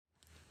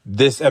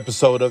This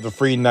episode of the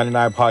Free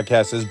 99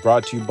 podcast is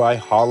brought to you by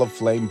Hall of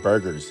Flame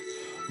Burgers,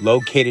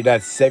 located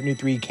at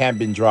 73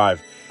 Camden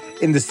Drive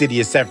in the city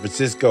of San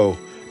Francisco,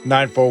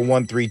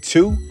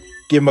 94132.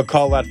 Give them a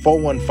call at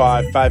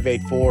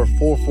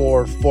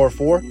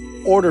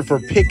 415-584-4444. Order for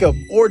pickup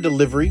or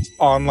delivery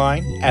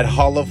online at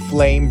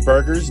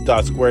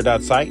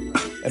hollofflameburgers.square.site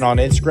and on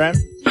Instagram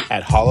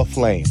at Hall of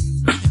Flame.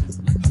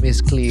 Miss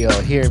Cleo,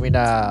 hear me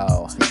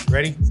now.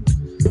 Ready?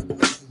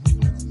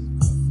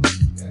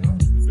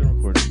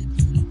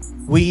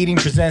 We Eating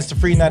presents the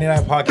Free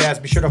 99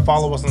 podcast. Be sure to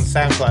follow us on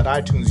SoundCloud,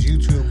 iTunes,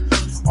 YouTube,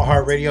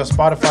 iHeartRadio,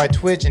 Spotify,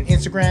 Twitch, and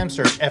Instagram.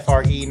 Search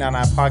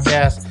FRE99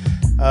 podcast.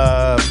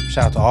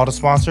 Shout out to all the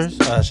sponsors.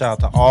 Shout out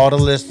to all the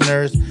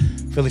listeners.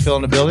 Philly Phil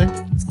in the building.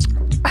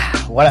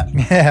 What up?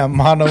 Yeah,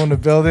 Mono in the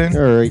building.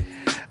 All right.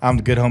 I'm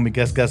the good homie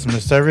Guest Customer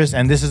Service,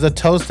 and this is a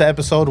toast to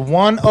episode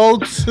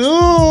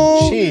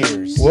 102.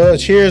 Cheers. Well,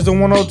 cheers to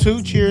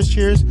 102.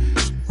 Cheers.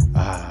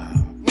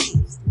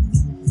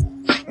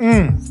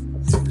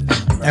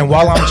 And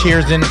while I'm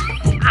cheersing,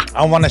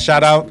 I want to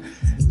shout out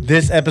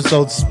this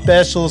episode's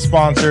special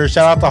sponsor.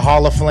 Shout out to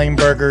Hall of Flame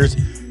Burgers,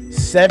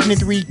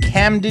 73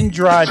 Camden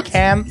Drive,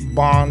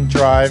 Cambon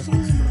Drive,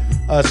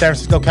 San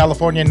Francisco,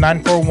 California,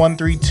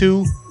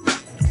 94132.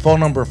 Phone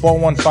number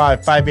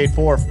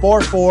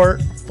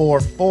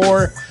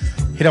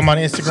 415-584-4444. Hit them on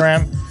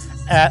Instagram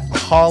at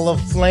Hall of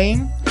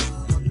Flame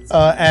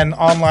and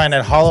online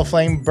at Hall of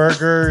Flame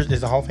Burgers.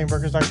 Is it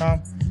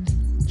hallofflameburgers.com?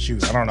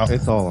 Shoot, I don't know.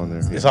 It's all on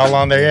there. It's all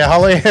on there. Yeah,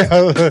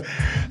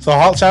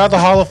 shout out to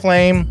Hall of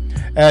Flame.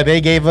 They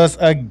gave us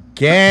a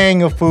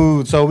gang of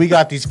food. So we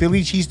got these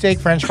Philly cheesesteak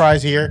French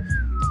fries here.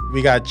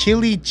 We got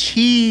chili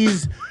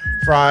cheese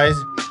fries.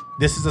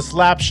 This is a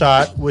slap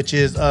shot, which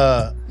is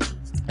our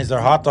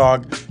hot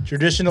dog.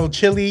 Traditional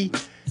chili,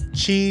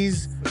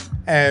 cheese,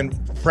 and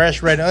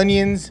fresh red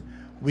onions.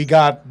 We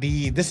got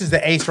this is the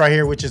Ace right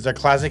here, which is the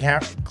classic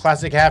half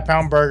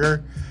pound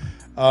burger.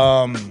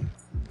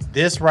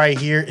 This right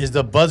here is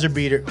the buzzard.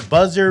 This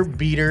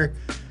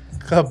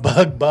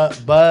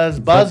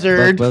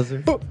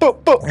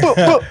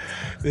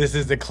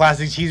is the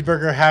classic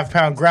cheeseburger, half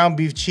pound ground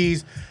beef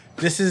cheese.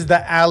 This is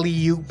the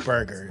alley-oop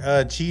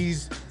burger.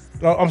 Cheese.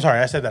 Oh, I'm sorry,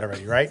 I said that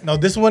already, right? No,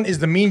 this one is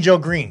the Mean Joe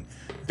Green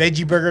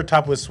veggie burger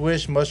topped with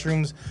swish,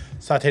 mushrooms,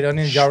 sauteed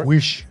onions. Y'all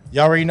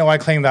already know I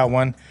claim that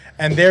one.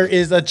 And there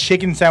is a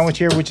chicken sandwich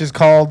here, which is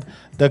called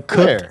the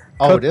cooked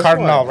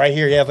Cardinal right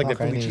here. Yeah, it's like the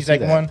Philly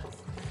cheesesteak one.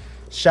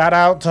 Shout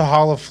out to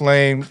Hall of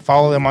Flame.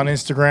 Follow them on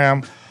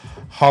Instagram.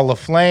 Hall of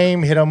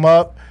Flame. Hit them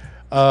up.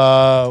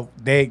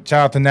 Shout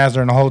out to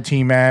Nazar and the whole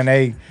team, man.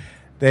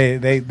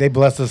 They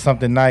blessed us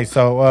something nice.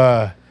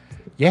 So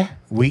yeah,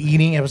 we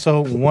eating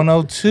episode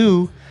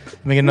 102.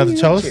 Make another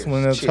toast.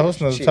 Another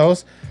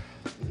toast.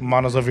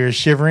 Mono's over here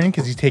shivering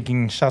because he's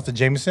taking shots of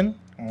Jameson.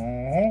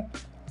 Are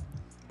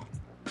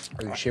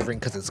you shivering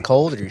because it's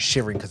cold, or are you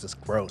shivering because it's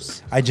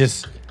gross?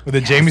 With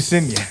the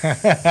Jameson,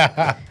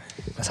 yeah.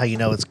 That's how you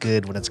know it's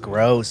good, when it's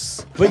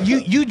gross. But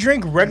you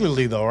drink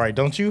regularly though, right?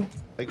 Don't you?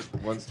 Like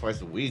once,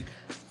 twice a week.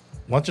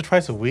 Once or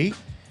twice a week?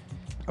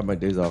 On my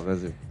days off,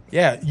 that's it.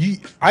 Yeah,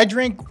 I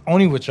drink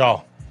only with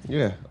y'all.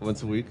 Yeah,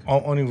 once a week.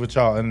 Only with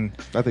y'all, and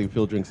I think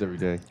Phil drinks every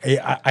day.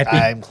 I think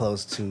I'm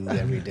close to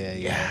every day.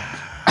 Yeah.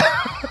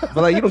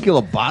 But like, you don't kill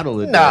a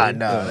bottle a day.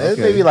 No. It's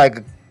maybe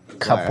like a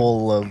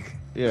couple of.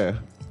 Yeah.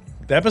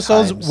 The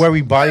episodes times. where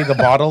we body the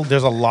bottle,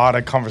 there's a lot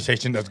of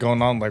conversation that's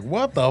going on. Like,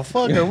 what the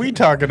fuck are we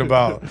talking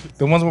about?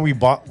 The ones where we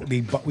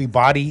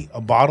body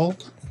a bottle.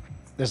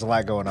 There's a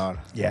lot going on.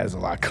 Yeah, there's a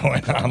lot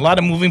going on. A lot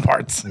of moving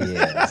parts.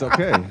 Yeah. It's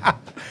okay.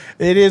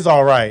 It is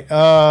all right.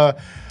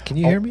 Can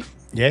you hear me?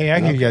 Yeah, I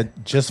hear you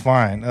just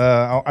fine.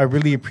 I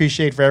really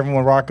appreciate for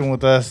everyone rocking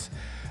with us.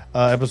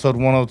 Episode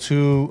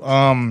 102.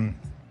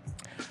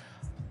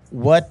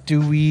 What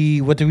do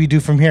we do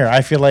from here?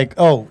 I feel like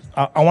I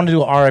want to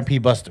do a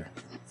RIP Buster.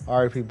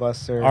 R.I.P.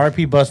 Buster.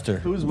 RIP Buster.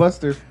 Who's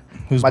Buster?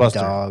 Who's My Buster?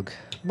 dog.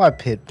 My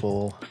pit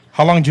bull.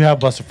 How long did you have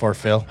Buster for,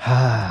 Phil?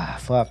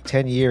 Fuck,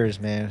 10 years,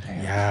 man.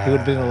 Yeah. He would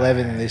have been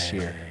 11 this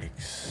year.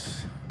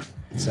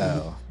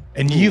 So.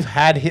 And you've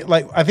had him,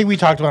 like, I think we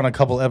talked about it a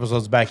couple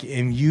episodes back,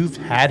 and you've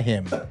had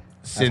him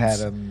since. I've had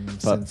him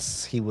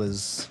since he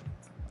was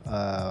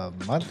a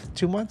month,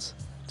 2 months?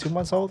 2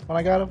 months old when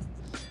I got him?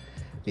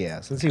 Yeah,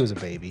 since he was a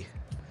baby.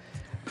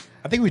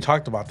 I think we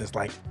talked about this,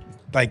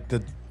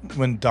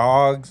 when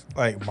dogs,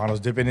 like Mono's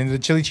dipping into the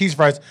chili cheese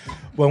fries,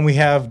 when we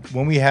have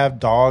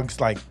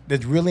dogs, like,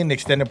 it's really an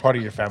extended part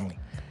of your family.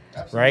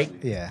 Absolutely. Right?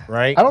 Yeah.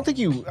 Right? I don't think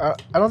you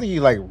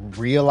like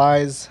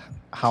realize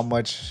how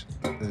much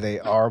they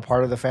are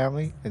part of the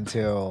family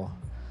until,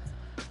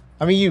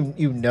 I mean,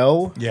 you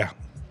know. Yeah.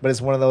 But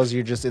it's one of those,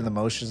 you're just in the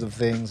motions of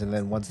things, and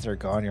then once they're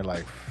gone, you're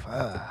like,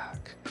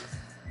 fuck.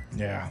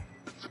 Yeah.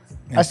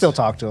 I still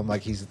talk to him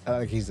like he's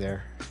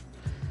there.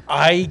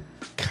 I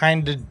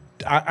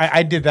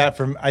did that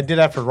for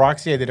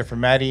Roxy, I did it for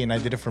Maddie, and I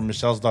did it for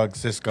Michelle's dog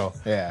Cisco.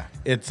 Yeah.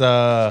 It's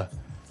a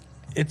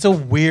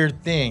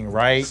weird thing,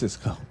 right?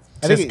 Cisco.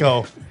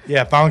 Cisco.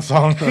 Yeah, thong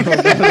song.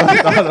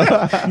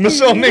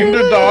 Michelle named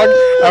her dog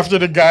after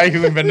the guy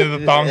who invented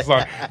the thong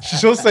song.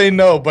 She'll say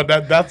no, but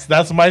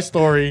that's my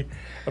story,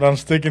 and I'm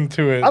sticking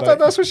to it. I thought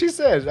that's what she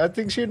said. I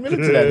think she admitted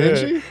to that,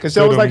 didn't she? Because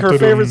that was like her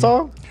favorite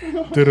song.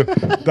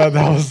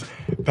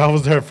 That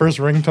was her first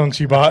ringtone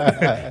she bought.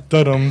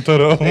 Tudum,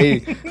 tudum. Hey,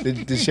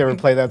 did she ever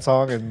play that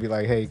song and be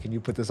like, "Hey, can you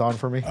put this on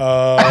for me"?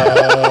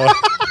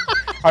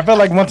 I felt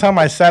like one time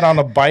I sat on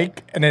a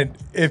bike and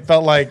it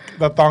felt like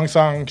the thong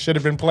song should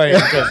have been playing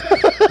because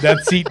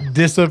that seat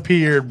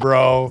disappeared,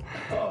 bro.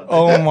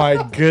 Oh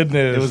my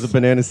goodness! It was a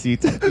banana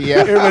seat.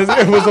 Yeah.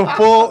 It was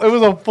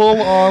a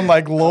full on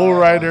like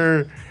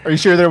lowrider. Are you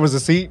sure there was a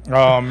seat?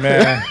 Oh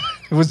man,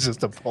 It was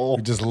just a pole.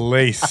 just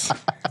lace.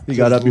 You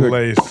got up, you heard,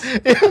 Lace.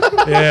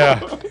 Yeah,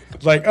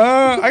 like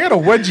I got a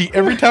wedgie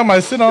every time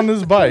I sit on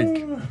this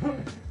bike.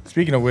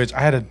 Speaking of which, I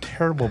had a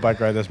terrible bike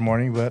ride this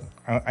morning, but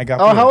I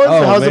got. Oh, through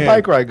it. how's the man.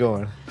 bike ride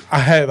going? I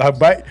had a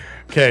bike.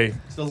 Okay,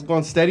 still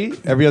going steady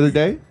every other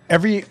day.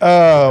 every 2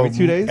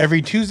 days?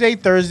 every Tuesday,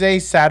 Thursday,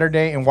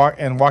 Saturday, and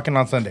walking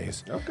on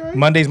Sundays. Okay.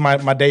 Monday's my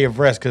day of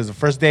rest because the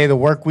first day of the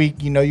work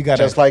week, you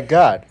gotta Just like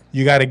God.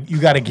 you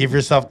gotta give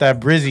yourself that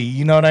brizzy.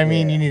 You know what I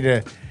mean? Yeah.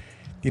 You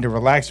need to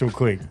relax real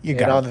quick. You And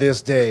got on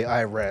this day,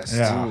 I rest.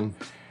 yeah.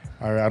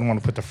 All right, I don't want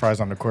to put the fries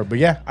on the court, but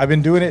yeah, I've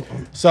been doing it.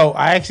 So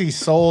I actually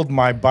sold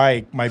my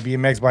bike, my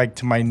BMX bike,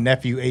 to my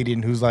nephew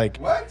Aiden, who's like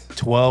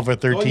 12 or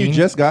 13. Oh, you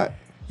just got.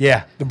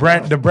 Yeah, the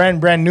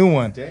brand new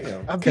one.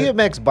 Damn. A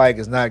BMX bike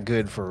is not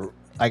good for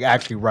like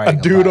actually riding.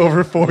 A dude bike.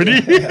 over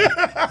 40.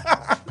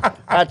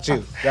 Got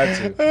you.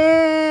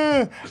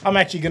 I'm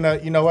actually gonna.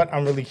 You know what?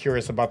 I'm really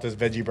curious about this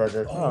veggie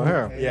burger. Oh,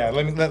 yeah. Yeah.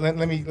 Let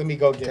me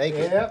go get. Take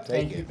it. Yeah,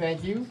 Take it.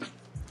 Thank you.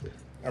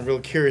 I'm real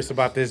curious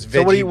about this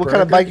veggie So what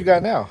kind of burger. bike you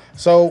got now?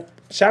 So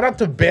shout out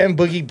to Ben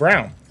Boogie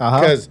Brown Uh-huh.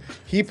 because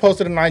he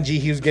posted on IG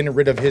he was getting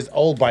rid of his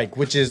old bike,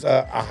 which is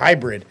a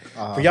hybrid.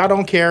 But y'all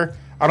don't care.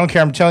 I don't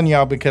care. I'm telling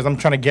y'all because I'm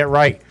trying to get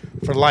right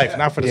for life,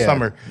 not for the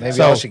summer. Maybe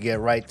so, I should get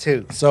right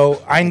too.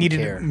 So I care.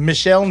 needed.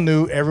 Michelle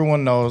knew.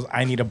 Everyone knows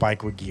I need a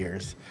bike with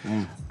gears.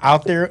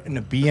 Out there in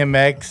the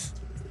BMX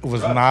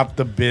was not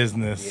the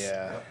business.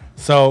 Yeah.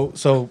 So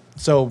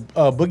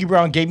Boogie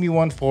Brown gave me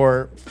one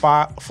for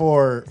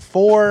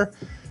four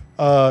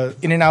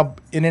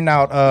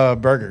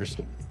In-N-Out burgers.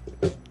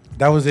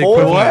 That was the For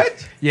equivalent.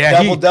 what?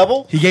 Yeah,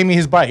 Double? He gave me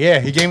his bike. Yeah,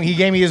 he gave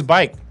me his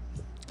bike.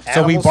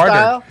 So we Animal bartered.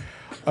 style?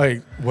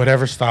 Like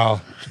whatever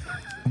style,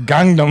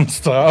 Gangnam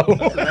style,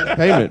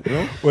 Payment,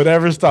 bro.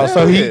 whatever style. There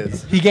So it he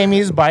is. gave me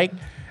his bike.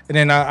 And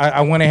then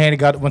I went ahead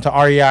and went to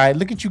REI.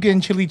 Look at you getting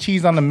chili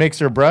cheese on the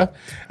mixer, bruh.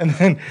 And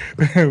then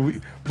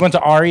we went to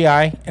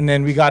REI, and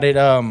then we got it.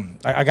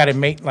 I got it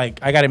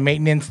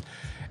maintenance.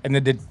 And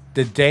then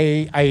the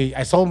day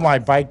I sold my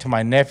bike to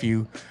my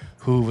nephew,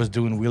 who was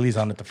doing wheelies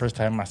on it the first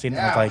time I seen it.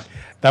 I was like,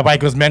 that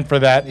bike was meant for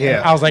that. Yeah.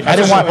 And I was like, That's I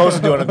didn't what want you're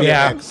supposed to do on a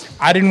Yeah, BMX.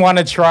 I didn't want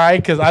to try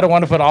because I don't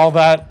want to put all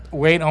that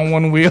weight on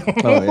one wheel.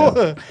 Oh,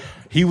 yeah.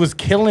 He was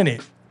killing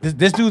it.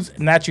 This dude's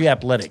naturally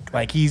athletic.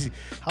 Like he's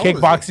old is he?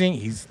 kickboxing.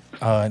 He's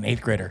an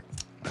 8th grader.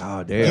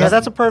 Oh damn. Yeah,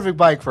 that's a perfect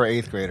bike for an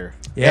 8th grader.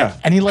 Yeah,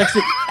 and he likes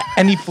it,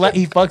 and he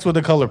fucks with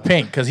the color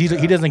pink because he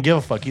doesn't give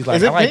a fuck. He's like,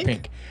 Is it I like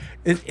pink?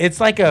 pink. It's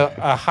like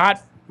a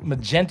hot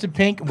magenta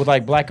pink with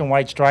like black and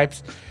white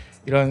stripes.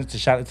 You know, it's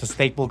a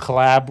staple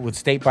collab with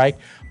State Bike.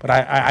 But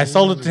I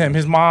sold it to him.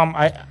 His mom,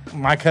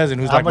 my cousin,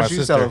 who's How like my much you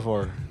sister. sell it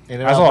for?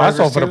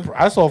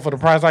 I sold for the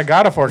price I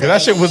got it for because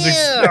that shit was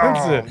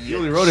expensive. You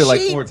only wrote it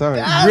like 4 times.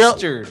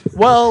 Bastard.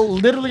 Well,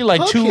 literally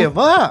like Hook two. him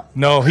up.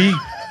 No,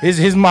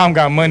 his mom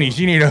got money.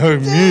 She need to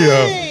hook me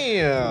up.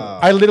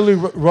 Damn. I literally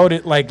wrote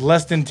it like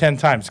less than 10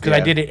 times because I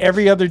Yeah. did it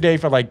every other day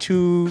for like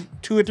two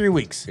or 3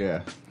 weeks.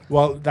 Yeah.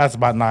 Well, that's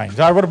about 9.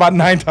 So I wrote about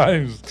 9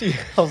 times.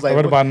 I was like, I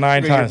wrote about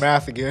 9 you got your times.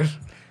 math again.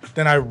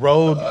 Then I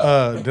rode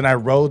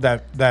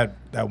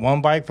that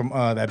one bike from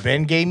that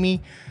Ben gave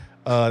me.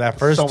 That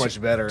first So much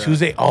better,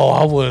 Tuesday. Oh,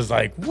 I was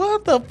like,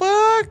 what the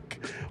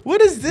fuck?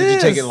 What is this? Did you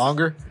take it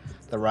longer?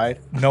 The ride?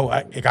 No,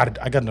 I got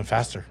them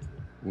faster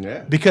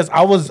Yeah. because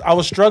I was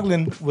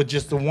struggling with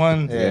just the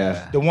one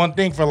Yeah. the one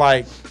thing for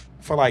like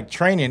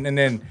training, and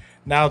then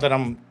now that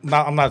I'm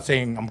not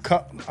saying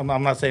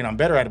I'm not saying I'm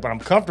better at it, but I'm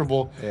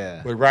comfortable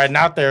Yeah. with riding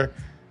out there.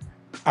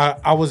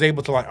 I was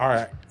able to like, all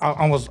right.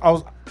 I was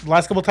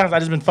last couple times I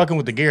just been fucking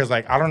with the gears.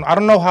 Like I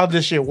don't know how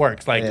this shit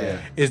works. Like, Yeah.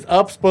 is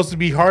up supposed to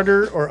be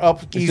harder or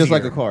up easier? It's just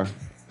like a car.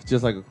 It's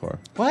just like a car.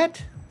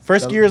 What?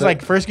 First gear is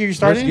like first gear you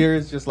started. First gear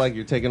is just like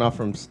you're taking off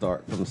from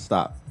stop. From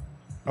the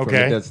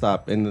Okay. dead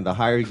stop. And then the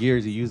higher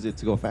gears, you use it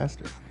to go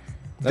faster.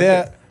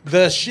 That's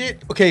The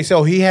shit. Okay,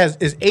 so he has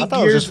is 8 I thought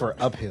it was gears just for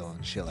uphill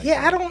and shit like Yeah,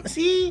 that. I don't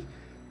see.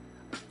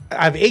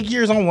 I have 8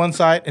 gears on one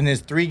side and there's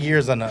 3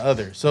 gears on the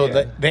other. So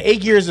Yeah. the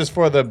 8 gears is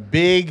for the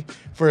big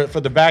for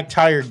the back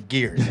tire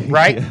gears,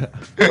 right?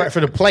 Right, for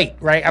the plate,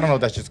 right? I don't know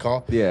what that's just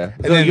called. Yeah.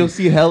 And So then- you'll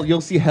see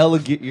hella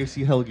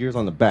gears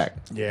on the back.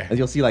 Yeah. And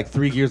you'll see like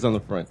 3 gears on the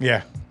front.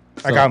 Yeah.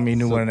 I So- got me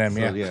new so- one of them, so,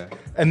 yeah. yeah.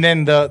 And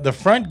then the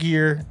front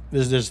gear,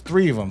 there's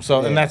 3 of them. So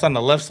and Yeah. that's on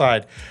the left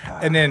side.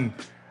 And then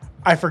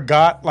I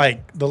forgot,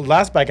 like, the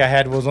last bike I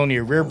had was only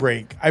a rear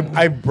brake.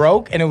 I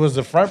broke, and it was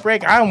the front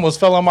brake. I almost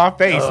fell on my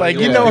face. Like,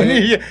 yeah.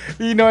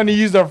 when you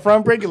use the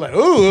front brake, you're like,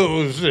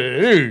 oh,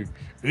 shit.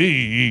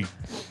 Hey,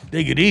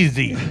 take it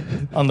easy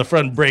on the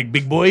front brake,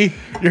 big boy.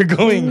 You're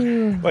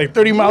going, like,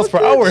 30 miles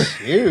per hour.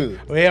 Dude.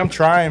 Hey, I'm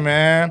trying,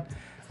 man.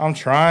 I'm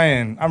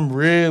trying. I'm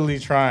really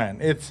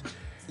trying.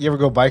 You ever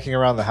go biking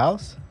around the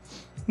house?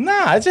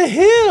 Nah, it's a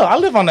hill. I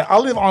live on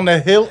the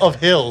hill of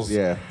hills.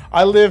 Yeah.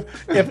 I live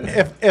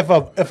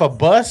if a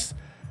bus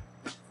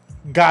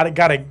gotta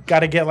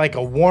get like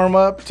a warm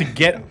up to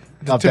get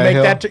Up to that make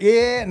hill? that.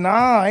 Yeah, nah,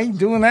 I ain't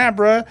doing that,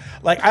 bruh.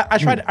 Like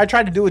I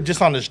tried to do it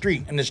just on the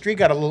street, and the street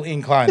got a little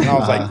incline, and I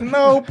was like,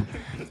 nope.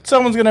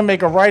 Someone's gonna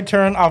make a right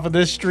turn off of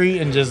this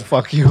street and just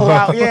Fuck you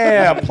plow, up.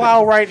 yeah,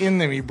 plow right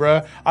into me,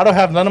 bruh. I don't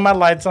have none of my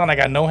lights on. I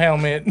got no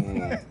helmet,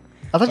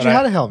 I thought you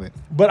had a helmet.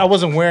 but I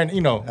wasn't wearing,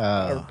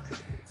 Yeah,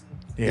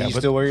 yeah, you but-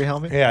 still wear your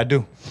helmet? yeah, I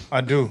do.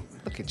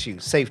 Look at you,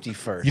 safety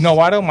first. You know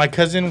why though? My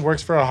cousin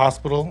works for a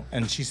hospital,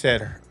 and she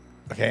said,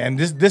 okay, and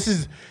this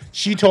is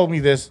she told me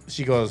this.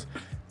 She goes,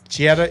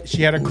 she had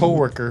a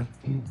coworker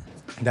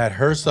that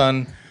her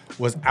son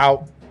was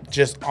out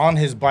just on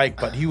his bike,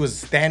 but he was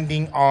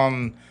standing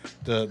on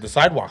the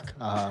sidewalk.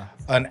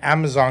 An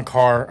Amazon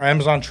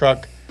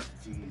truck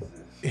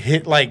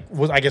hit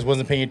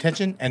wasn't paying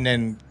attention, and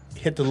then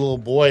hit the little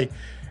boy,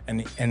 and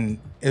it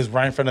was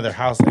right in front of their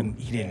house, and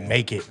he didn't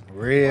make it.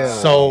 Real.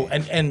 So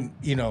and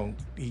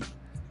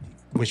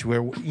which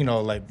wear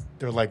like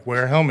they're like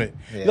wear a helmet.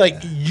 Yeah.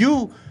 Like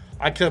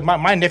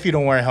my nephew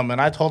don't wear a helmet.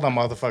 And I told that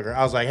motherfucker,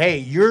 I was like, hey,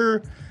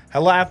 you're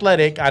hella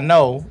athletic. I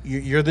know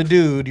you're the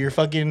dude. You're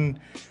fucking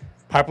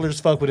popular as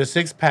fuck with a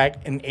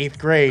 6-pack in 8th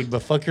grade,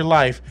 but fuck your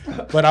life.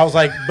 But I was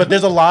like, but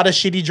there's a lot of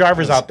shitty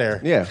drivers out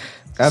there. Yeah,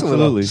 Just a little-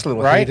 absolutely. just a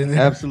little Right? hate in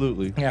there.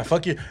 Absolutely. Yeah,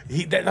 fuck you.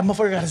 That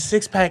motherfucker got a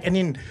 6-pack, and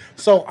then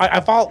so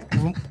I followed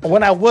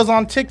when I was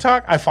on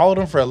TikTok. I followed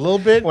him for a little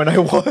bit. When I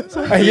was.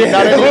 Yeah,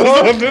 Not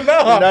anymore?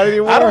 no, Not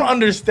anymore? I don't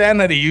understand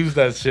how to use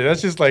that shit.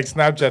 That's just like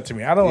Snapchat to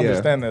me. I don't Yeah.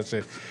 understand that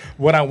shit.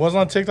 When I was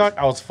on TikTok,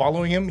 I was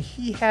following him.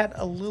 He had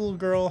a little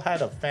girl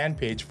had a fan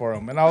page for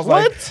him, and I was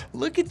like, What?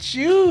 "Look at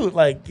you!"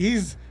 Like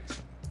he's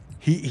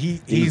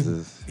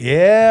Jesus.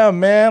 yeah,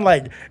 man.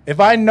 Like if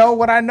I know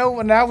what I know,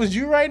 and that was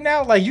you right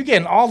now, like you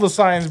getting all the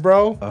signs,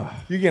 bro.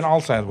 You getting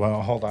all signs.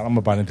 Well, hold on, I'm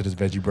gonna bite into this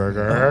veggie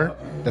burger.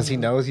 Does he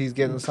know he's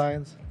getting the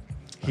signs?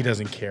 He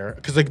doesn't care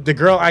because the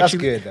girl actually.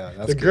 good, though.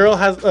 That's the good. girl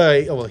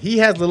has he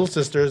has little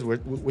sisters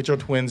which are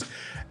twins,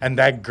 and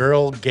that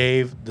girl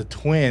gave the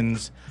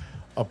twins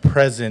a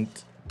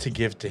present to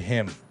give to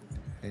him.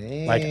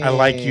 Like I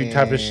like you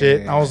type of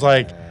shit. I was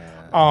like,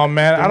 oh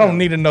man, I don't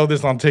need to know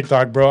this on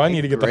TikTok, bro. I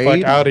need to get the fuck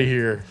Grade? out of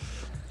here.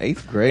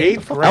 8th grade?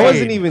 8th grade. I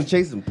wasn't even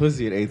chasing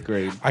pussy in 8th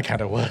grade. I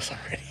kind of was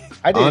already.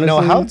 I didn't know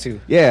how Honestly,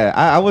 to. Yeah,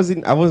 I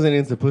wasn't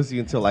into pussy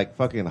until like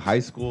fucking high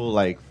school,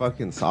 like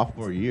fucking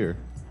sophomore year.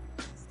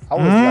 I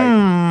was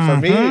like,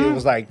 for me, it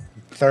was like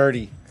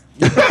 30.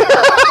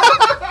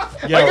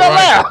 Yeah,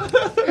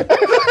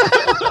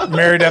 right.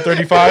 Married at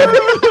 35.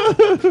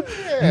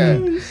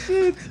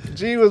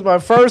 G was my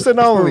first and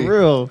For only.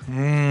 real.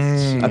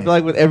 I feel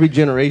like with every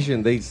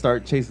generation, they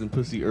start chasing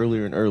pussy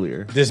earlier and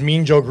earlier. This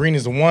Mean Joe Green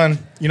is the one.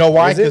 You know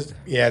why? Is it? 'Cause,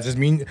 yeah, this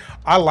mean.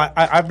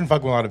 I've been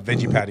fucking with a lot of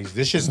veggie patties.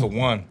 This shit's the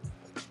one.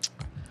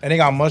 And they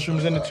got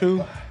mushrooms in it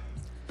too.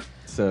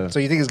 So, So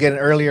you think it's getting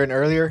earlier and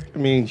earlier? I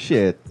mean,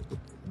 shit.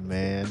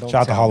 Man, don't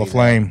Shout out to tell Hall me of that.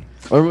 Flame.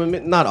 Or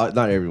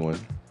not everyone.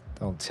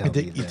 Don't tell You me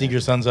think, you that. think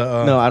your son's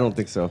a? No, I don't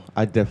think so.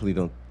 I definitely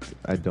don't.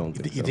 I don't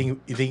think You so.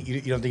 think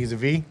you don't think he's a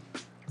V?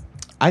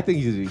 I think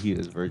he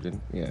is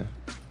virgin. Yeah,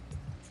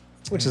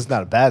 Which is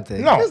not a bad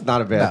thing. No. that's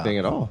not a bad No. thing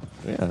at all.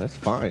 Yeah, that's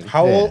fine. Yeah.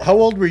 How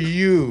old were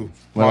you?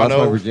 When I lost my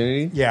Mono?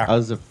 virginity, Yeah. I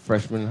was a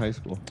freshman in high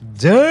school.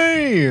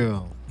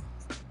 Damn.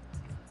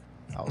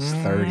 I was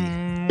 30.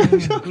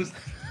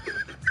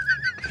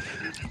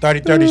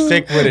 30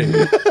 sick with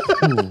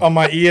it. On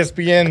my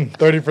ESPN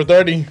 30 for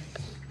 30.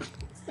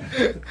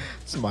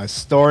 It's my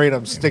story, and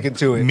I'm sticking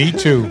to it. Me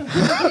too.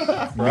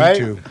 Right? Me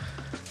too.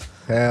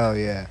 Hell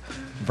yeah.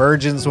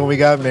 Virgins when we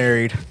got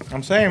married.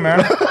 I'm saying,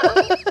 man.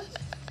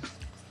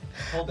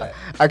 Hold that.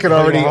 I could You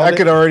already, wanna hold I it?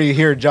 could already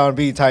hear John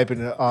B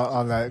typing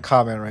on that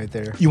comment right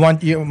there.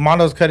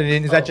 Mono's cut it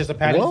in. Is that just a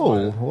patty?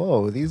 Whoa,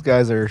 whoa! These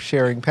guys are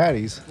sharing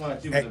patties.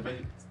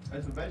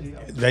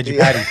 Veggie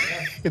Yeah. patty.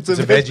 It's It's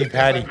a veggie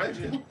patty.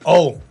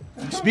 Oh,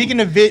 speaking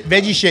of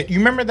veggie shit, you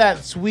remember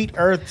that Sweet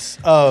Earth's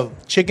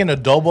chicken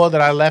adobo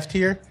that I left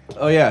here?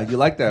 Oh yeah, you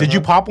like that? Did you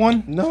huh? pop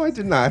one? No, I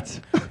did not.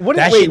 What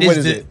That is, wait, shit what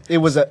is is the- it? It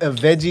was a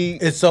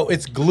veggie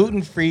It's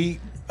gluten free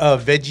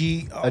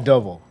veggie.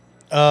 adobo.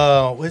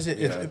 What is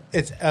it?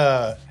 It's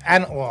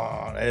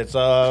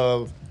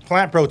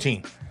plant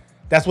protein.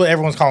 That's what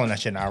everyone's calling that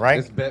shit now, right?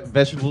 It's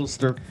vegetable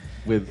stir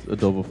with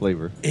adobo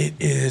flavor. It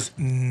is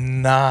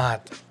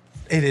not.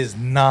 It is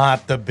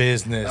not the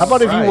business. How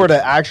about if you Right. were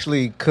to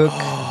actually cook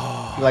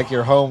like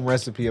your home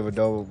recipe of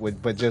adobo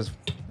but just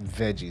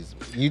veggies?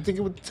 You think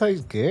it would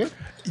taste good?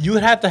 you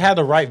would have to have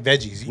the right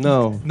veggies?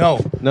 No. no.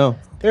 No,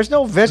 There's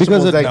no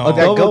vegetables Because that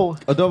go.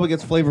 adobo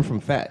gets flavor from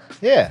fat.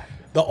 Yeah,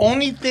 The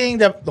only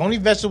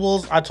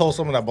vegetables I told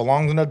someone that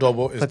belongs in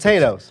adobo is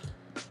potatoes.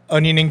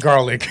 onion and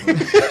garlic.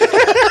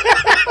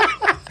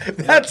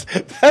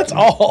 that's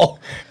all.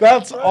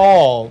 That's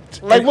all.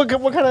 Like what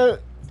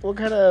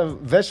kind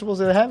of vegetables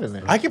do they have in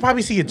there? I could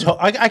probably see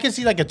I can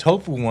see like a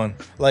tofu one,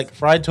 like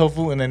fried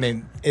tofu, and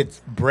then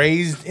it's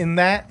braised in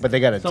that. But they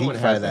gotta Someone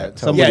deep fry has that.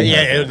 that. tofu. Yeah,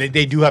 Somebody yeah,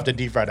 they do have to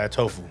deep fry that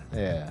tofu.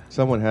 Yeah.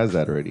 Someone has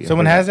that already.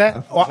 Someone has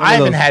that? Well, I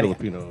haven't had it.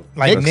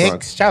 Like Nick's.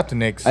 Nick's, shout out to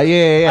Nick's.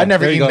 Yeah. I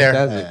never There you eaten go. there.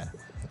 That's Yeah. it.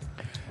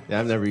 Yeah,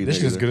 I've never eaten This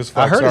there is either. good as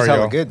fuck. I heard Sorry, it's hella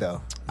y'all. good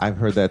though. I've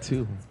heard that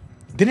too.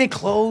 Didn't it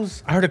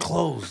close? I heard it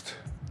closed.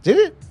 Did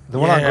it? The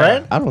one on Yeah.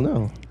 Grand I don't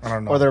know. I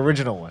don't know. or the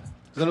original one?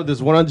 I know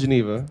there's one on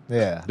Geneva.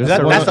 Yeah. There's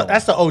That- one that's, on- the,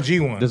 that's the OG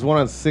one. There's one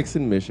on 6th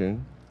and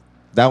Mission.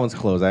 That one's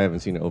closed. I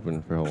haven't seen it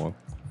open for how long.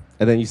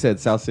 And then you said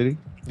South City?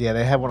 Yeah,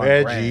 they have one on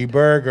Veggie Grand.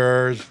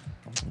 burgers.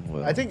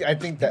 Well, I think you're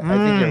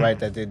right.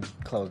 That did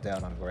close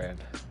down on Grand.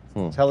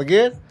 Hmm. It's hella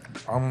good.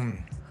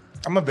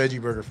 I'm a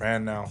veggie burger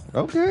fan now.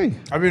 Okay.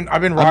 I've been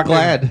rocking.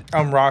 glad.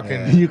 I'm rocking.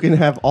 Yeah. You can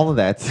have all of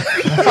that.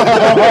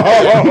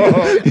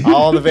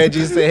 All the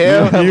veggies to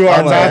him. You are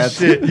All not that.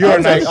 shit. You I'll are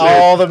not take shit.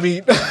 all the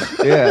meat.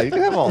 Yeah, you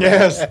can have all that.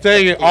 Yes,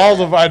 take it. All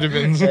the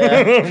vitamins.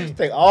 Yeah.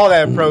 Take all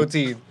that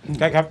protein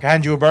Can I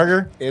hand you a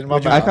burger? in my I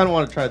mouth. kind of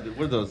want to try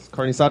what are those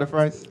carne asada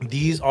fries?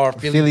 These are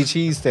Philly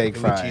cheesesteak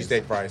fries.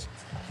 cheesesteak fries.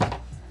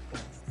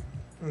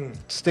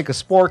 Stick a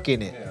spork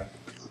in it.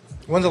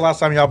 When's the last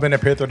time y'all been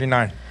at Pier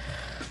 39?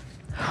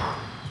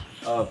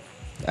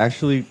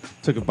 Actually,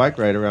 took a bike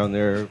ride around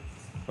there,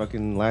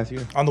 fucking last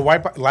year. On the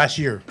white last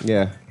year.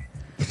 Yeah.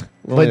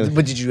 But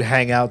did you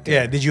hang out there?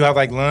 Yeah. Did you have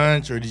like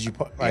lunch or did you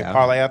Yeah.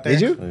 parlay out there?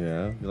 Did you?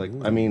 Yeah, like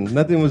I mean,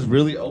 nothing was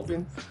really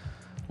open.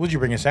 Would you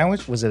bring a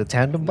sandwich? Was it a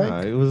tandem bike?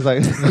 Nah, it was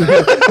like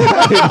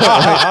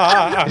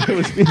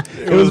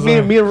it was me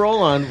and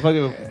Roll-On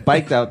fucking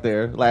biked out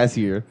there last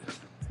year,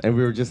 and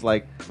we were just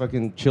like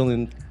fucking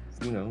chilling,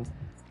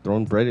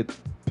 throwing bread at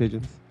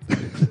pigeons.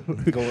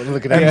 Going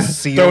looking at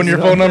seals. Throwing your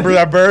phone number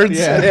at birds.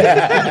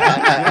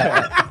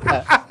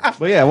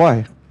 But yeah,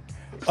 why?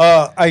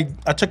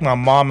 I took my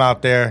mom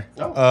out there.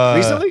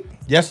 Recently?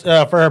 Yes,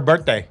 for her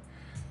birthday.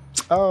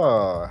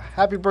 Oh,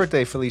 happy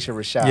birthday, Felicia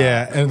Rashad.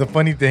 Yeah, and the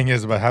funny thing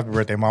is about happy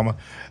birthday, mama.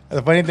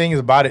 The funny thing is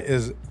about it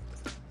is,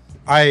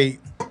 I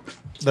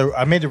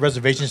made the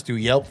reservations through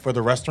Yelp for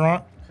the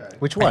restaurant.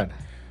 Which one?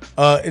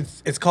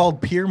 It's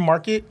called Pier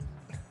Market.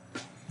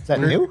 Is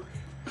that new?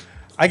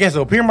 I guess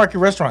so. Pier Market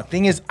Restaurant.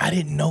 Thing is, I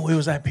didn't know it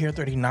was at Pier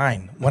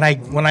 39. When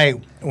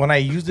I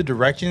used the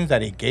directions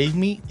that it gave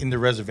me in the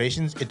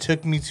reservations, it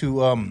took me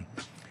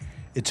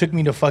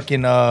to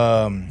fucking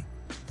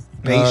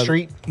Bay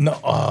Street?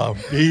 No,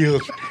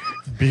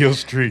 Beale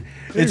Street.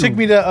 It took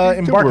me to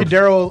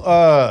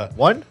Embarcadero.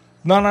 One?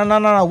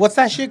 No. What's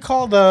that shit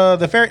called?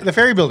 The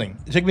ferry building.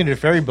 It took me to the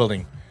ferry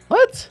building.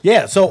 What?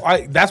 Yeah, so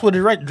that's what the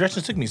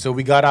directions took me. So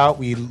we got out,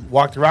 we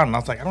walked around, and I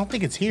was like, I don't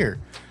think it's here.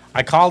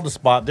 I called the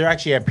spot. They're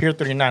actually at Pier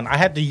 39. I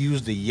had to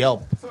use the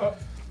Yelp.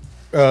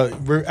 I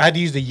had to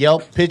use the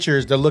Yelp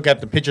pictures to look at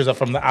the pictures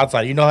from the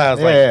outside. You know how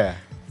it's like, Yeah.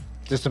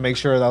 Just to make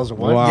sure that was the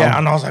one. Wow. yeah.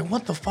 And I was like,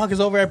 what the fuck is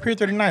over at Pier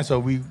 39? So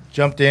we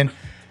jumped in.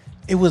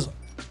 It was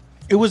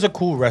a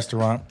cool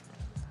restaurant.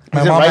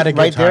 My Is it mom right, had a good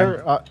right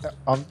time.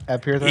 there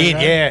at Pier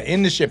 39?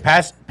 In the shit,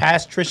 past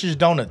Trish's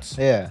Donuts.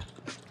 Yeah.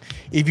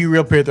 If you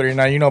real Pier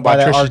 39, you know By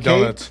about that Trish's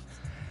arcade? Donuts.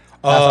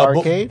 That's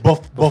arcade?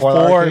 Before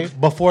the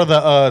arcade? before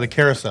the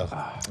carousel.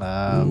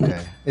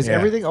 Okay. Is Yeah.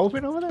 everything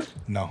open over there?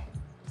 No.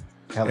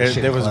 Hella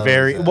shit There was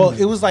closed.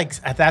 it was like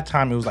at that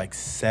time it was like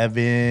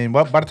 7.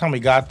 Well, by the time we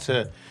got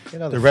to You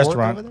know, the the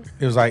restaurant, fork over there?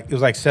 it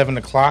was like 7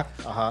 o'clock.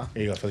 Uh-huh.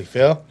 Here you go, Philly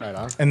Phil. Right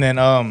on. And then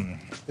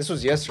This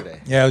was yesterday,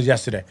 yeah, it was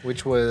yesterday.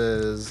 which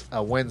was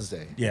a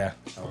Wednesday. Yeah.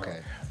 Okay.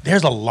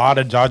 There's a lot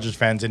of Dodgers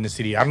fans in the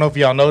city. I don't know if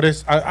y'all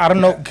noticed. I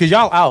don't know because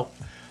y'all out.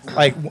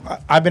 Like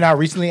I've been out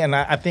recently, and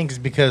I think it's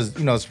because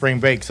spring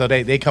break, so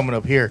they coming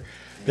up here.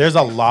 There's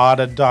a lot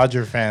of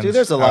Dodger fans. Dude,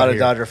 there's a out lot of here.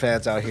 Dodger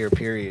fans out here,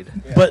 period.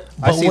 But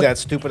I see when, that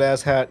stupid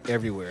ass hat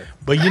everywhere.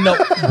 But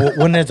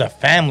when there's a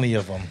family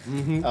of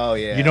them, Oh,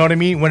 yeah. you know what I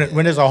mean.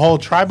 When there's a whole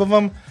tribe of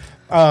them.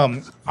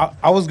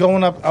 I was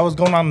going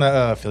on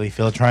the Philly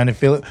Phil trying to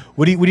feel it.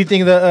 What do you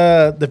think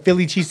of the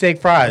Philly cheesesteak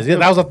fries? Yeah,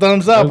 that was a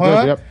thumbs up,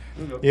 huh? Yep.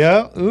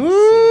 Yeah.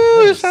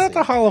 Ooh, shout out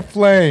to Hall of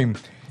Flame.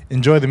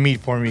 Enjoy the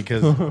meat for me,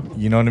 because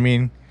you know what I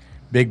mean.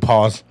 Big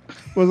pause.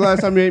 When was the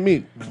last time you ate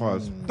meat?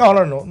 Pause.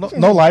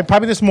 No lie.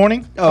 Probably this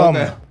morning. Oh,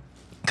 okay.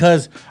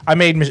 Because I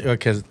made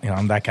because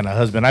I'm that kind of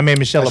husband. I made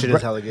Michelle. That shit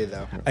is hella good,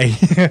 though. I What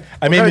made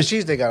kind of Mich-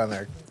 cheese they got on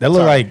there? That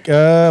look Sorry.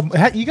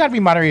 like you gotta be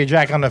Monterey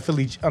Jack on a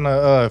Philly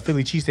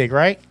cheesesteak,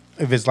 right?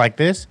 If it's like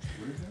this,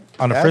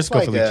 on the That's Frisco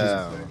like, Philly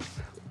cheesesteak.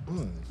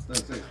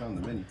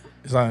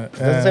 It's on,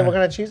 Doesn't say what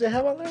kind of cheese they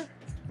have on there?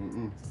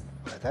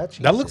 That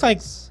cheese That looks like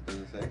is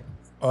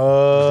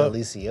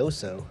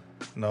delicioso.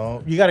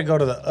 no. You gotta go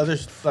to the other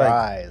like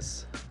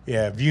Fries.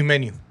 view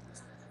menu.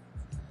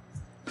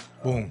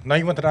 Boom. Now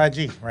you went to the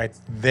IG right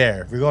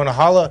there. If you're going to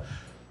Hall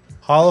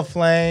of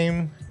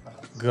Flame,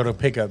 go to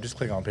pickup. Just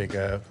click on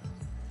pickup.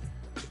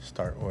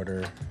 start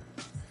order.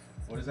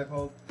 What is that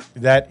called?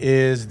 That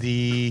is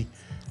the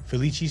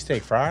Philly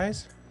cheesesteak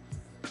fries.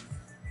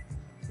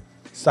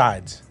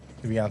 Sides.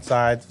 To be on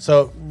sides.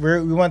 So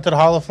we went to the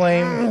Hall of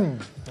Flame,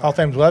 Hall of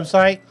Fame's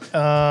website.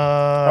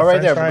 right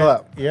French there, fries. go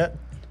up. Yeah.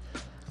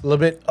 A little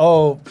bit.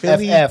 Oh,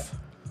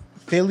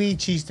 Philly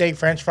cheesesteak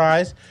French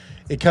fries.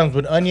 It comes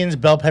with onions,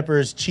 bell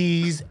peppers,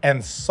 cheese,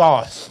 and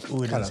sauce.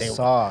 Ooh, it Kind didn't of say,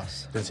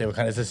 sauce. didn't say what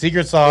kind. It's a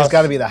secret sauce. It's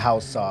got to be the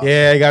house sauce.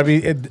 Yeah, it got to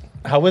be.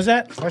 How was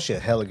that? That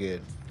shit hella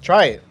good.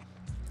 Try it.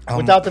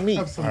 Without the meat.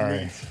 All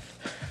right.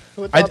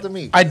 Without the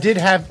meat. I did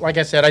have, like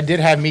I said, I did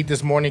have meat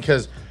this morning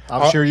because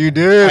I'm sure you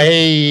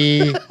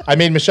did. I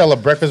made Michelle a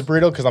breakfast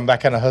burrito because I'm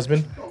that kind of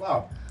husband. Oh,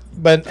 wow.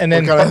 But and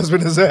then What kind of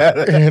husband is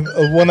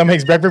that? one that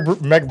makes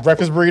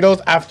breakfast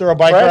burritos after a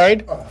bike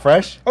ride.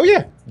 Fresh? Oh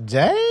yeah,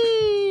 Dang.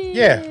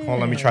 yeah. Hold on,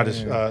 let me try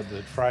this.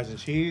 The fries and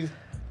cheese.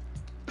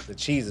 The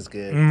cheese is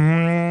good.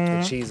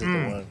 Mm. The cheese is the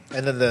one.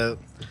 And then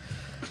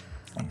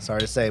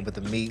sorry to say, but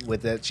the meat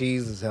with that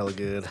cheese is hella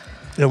good.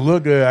 It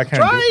look good. I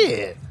can't. Try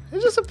it.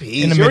 It's just a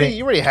piece. In a You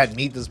minute. already had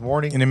meat this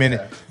morning. In a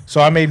minute.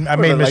 So I made Like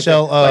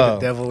Michelle like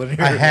the devil in here.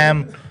 a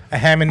ham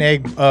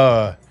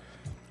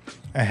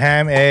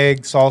and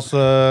egg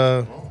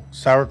salsa,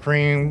 sour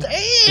cream,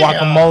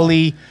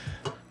 guacamole.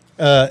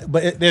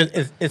 But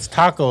it's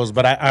tacos.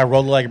 But I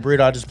roll it like a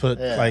burrito. I just put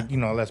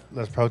less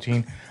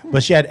protein.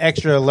 But she had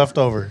extra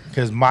leftover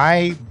because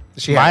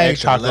She had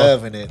extra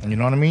love in it. You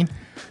know what I mean?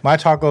 My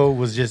taco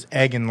was just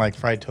egg and like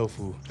fried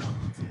tofu.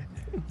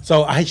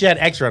 So she had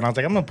extra, and I was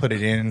like, I'm gonna put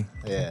it in.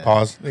 Yeah.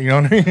 Pause. You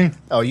know what I mean?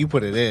 Oh, you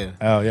put it in.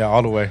 Oh yeah,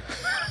 all the way.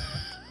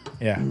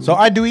 Yeah. So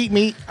I do eat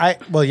meat.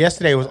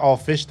 Yesterday was all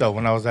fish though.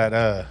 When I was at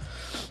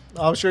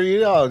I'm sure you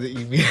know that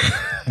you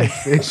eat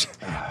fish.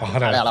 all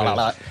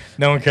that fish.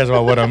 No one cares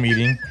about what I'm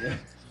eating.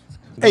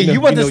 Hey, you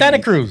went to Santa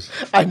Cruz.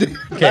 I did.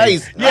 Okay.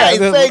 Nice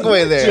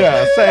segue there.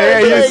 Yeah.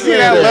 Hey, you see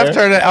that there. left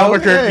turn at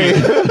Albuquerque?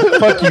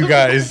 Fuck you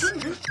guys.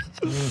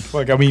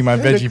 Fuck, I'm eating my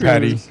veggie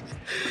patty.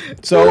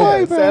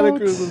 So Santa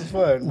Cruz was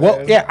fun. well,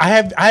 man. yeah, I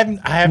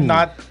have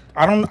not.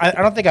 I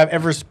don't think I've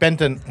ever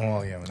spent an.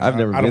 Well, yeah, I've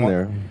never I don't been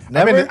want-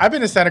 there. Never? I've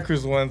been to Santa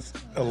Cruz once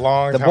a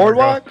long The time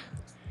boardwalk? ago.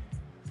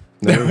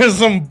 There was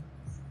some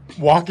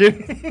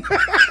walking.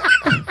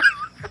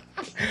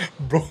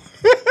 Bro,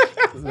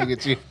 Look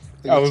at you.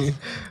 I was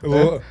a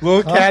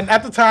little cat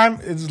at the time.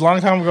 It's a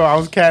long time ago. I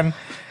was catting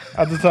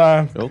at the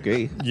time.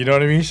 Okay. You know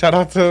what I mean? Shout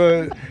out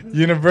to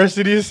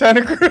University of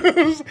Santa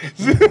Cruz.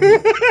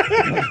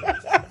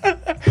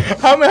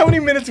 How many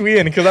minutes we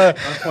in? Because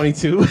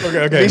 22.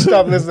 okay. He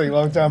stopped listening a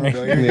long time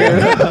ago.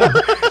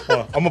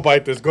 I'm gonna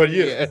bite this. Go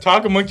ahead.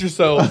 Talk amongst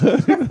yourselves.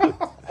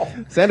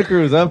 Santa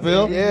Cruz, huh,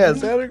 Phil? Yeah,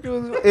 Santa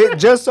Cruz. It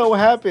just so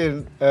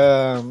happened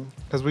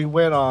because we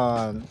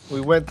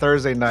went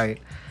Thursday night.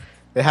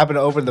 They happened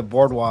to open the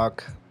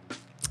boardwalk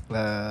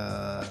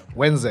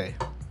Wednesday,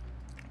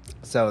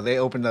 so they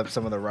opened up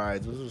some of the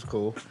rides, which was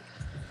cool.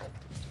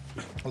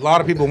 A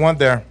lot of people went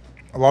there.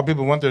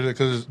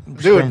 Because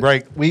it's spring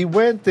break. We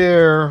went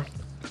there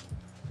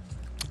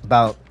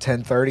about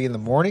 10:30 in the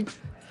morning.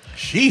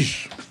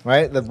 Sheesh.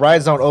 Right, the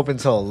rides don't open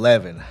till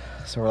 11,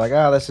 so we're like,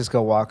 let's just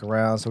go walk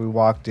around. So we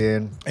walked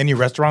in. Any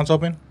restaurants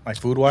open? Like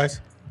food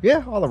wise?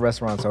 Yeah, all the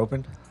restaurants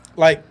opened.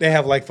 Like they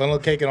have like funnel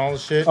cake and all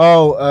this shit. Oh,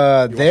 You want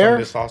some of there.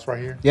 this sauce right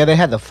here. Yeah, they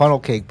had the funnel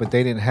cake, but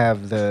they didn't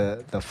have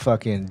the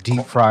fucking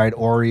deep fried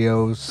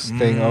Oreos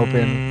thing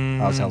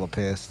open. I was hella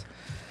pissed.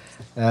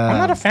 I'm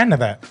not a fan of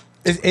that.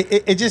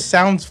 It just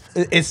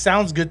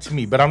sounds good to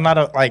me, but I'm not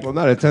a like. Well,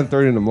 not at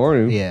 10:30 in the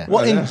morning. Yeah.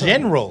 Well, in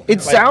general, It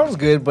like, sounds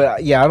good,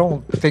 but yeah, I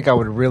don't think I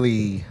would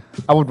really.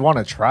 I would want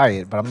to try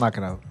it, but I'm not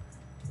gonna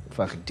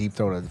fucking deep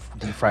throat a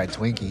deep fried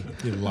Twinkie.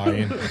 You're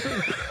lying.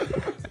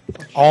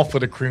 All for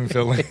the cream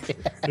filling.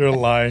 You're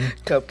lying.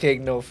 Cupcake,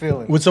 no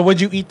filling. So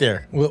what'd you eat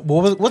there?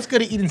 What's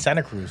good to eat in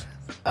Santa Cruz?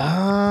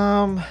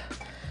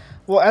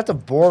 Well, at the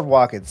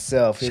boardwalk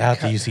itself, Shout out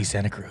to UC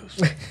Santa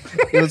Cruz.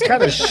 it was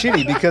kind of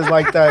shitty because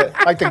like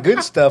the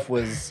good stuff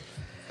was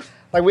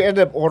like we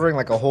ended up ordering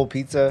like a whole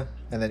pizza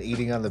and then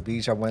eating on the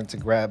beach. I went to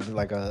grab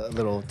like a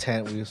little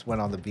tent. We just went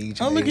on the beach.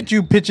 Oh, and look ate. at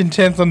you pitching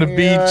tents on the You know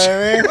beach. what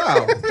I mean?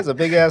 Wow, it's a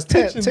big ass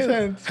tent Pitching too.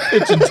 tents.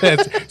 Pitching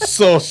tents.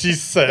 So she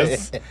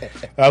says.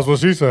 That's what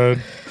she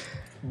said.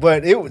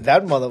 But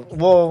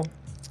well,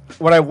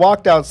 when I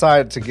walked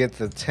outside to get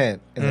the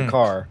tent in the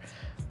car,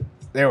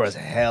 there was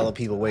hella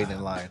people waiting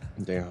in line.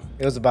 Damn.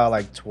 It was about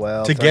like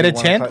 12. To get a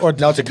 31 tent o'clock. or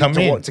no, to come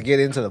in? to get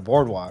into the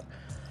boardwalk.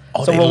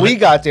 Oh, So they when we lit-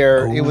 got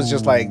there, it was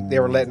just like they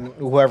were letting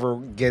whoever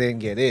get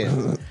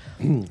in.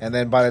 And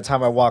then by the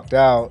time I walked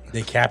out,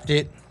 They capped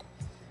it.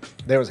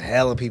 there was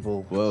hella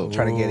people Whoa.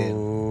 trying to get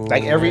in.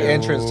 Like every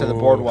entrance to the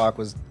boardwalk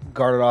was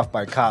guarded off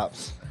by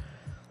cops.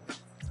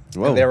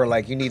 Whoa. And they were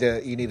like, you need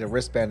a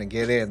wristband to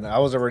get in. I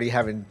was already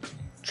having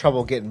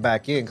trouble getting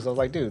back in because I was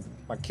like, dude,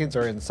 my kids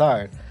are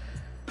inside.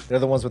 They're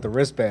the ones with the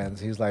wristbands.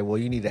 He was like, well,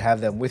 you need to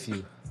have them with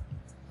you.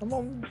 I'm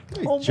on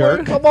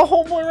jerk. I'm a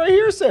homeboy right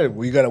here said,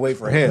 well, you got to wait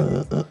for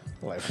him. I'm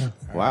like,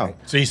 Wow. all right.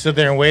 So you stood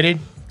there and waited?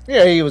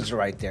 Yeah, he was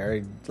right there,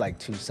 in like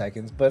 2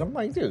 seconds. But I'm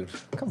like, dude,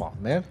 come on,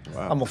 man.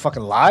 Wow. I'm gonna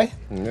fucking lie.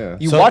 Yeah.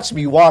 You watched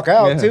me walk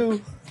out Yeah.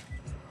 too.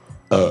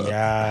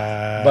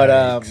 Yeah.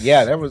 But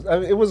yeah, there was.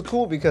 It was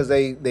cool because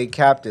they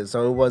capped it,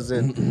 so it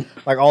wasn't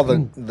like all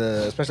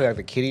the especially like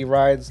the kiddie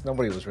rides.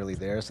 Nobody was really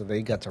there, so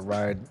they got to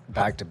ride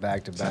back to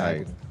back to back.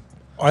 Tight.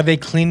 Are they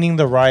cleaning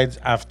the rides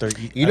after?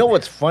 You know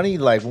what's funny?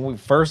 Like when we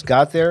first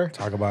got there,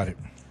 Talk about it.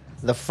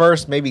 the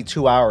first maybe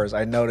 2 hours,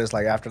 I noticed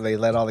like after they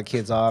let all the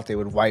kids off, they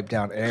would wipe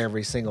down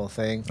every single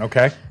thing.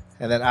 Okay.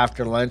 And then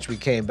after lunch, we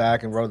came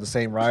back and rode the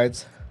same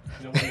rides.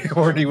 They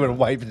weren't even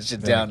wiping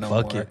shit down no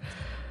fuck more. it.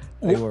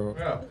 They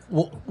were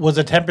Was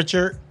the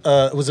temperature?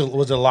 Was it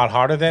a lot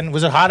hotter then?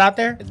 Was it hot out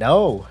there?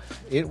 no,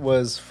 it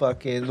was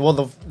fucking.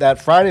 Well,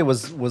 that Friday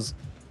was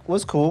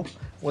cool.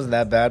 Wasn't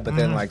that bad, but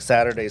then like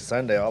Saturday,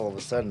 Sunday, all of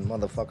a sudden,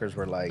 motherfuckers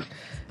were like,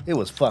 it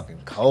was fucking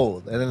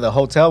cold. And then the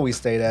hotel we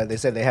stayed at, they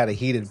said they had a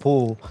heated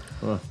pool.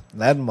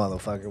 That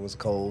motherfucker was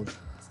cold,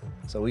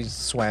 so we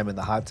swam in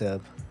the hot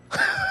tub.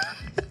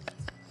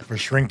 For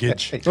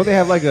shrinkage. Don't they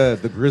have like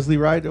the Grizzly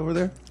ride over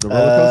there? The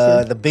roller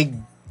coaster? The big,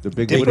 The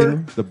big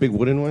Dipper?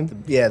 wooden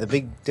one? yeah, the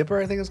Big Dipper,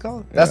 I think it's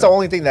called. That's the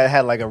only thing that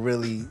had like a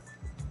really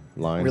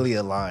Line.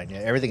 a line. Yeah,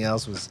 everything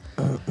else was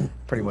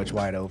pretty much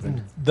wide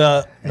open.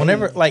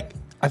 Whenever like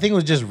I think it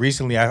was just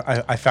recently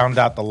I found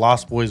out the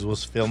Lost Boys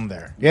was filmed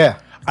there. Yeah,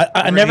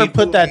 I never Great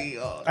put that. movie.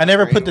 Oh, I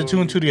never great put the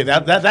two and two movie.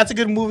 together. That's a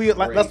good movie.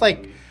 Like, that's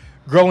like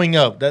growing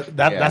up.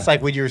 That's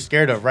like what you were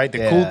scared of, right? The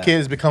cool Yeah.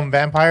 kids become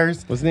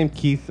vampires. What's his name?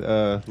 Keith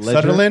Ledger?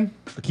 Sutherland?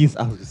 Keith.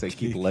 I was gonna say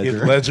Keith Ledger.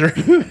 Heath Ledger.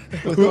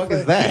 What the fuck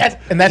is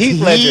that? And that's Heath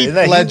Heath Ledger. Ledger. Is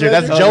that Heath Ledger?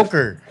 That's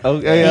Joker. Oh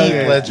yeah,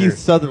 Heath Ledger. Keith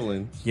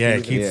Sutherland. Yeah,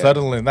 Keith Yeah.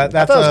 Sutherland. I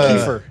That's thought it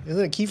was Kiefer.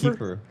 Isn't it Kiefer?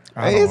 Keeper.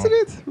 I don't Hey, isn't know.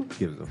 it? Who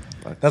gives a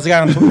fuck? That's the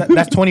guy.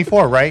 That's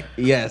 24, right?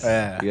 Yes.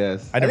 Yeah.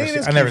 Yes. I never. think it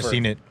is I never Kiefer.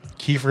 seen it.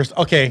 Kiefer.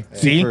 Okay.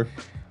 See. Kiefer.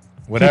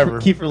 Whatever.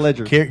 Kiefer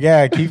Ledger.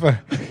 Yeah, Kiefer.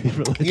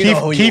 You know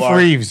who you Keith are.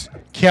 Reeves.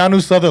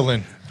 Keanu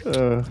Sutherland.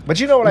 But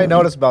you know what I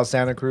noticed about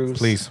Santa Cruz?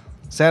 Please.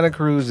 Santa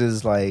Cruz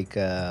is like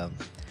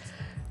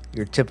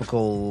your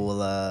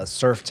typical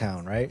surf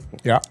town, right?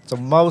 Yeah. So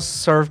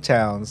most surf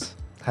towns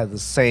have the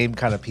same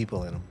kind of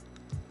people in them.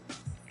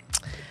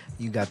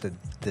 You got the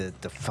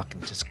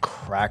fucking just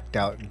cracked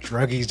out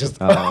druggies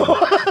just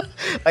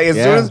like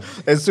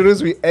as soon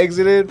as we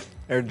exited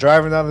and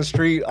driving down the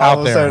street, all Out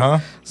of a there,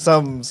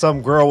 sudden huh?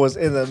 some girl was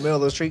in the middle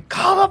of the street.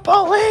 Call the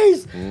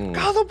police!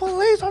 Call the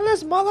police on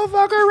this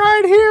motherfucker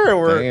right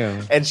here!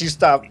 Damn. And she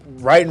stopped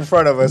right in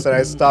front of us, and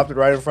I stopped it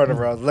right in front of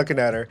her. I was looking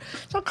at her.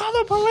 So call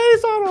the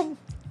police on him.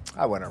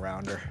 I went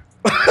around her.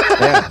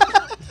 Yeah.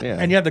 Yeah.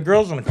 And you had the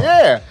girls in the car.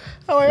 Yeah.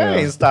 I'm like, I Yeah.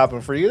 ain't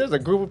stopping for you. There's a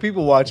group of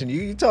people watching you.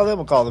 You tell them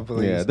to call the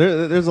police. Yeah,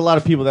 there's a lot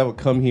of people that would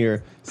come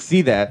here,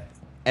 see that,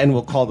 and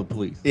will call the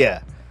police. Yeah.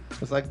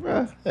 It's like,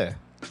 bruh, Yeah.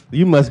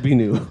 you must be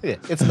new. Yeah.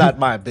 It's not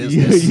my you,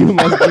 business. you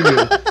must be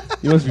new.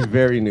 You must be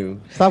very new.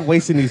 Stop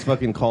wasting these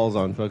fucking calls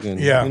on fucking.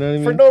 Yeah. You know what I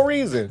mean? For no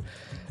reason.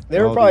 They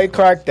were All probably these-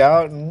 cracked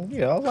out, and,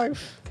 I was like,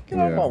 get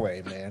out of Yeah. my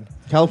way, man.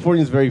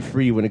 California's very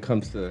free when it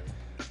comes to,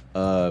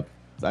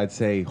 I'd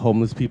say,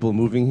 homeless people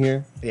moving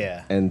here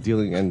Yeah. and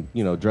dealing and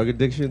drug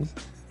addictions.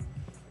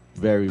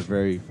 Very,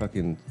 very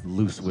fucking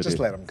loose with Just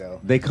it. let them go.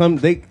 They come.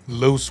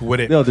 Loose with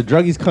it. No, the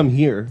druggies come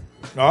here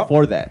Oh.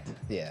 for that.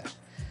 Yeah.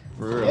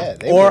 For real. Yeah,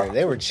 Or-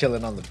 they were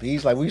chilling on the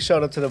beach. Like, we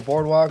showed up to the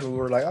boardwalk, and we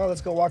were like, oh,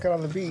 let's go walk out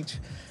on the beach.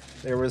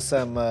 There was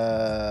some...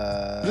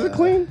 Is it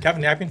clean?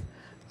 Captain Yapping.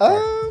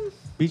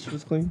 Beach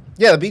was clean.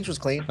 Yeah, the beach was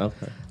clean.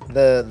 Okay.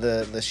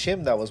 The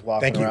shim that was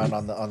walking Thank you.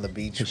 around on the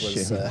beach The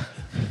was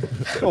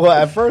shim. well,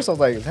 at first I was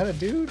like, is that a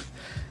dude?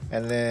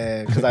 And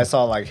then because I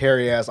saw like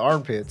hairy ass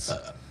armpits,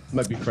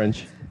 Might be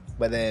French.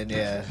 but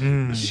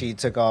then she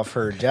took off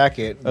her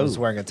jacket and was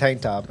Oh. wearing a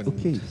tank top and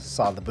Okay.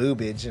 saw the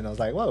boobage, and I was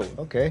like, whoa,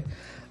 okay,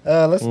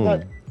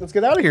 let's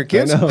get out of here,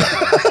 kids. I know.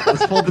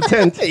 Let's fold the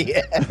tent.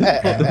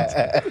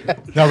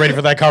 Not ready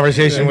for that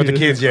conversation with the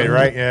kids yet,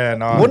 right? Yeah,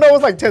 no. Well, no, it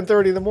was like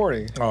 10:30 in the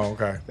morning. Oh,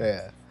 okay.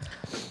 Yeah,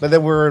 but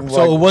then we're in. So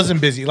like, it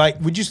wasn't busy. Like,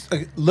 would you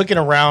looking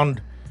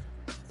around,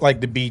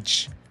 like the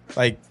beach,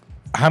 like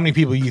how many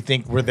people you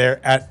think were there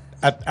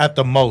at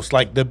the most?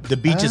 Like the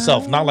beach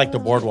itself, not like the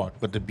boardwalk,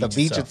 but the the beach.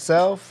 beach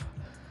itself.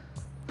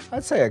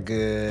 I'd say a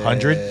good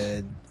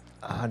 100?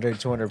 100,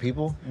 200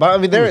 people. But I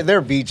mean,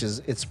 their beach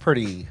it's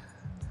pretty.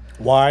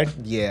 Wide.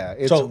 Yeah,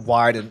 it's So-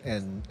 wide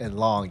and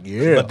long.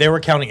 Yeah, But they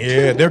were counting.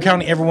 Yeah, they were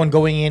counting everyone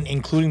going in,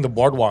 including the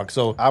boardwalk.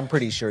 So I'm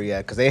pretty sure. Yeah,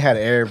 because they had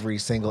every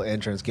single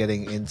entrance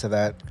getting into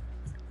that.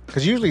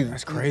 Because usually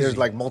crazy. there's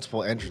like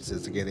multiple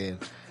entrances to get in.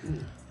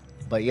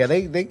 But yeah,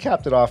 they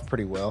capped it off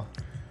pretty well.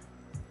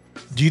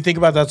 do you think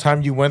about that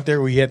time you went there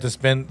where you had to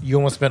spend? You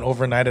almost spent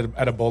overnight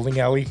at a bowling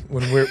alley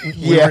when we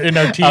Yeah. were in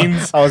our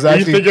teens. I was Were you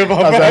actually thinking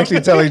about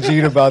that? telling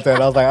Gene about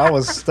that. I was like, I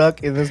was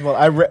stuck in this.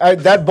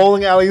 That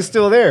bowling alley is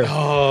still there.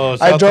 Oh,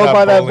 shout I out to drove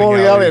by that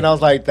bowling alley and I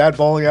was like, that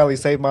bowling alley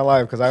saved my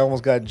life because I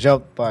almost got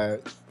jumped by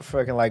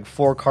freaking like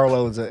 4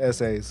 carloads of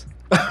essays.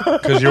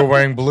 because you're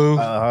wearing blue.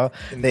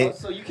 They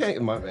So you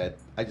can't. My bad.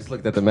 I just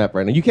looked at the map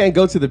right now. You can't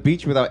go to the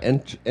beach without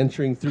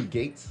entering through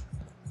gates.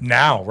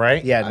 Now,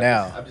 right? Yeah,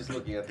 now. I'm just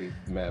looking at the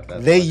map.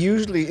 That's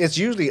It's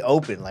usually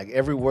open. Like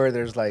everywhere,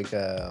 there's like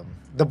the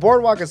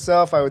boardwalk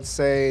itself. I would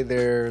say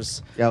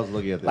there's I was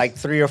looking at this. like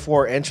 3 or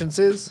 4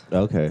 entrances.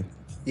 Okay.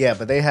 Yeah,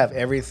 but they have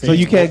everything. So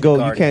you can't go. You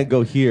guarded. can't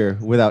go here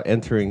without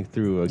entering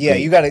through a. Yeah,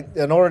 gate. you got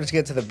to. In order to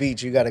get to the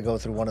beach, you got to go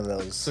through one of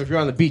those. So if you're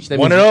on the beach, that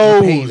One means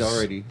of you paid those.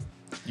 already.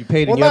 You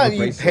paid. Well, and you have not a you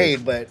bracelet.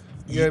 paid, but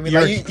you know what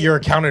I mean. Like, You're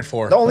accounted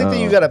for. the only thing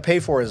you Oh. got to pay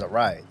for is the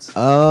rides.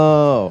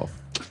 Oh,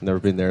 never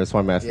been there. That's why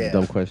I'm asking Yeah.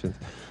 dumb questions.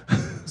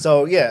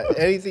 So yeah,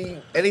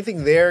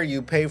 anything there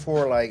you pay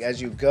for like as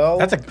you go.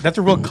 That's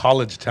a real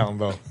college town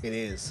though. It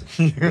is.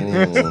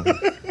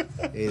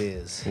 Mm, It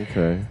is.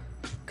 okay.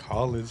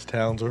 College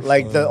towns are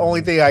Like fun. the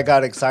only thing I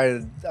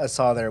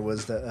saw there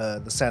was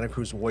the Santa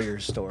Cruz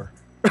Warriors store.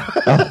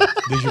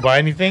 Did you buy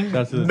anything?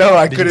 No,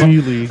 I Did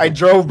you couldn't. I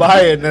drove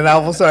by it and then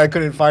all of a sudden I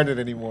couldn't find it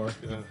anymore.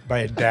 buy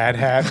a dad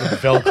hat with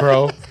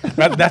Velcro.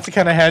 That's the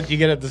kind of hat you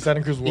get at the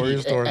Santa Cruz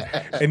Warriors stores.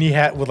 Any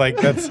hat with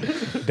that's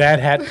dad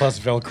hat plus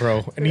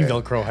Velcro. Any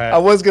Velcro hat. I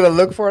was gonna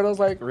look for it. I was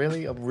like,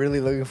 really? I'm really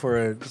looking for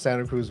a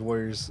Santa Cruz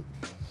Warriors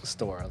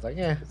store. I was like,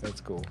 yeah,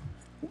 that's cool.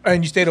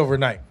 And you stayed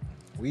overnight.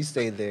 We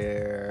stayed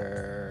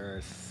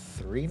there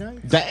 3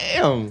 nights.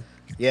 Damn.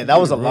 Yeah, that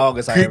was the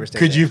longest I ever stayed.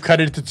 Could there. you cut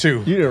it to 2?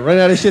 You didn't run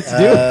out of shit to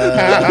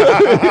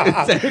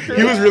do.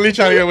 He was really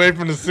trying to get away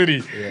from the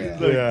city. Yeah.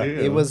 Yeah.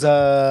 It was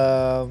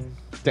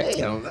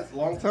Damn, that's a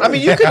long time. I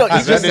mean, you could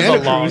That is a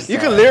long you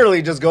could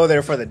literally just go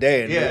there for the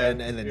day and, Yeah. and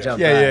then jump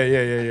Yeah, back.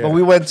 yeah. But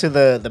we went to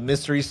the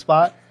mystery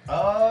spot.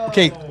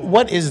 Okay,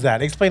 what is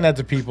that? Explain that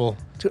to people.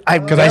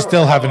 I've Because I never-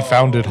 still haven't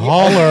found it.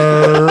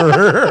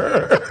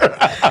 Holler.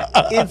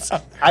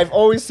 I've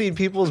always seen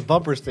people's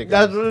bumper stickers.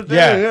 That's what it is,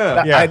 Yeah.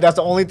 yeah. Yeah. That's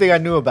the only thing I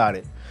knew about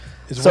it.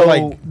 It's So more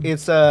like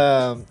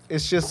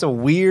it's just a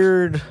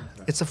weird.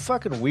 It's a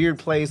fucking weird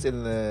place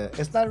in the.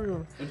 It's not.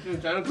 Even,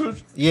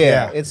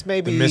 Yeah. it's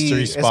maybe The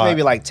mystery It's spot.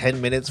 maybe like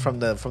 10 minutes from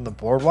the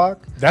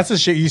boardwalk. that's the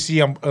shit you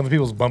see on the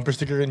people's bumper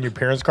sticker in your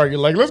parents' car. You're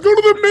like, let's go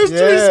to the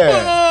mystery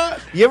spot.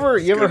 You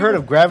ever heard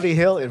of Gravity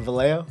Hill in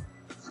Vallejo?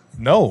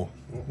 No,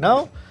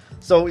 No.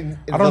 So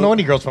I don't know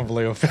any girls from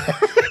Vallejo.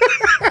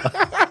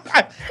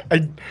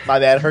 My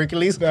bad,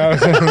 Hercules.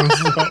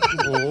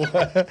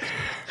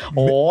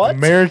 What?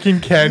 American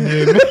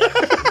Canyon,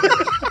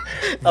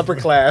 Upper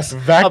class.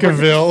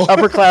 Vacaville.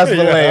 Upper class Yeah,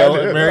 Vallejo,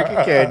 dude. American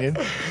Canyon.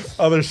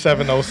 other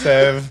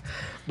 707.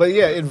 But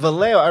yeah, in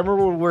Vallejo, I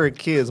remember when we were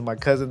kids, my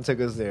cousin took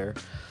us there.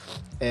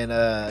 And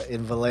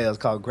in Vallejo, it's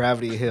called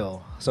Gravity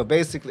Hill. So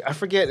basically, I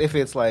forget if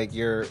it's like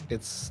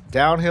it's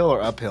downhill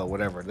or uphill,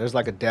 whatever. There's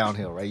like a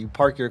downhill, right? You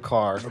park your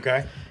car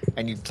Okay.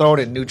 and you throw it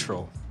in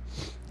neutral.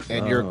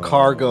 And your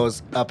car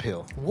goes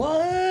uphill. What?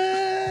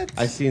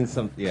 I seen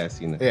some. Yeah, I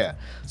seen it. Yeah.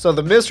 So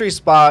the mystery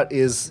spot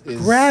is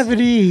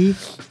Gravity.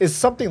 is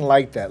something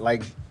like that.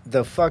 Like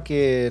the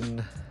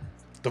fucking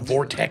The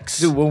vortex.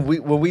 dude,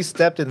 when we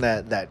stepped in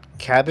that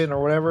cabin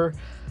or whatever,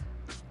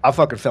 I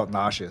fucking felt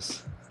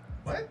nauseous.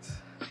 What?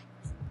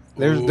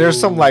 There's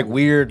some like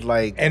weird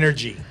like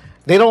Energy.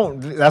 they don't.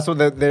 That's what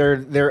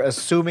they're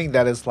assuming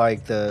that it's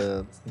like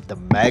the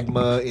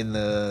magma in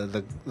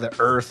the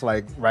earth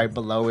like right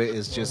below it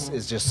is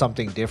just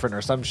something different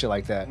or some shit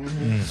like that.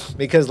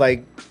 Because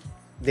like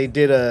they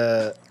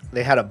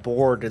had a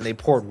board and they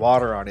poured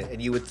water on it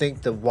and you would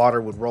think the water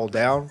would roll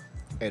down,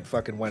 it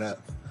fucking went up.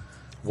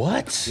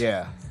 What?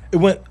 Yeah. It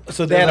went.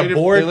 So they had laid a it-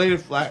 board. They laid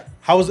it flat.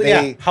 How was it?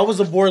 they- Yeah. How was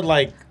the board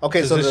like?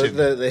 Okay, so positioned?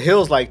 the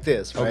hill's like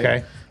this, right?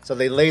 Okay. So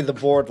they laid the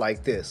board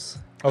like this,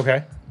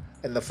 Okay.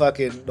 and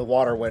the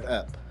water went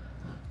up.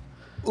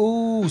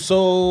 Ooh,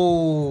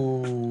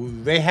 so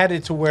they had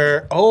it to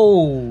where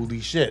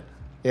holy shit.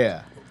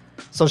 Yeah.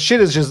 So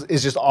shit is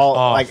just all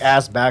Off. like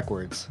ass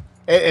backwards,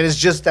 and it's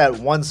just that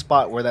one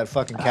spot where that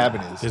fucking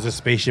cabin is. There's a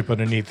spaceship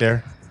underneath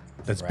there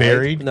that's Right.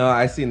 buried. No,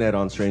 I seen that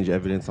on Strange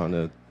Evidence on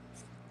the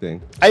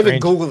thing. I even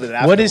Strange- googled it.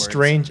 Afterwards. What is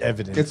strange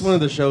evidence? It's one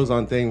of the shows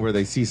on thing where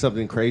they see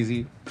something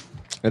crazy,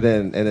 and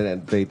then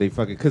they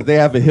fucking because they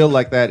have a hill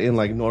like that in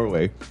like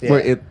Norway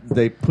where Yeah.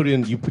 they put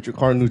your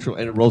car in neutral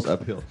and it rolls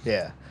uphill.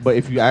 Yeah. But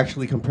if you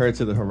actually compare it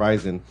to the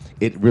horizon,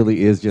 it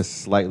really is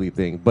just slightly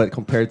thing. But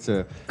compared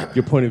to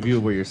your point of view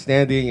where you're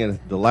standing and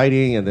the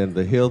lighting and then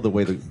the hill, the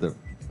way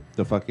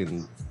the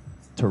fucking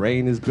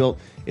terrain is built,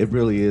 it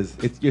really is.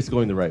 It's just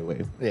going the right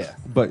way. Yeah.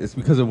 But it's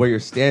because of where you're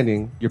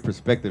standing, your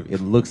perspective,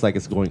 it looks like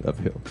it's going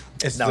uphill.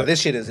 It's No, the-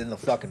 this shit is in the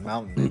fucking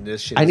mountain. Dude.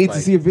 This shit. I is need like,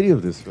 to see a video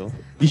of this, Phil.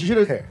 You should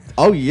have. Here.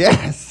 Oh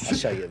yes. I'll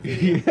show you a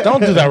video.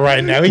 Don't do that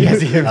right now. We can't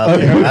see him.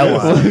 Okay, I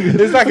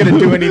will. It's not gonna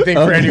do anything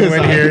for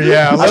anyone here.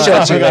 Yeah.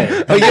 I'll show you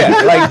later. But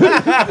yeah,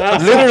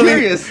 like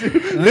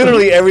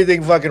literally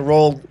everything fucking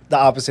rolled the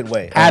opposite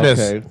way. At us.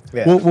 Okay.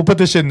 Yeah. We'll put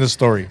this shit in the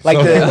story. Like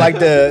So-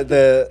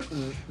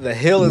 the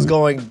hill is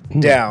going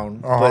down,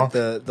 Uh-huh.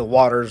 but the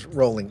water's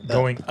rolling up.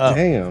 going up.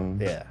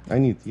 Damn. Yeah. I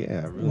need.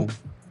 Yeah. Really.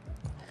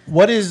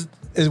 What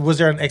was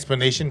there an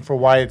explanation for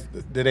why?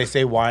 Did they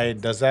say why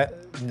it does that?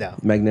 No,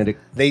 Magnetic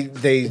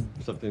they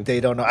something. they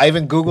don't know. I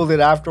even googled it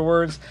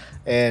afterwards,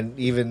 and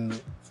even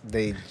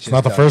they. Just It's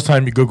not the don't. first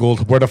time you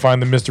googled where to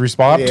find the mystery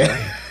spot. Yeah.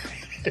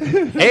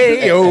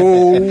 Hey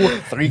yo,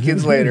 3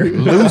 kids later.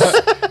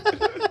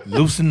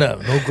 loosen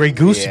up. No Grey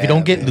Goose if Yeah, you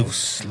don't get man.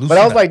 loose. Loosen But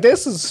I was up. like,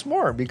 this is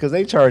smart because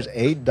they charge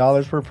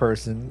 $8 per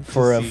person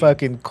for a see.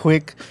 fucking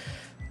quick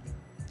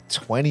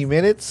 20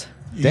 minutes.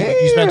 You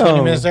spent 20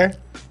 Damn. minutes there.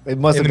 It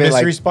must In have the been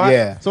mystery like, spot?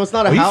 yeah. So it's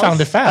not a Oh, you house.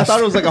 found it fast. I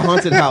thought it was like a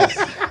haunted house.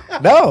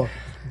 No,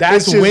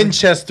 That's It's just-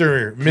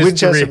 Winchester Mystery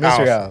Winchester House.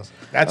 Mystery House.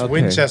 That's Okay,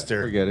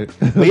 Winchester. Forget it.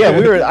 But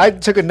yeah, I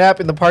took a nap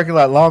in the parking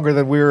lot longer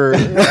than we were.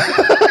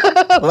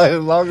 Like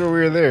longer we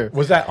were there.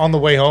 Was that on the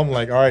way home?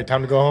 Like, all right,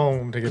 time to go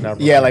home. Take a nap.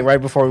 Yeah, like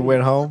right before we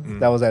went home.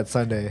 That was that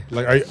Sunday.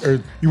 Like,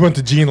 you went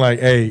to Gene like,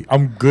 hey,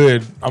 I'm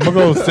good. I'm gonna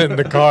go sit in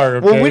the car.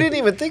 Okay? Well, we didn't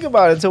even think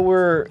about it until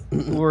we're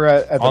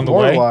at the On the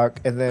way?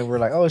 boardwalk, and then we're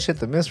like, "Oh shit,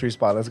 the mystery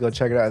spot. Let's go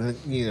check it out." And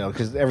then,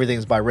 because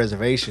everything's by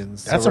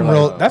reservations. That's so some we're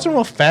real. like, That's some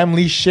real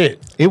family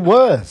shit. It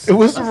was. It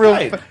was some real.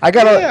 right. I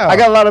got Yeah. I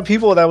got a lot of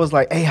people that was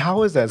like, "Hey,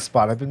 how is that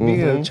spot? I've been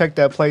meaning to check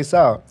that place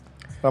out."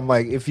 I'm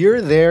like, if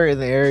you're there in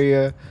the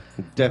area,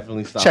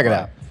 Definitely stop. check it by.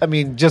 out. I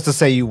mean, just to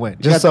say you went,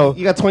 You just got, so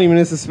you got 20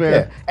 minutes to yeah,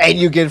 spare. and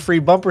you get free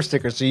bumper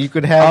stickers, so you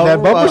could have that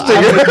Oh, bumper I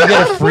sticker. You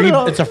get a free.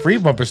 It's a free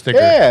bumper sticker.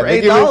 Yeah, For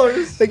they give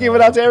 $8. They give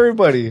it out to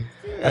everybody.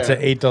 That's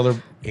an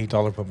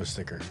 $8 bumper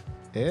sticker.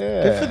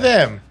 Yeah, Good for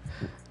them.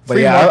 But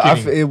Free yeah,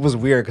 marketing. it was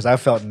weird because I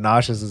felt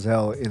nauseous as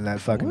hell in that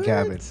fucking What?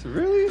 cabin.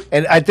 Really?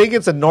 And I think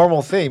it's a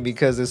normal thing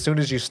because as soon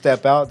as you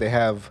step out, they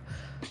have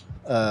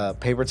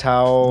paper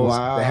towels.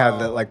 Wow. They have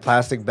the like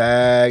plastic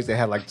bags. They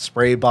have like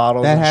spray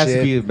bottles. That and has shit.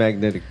 to be a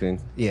magnetic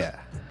thing. Yeah,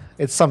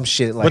 it's some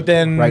shit like But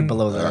then, right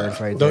below the earth,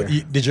 right though,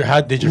 there.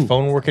 Did your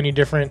phone work any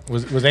different?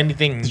 Was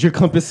anything? Did your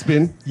compass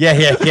spin? Yeah.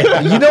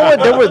 You know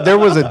what? There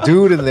was a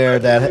dude in there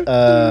that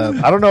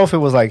I don't know if it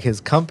was like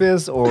his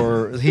compass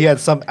or he had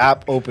some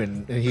app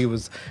open and he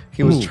was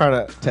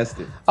trying to. Test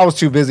it. I was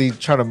too busy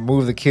trying to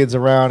move the kids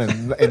around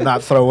and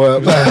not throw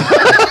up.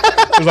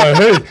 It was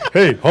like,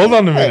 hey, hold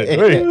on a minute.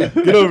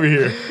 Hey, get over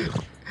here.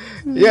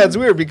 Yeah, it's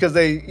weird because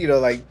they,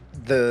 like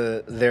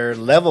their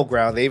level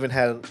ground. They even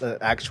had an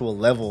actual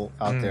level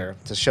out there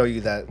to show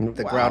you that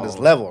the ground is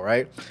Wow. level,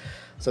 right?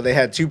 So they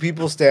had 2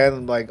 people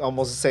stand like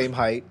almost the same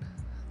height.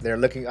 They're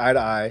looking eye to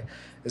eye.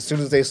 As soon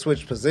as they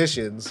switched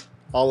positions,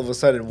 all of a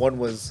sudden one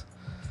was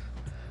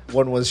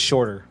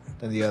shorter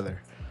than the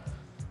other.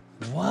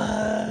 What?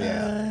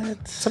 Yeah.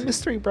 It's a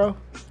mystery, bro.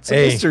 It's a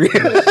Hey. mystery.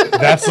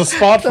 That's the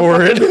spot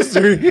for it.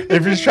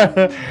 If you're trying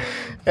to.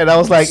 And I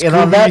was like, and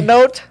on that Scooby.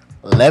 note,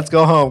 let's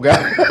go home,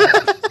 guys.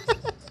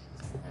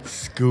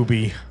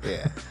 Scooby.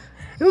 Yeah.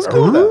 It was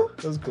cool though.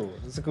 It was cool.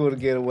 It was cool to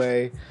get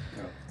away.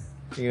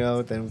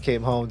 Then we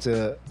came home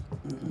to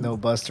no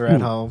Buster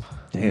at home.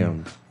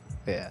 Damn.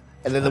 Yeah.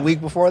 And then the week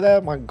before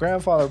that, my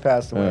grandfather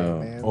passed away, Oh.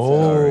 man.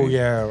 Oh Sorry.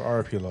 yeah,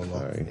 R.P. Lolo.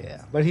 Sorry.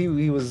 Yeah. But he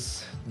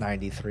was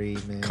 93,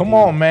 man. Come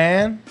on,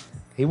 man.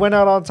 He went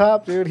out on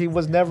top, dude. He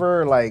was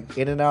never like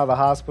in and out of the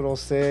hospital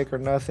sick or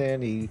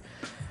nothing.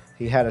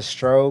 He had a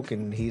stroke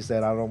and he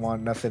said, I don't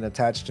want nothing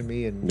attached to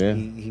me. And Yeah.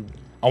 he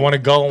I want to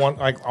go.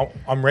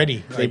 I'm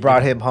ready. they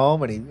brought him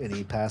home and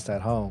he passed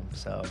at home.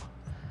 So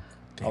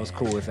I was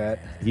cool with that.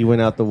 He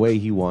went out the way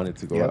he wanted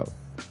to go Yep. out.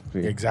 See?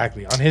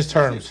 Exactly on his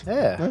terms.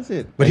 Yeah. That's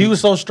it. But he was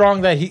so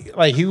strong that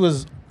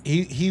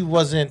he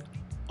wasn't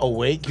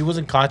awake. He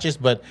wasn't conscious,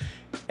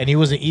 and he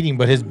wasn't eating.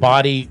 But his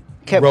body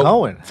Kept wrote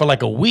going. for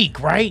like a week,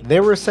 right? They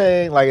were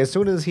saying like as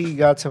soon as he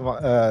got to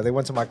my, they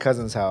went to my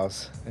cousin's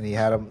house and they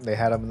had him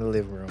in the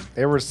living room.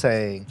 They were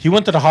saying He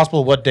went to the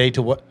hospital what day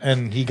to what,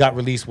 and he got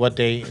released what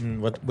day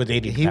and what day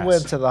did he pass?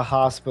 went to the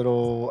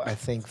hospital. I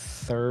think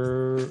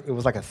it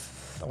was like I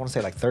want to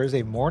say like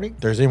Thursday morning.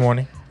 Thursday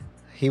morning.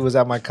 He was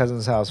at my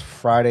cousin's house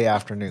Friday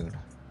afternoon.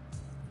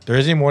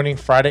 Thursday morning,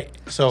 Friday.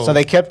 So So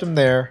they kept him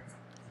there,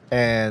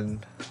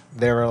 and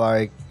they were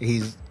like,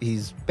 he's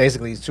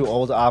basically too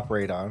old to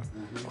operate on,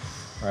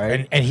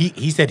 right? and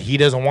he said he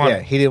doesn't want Yeah,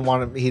 it. he didn't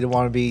want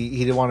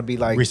to be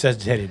like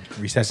Resuscitated.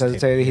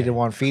 resuscitated. He didn't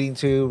want feeding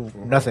tube,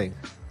 nothing.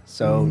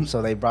 So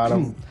they brought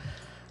him.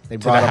 They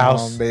the brought him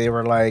house. home. They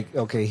were like,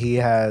 okay, he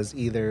has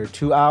either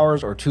 2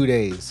 hours or 2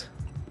 days.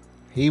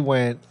 He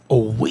went A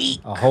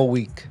week. a whole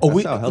week, A That's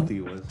week. how healthy he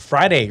was.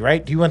 Friday,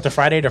 right? He went to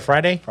Friday to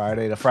Friday.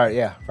 Friday to Friday.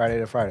 Yeah, Friday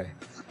to Friday.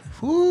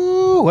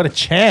 Ooh, what a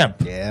champ.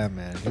 Yeah,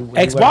 man.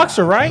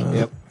 Ex-boxer, right?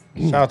 Yep.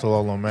 Shout out to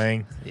Lolo,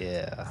 man.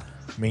 Yeah.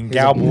 I mean, He's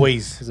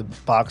Cowboys. He's a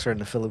boxer in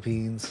the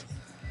Philippines.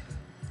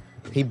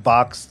 He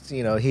boxed. He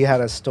had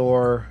a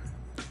store.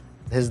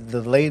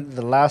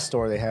 The last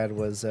store they had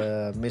was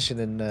Mission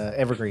in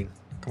Evergreen,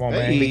 Come on, Hey.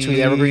 man. between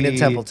Evergreen and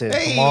Templeton.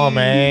 Hey. Come on,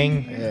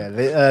 man.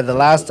 Yeah, the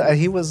last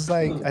he was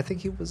like, I think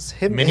he was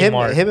him Mini him,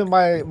 Mart. him and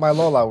my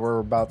Lola were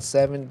about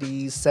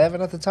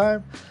 77 at the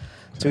time.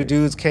 2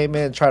 dudes came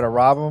in and tried to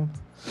rob him.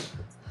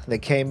 They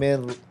came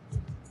in,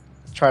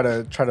 try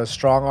to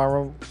strong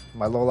arm him.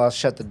 My Lola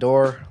shut the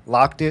door,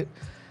 locked it.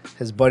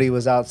 His buddy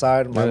was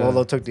outside. My Yeah.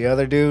 Lolo took the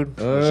other dude,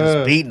 was just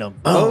Uh. beating him.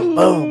 Boom,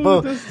 boom,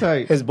 boom. That's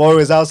tight. His boy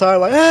was outside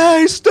like,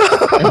 hey,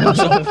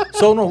 stop.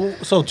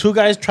 So 2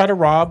 guys try to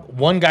rob.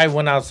 1 guy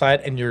went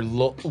outside, and you're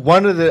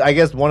I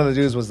guess one of the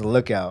dudes was the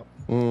lookout.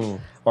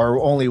 or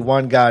only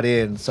one got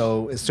in.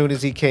 So as soon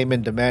as he came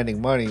in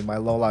demanding money, my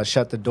Lola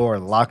shut the door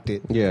and locked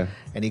it, Yeah,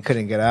 and he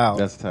couldn't get out.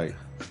 that's tight.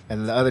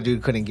 And the other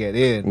dude couldn't get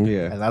in.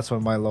 Yeah. And that's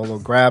when my Lolo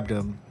grabbed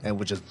him and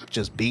was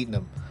just beating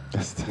him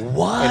That's tight. in a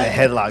What?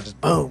 headlock,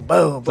 just boom,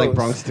 boom, It's like boom.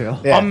 Bronx Tale.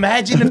 Yeah.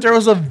 Imagine if there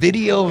was a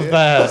video of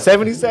that.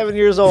 77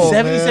 years old.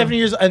 77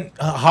 years. And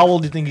how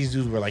old do you think these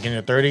dudes were? Like in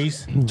their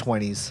 30s?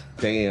 20s.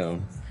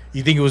 Damn.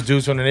 You think it was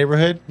dudes from the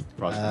neighborhood?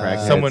 Probably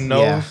crackheads. Someone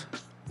knows? yeah.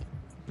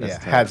 That's Yeah,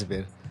 tough. had to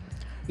be.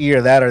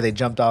 Either that or they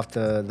jumped off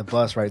the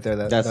bus right there.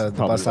 That's The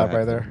probably bus stop what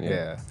right there. happened, Yeah.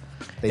 yeah.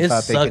 They It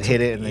thought they could sucks.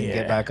 hit it and then Yeah.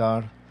 get back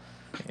on.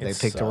 They It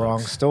picked the wrong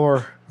sucks.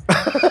 store.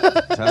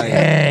 Tight.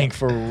 Dang,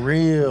 for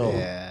real.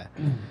 Yeah.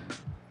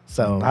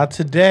 So Not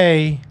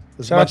today.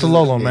 as Shout out much to as-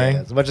 Lolo, yeah, man.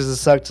 As much as it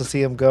sucked to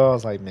see him go, I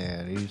was like,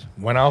 man,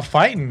 Went out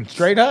fighting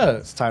straight up.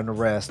 it's time to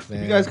rest, man.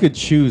 If you guys could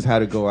choose how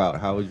to go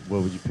out,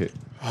 what would you pick?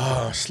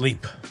 Oh,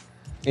 sleep.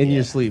 In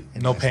your sleep.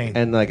 No pain.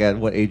 And like at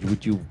what age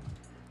would you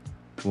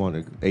want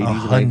to? 80s,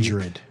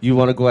 100. You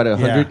want to go at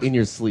 100 Yeah. in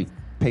your sleep,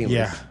 painless.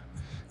 Yeah.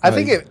 I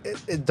think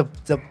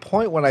the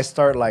point when I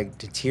start like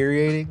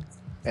deteriorating,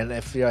 and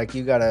if you're like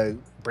you gotta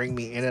bring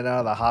me in and out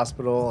of the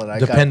hospital, and I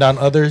Depend on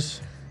others.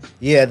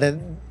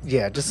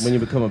 just When you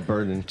become a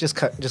burden. just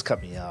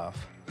cut me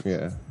off.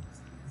 Yeah.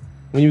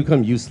 When you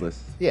become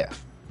useless. Yeah,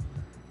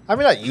 I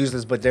mean not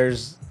useless, but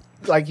there's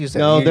like you said.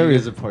 No, there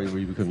is a point where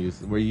you become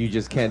useless, where you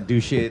just can't do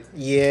shit.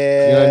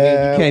 Yeah, You know what I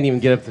mean? You can't even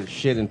get up to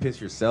shit and piss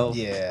yourself.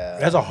 Yeah,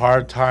 That's a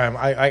hard time.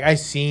 I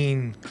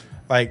seen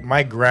like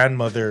my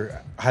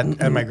grandmother had,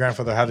 and my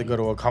grandfather had to go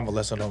to a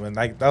convalescent home, and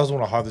like that was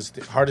one of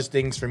the hardest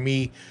things for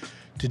me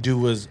to do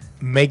was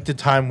make the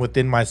time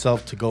within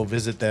myself to go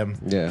visit them.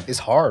 Yeah. it's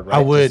hard. Right? I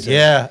would, Just to-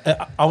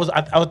 yeah.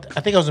 I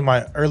think I was in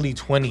my early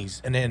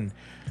 20s, and then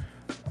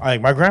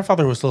like my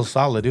grandfather was still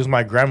solid. It was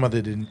my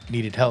grandmother that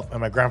needed help, and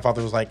my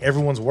grandfather was like,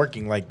 "Everyone's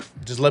working. Like,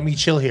 just let me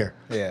chill here.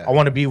 Yeah. I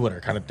want to be with her,"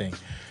 kind of thing.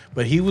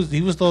 But he was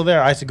still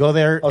there. I used to go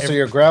there. Oh, so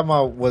your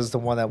grandma was the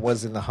one that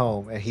was in the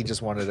home, and he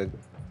just wanted to.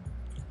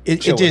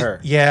 it chill with just her.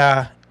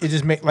 yeah. It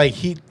just make like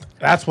he.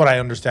 That's what I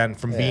understand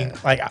from being Yeah.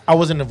 like I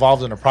wasn't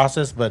involved in the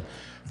process, but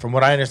from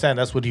what I understand,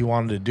 that's what he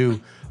wanted to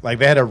do. Like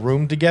they had a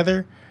room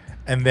together,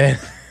 and then.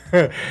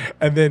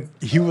 And then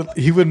he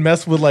would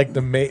mess with like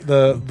the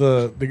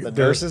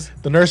nurses?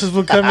 The nurses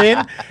would come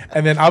in,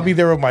 and then I'll be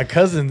there with my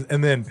cousins,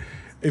 and then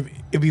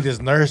it'd be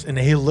this nurse, and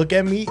he'll look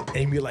at me and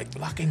he'd be like,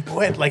 "Blocking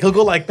poet." Like he'll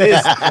go like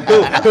this.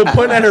 he'll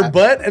point at her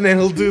butt, and then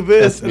he'll do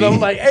this, That's and I'm me.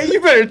 like, "Hey, you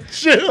better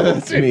chill."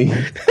 That's me.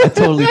 I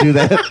totally do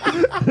that.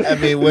 I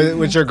mean,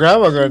 what's your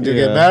grandma going to do?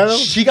 Yeah. Get mad at him?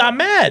 She got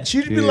mad.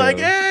 She'd be Yeah. like,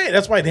 "Hey!"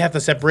 That's why they have to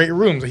separate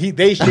rooms.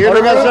 They shared. they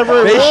a got room.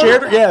 separate They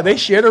rooms? shared. They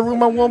shared a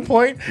room at one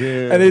point,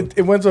 Yeah. and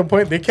it went to a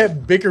point they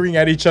kept bickering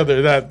at each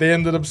other that they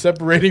ended up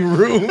separating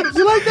rooms.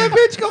 You like that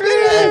bitch? Go get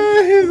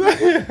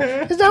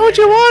it. Is that what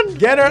you want?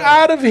 Get her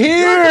out of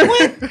here!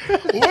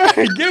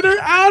 Get her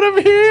out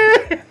of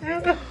here!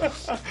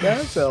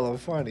 That's hella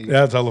funny.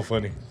 That's hella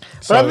funny.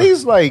 But at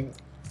least, like,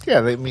 yeah,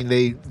 I mean,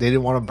 they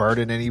didn't want to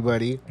burden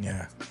anybody.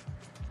 yeah.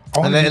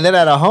 And then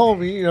at a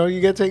home,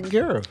 you get taken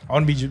care of. I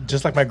want to be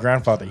just like my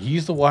grandfather. He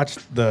used to watch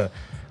the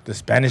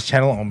Spanish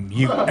channel on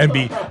mute and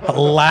be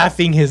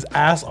laughing his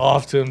ass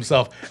off to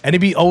himself. And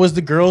it'd be always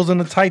the girls in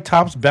the tight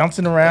tops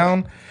bouncing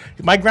around.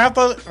 My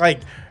grandfather, like,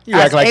 You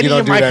act ask like you any don't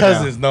of do my that now.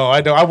 cousins. No, I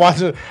don't. I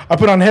watch it. I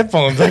put on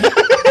headphones. Like,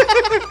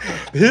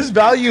 his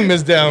volume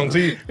is down. So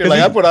You're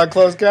like, I put on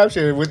closed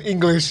caption with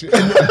English.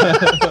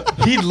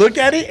 he'd look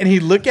at it and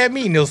he'd look at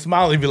me and he'll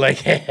smile and be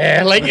like,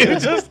 like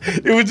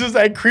it was just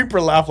that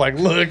creeper laugh. Like,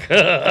 look.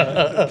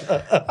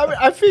 I mean,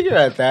 I figure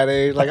at that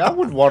age, like, I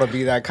wouldn't want to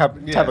be that type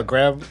of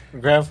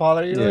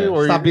grandfather, Yeah.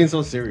 where Stop being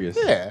so serious.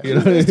 Yeah, You know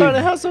what I it's time to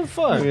mean? have some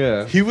fun.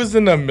 Yeah. He was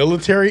in the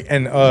military,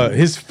 and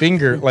his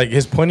finger, like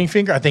his pointing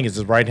finger, I think it's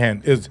his right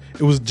hand. It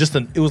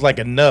was like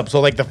a nub. So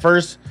like the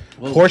first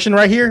portion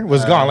right here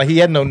was gone. Like he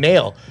had no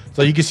nail,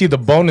 so you can see the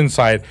bone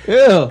inside.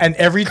 Ew. And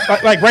every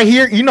like right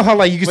here, you know how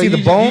like you can see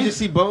the bone. You just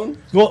see bone?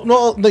 Well,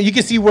 no, you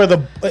can see where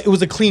it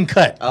was a clean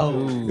cut.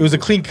 Oh. It was a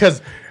clean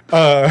because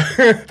I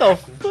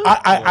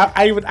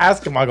would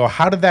ask him. I go,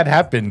 how did that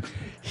happen?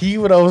 He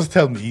would always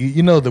tell me,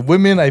 the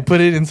women, I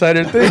put it inside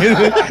her thing.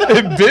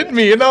 It bit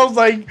me. And I was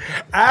like,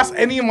 ask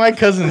any of my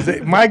cousins.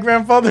 My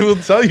grandfather will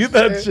tell you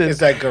that shit. It's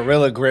that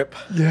gorilla grip.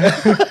 Yeah.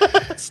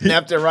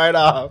 Snapped it right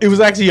off. It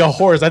was actually a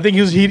horse. I think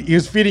he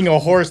was feeding a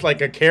horse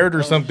like a carrot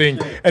or something,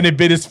 and it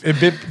bit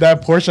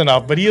that portion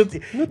off. But he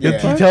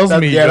tells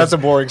me, that's a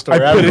boring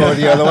story. I'm put going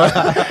the other one.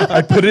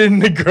 I put it in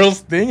the girl's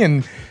thing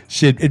and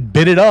shit, it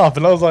bit it off,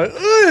 and I was like,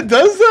 it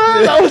does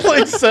that? I was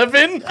like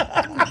 7.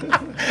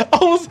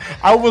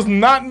 I was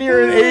not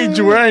near an age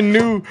where I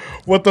knew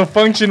what the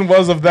function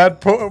was of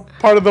that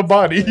part of the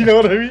body. You know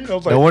what I mean? I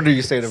was like, No wonder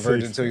you stayed a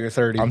virgin until you're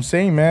 30. I'm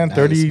saying, man, Nice,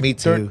 30. me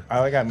too. 30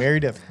 I got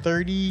married at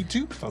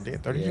 32. So I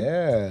did 32.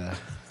 Yeah.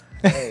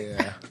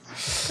 Yeah.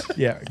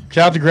 Yeah.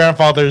 Shout out to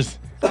grandfathers.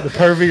 The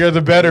pervier,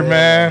 the better,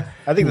 man.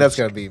 I think that's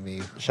gonna be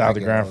me. Shout out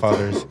to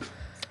grandfathers.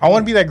 I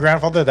want to be that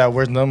grandfather that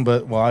wears none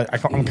but, well,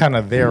 I'm kind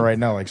of there right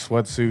now, like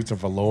sweatsuits or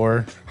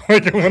velour.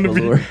 Like, I want to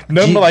be Velour.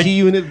 none but like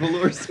G-Unit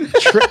velours.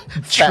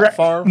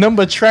 farm. none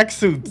but track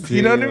suits.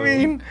 You know what I Yeah.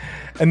 mean?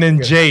 And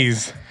then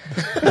J's.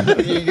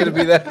 You're gonna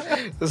be that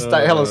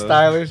hella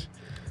stylish.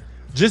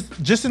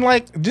 Just in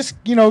like,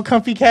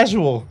 comfy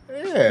casual.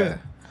 Yeah,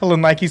 Hello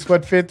Nike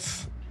sweat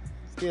fits.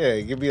 yeah.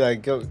 You'd be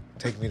like, go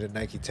take me to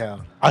Nike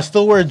Town. I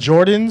still wear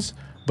Jordans,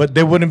 but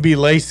they wouldn't be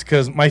laced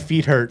because my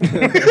feet hurt.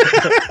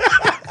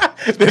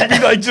 They'd be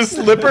like just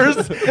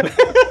slippers.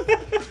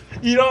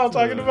 You know what I'm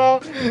talking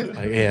about?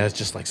 Like, yeah, it's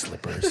just like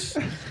slippers.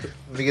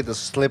 Let me get the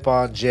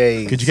slip-on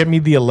J's. Could you get me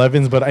the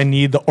 11s? But I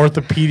need the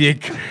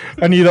orthopedic.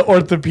 I need the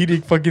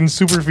orthopedic fucking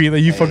super feet that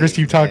you fuckers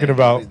keep talking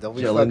about. Don't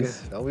be Jellins.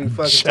 fucking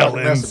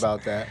talking mess Jellins.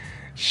 about that.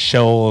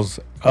 Shows.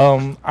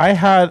 I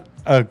had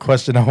a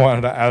question I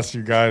wanted to ask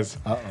you guys.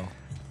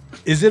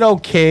 Is it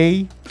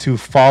okay to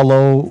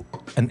follow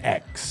an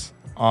ex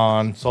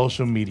on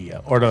social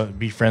media or to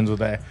be friends with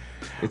that?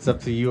 It's up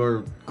to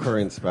your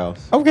current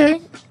spouse. Okay.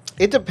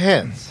 It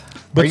depends.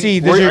 But are see,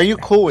 you, there's your- are you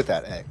cool with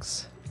that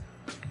ex?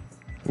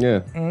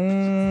 Yeah.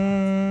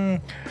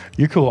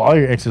 You're cool. All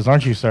your exes,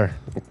 aren't you, sir?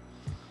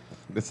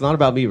 It's not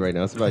about me right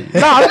now. It's about you.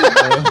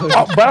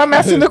 But I'm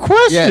asking the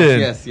question.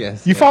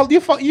 Yes. You follow.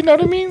 You know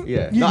what I mean?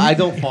 Yeah. You, No, I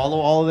don't follow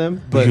all of them,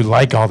 But but you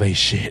like all they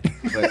shit.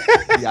 but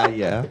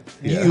yeah.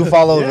 You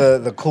follow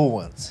the cool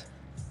ones.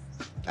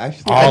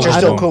 Actually, All you're I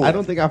still don't- cool. I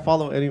don't think I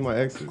follow any of my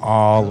exes.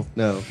 all.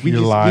 No, You're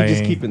we lying.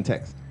 just keep in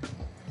text.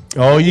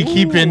 Oh, you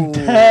keep in Ooh.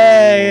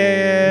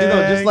 tag.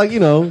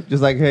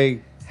 Just like hey,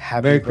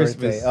 Happy Merry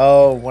birthday. Christmas.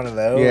 Oh, one of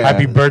those. Yeah.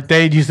 Happy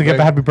birthday. Do you used to get the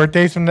Right. happy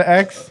birthdays from the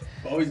ex?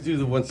 always do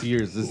the once a year.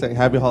 Just say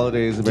happy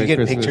holidays and Do you Merry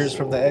get Christmas. pictures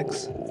from the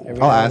ex?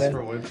 every I'll now ask and for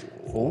then?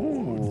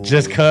 one Ooh.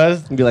 Just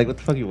cause. and be like, "What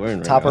the fuck are you wearing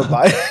right Top or now?"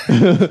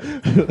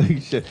 bottom?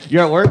 Like, shit.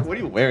 You're at work. What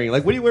are you wearing?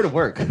 Like, what do you wear to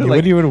work? Like,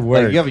 what do you wear to Like,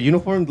 work? you have a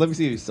uniform. Let me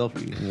see your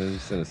selfie. And then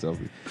just send a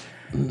selfie.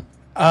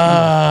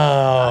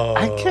 Oh.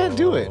 I can't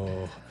do it.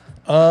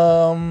 I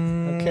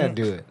I can't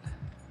do it.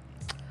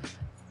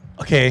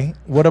 Okay.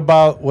 What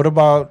about?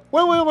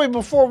 Wait.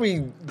 Before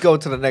we go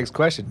to the next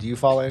question, do you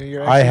follow any of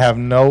your exes? I have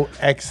no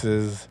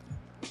exes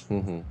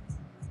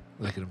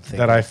Look at him think.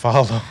 that I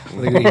follow.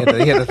 Look at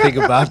he had to think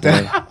about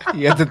that.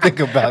 You had to think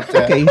about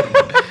that. Okay.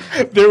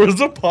 There was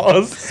a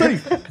pause.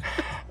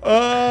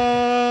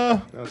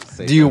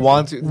 Do you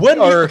want to? When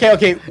do you-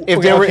 okay.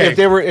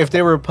 If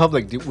they were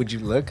public, would you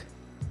look?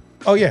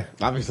 Oh yeah.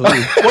 Obviously.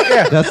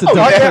 Yeah. That's the Oh,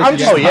 yeah, difference. I'm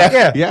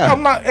just, Yeah.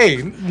 I'm not. Hey,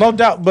 no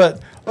doubt.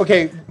 But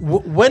okay,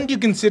 when do you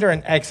consider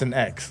an ex an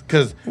ex?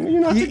 Because You're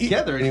not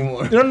together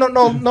anymore.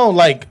 No.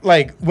 Like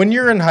when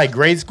you're in high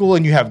grade school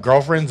and you have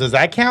girlfriends, does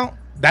that count?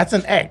 That's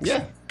an ex.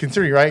 Yeah.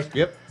 Consider, right?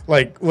 Yep.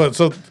 Like, well,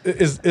 so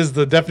is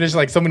the definition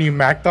like someone you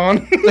macked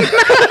on?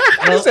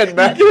 I said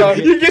Mac.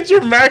 You get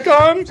your mac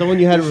on? Someone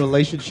you had a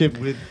relationship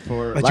with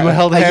for That you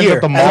held hands year.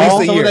 at the At mall?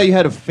 least a someone year. that you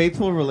had a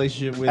faithful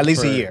relationship with At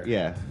least a for- year.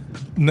 Yeah.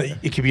 No,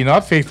 it could be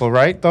not faithful,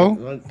 right?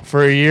 Though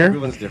for a year,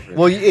 Everyone's different.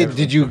 Well, Everyone's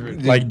did you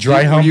different. like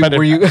dry hump at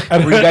were you at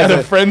guys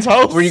a friend's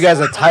house. Were you guys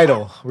a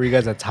title? Were you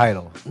guys a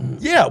title?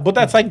 Yeah, but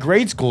that's like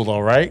grade school, though,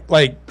 right?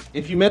 Like,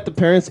 If you met the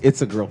parents,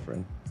 it's a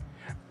girlfriend.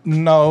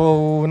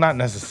 no, not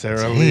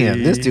necessarily.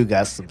 Damn, this dude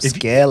got some If-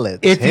 skeletons.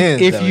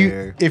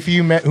 If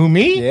you met who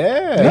me?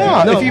 Yeah.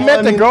 No, No, if you well, met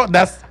I the mean- girl,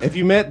 that's If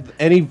you met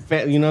any,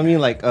 you know what I mean,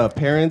 like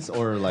parents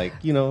or like,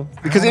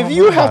 Because I if don't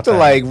you know have about to that.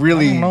 like I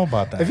really, don't know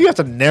about that. if you have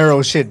to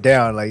narrow shit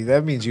down, like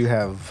that means you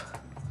have.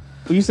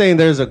 you saying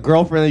there's a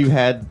girlfriend that you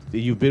had,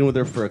 you've been with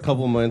her for a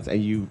couple months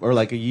or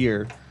like a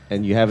year,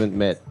 and you haven't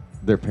met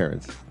their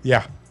parents.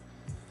 yeah.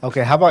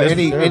 Okay, how about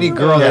any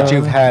girl that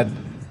you've had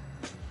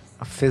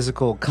a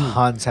physical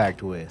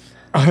contact with?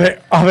 Are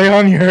they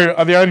on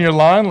your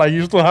line? Like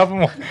you still have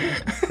them?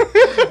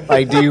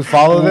 Like, do you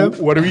follow them?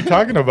 What are we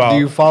talking about? Do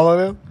you follow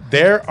them?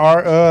 There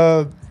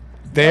are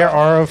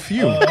a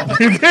few.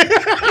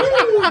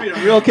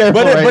 Real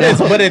careful,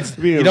 but it's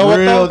Being you know what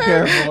real though?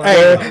 careful.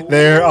 Hey,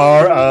 There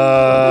are.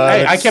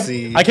 hey, I let's kept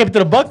see. it to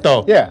the buck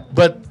though. Yeah.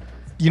 But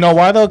you know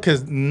why though?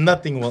 Because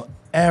nothing will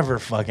ever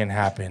fucking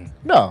happen.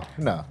 No.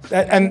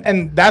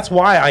 And that's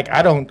why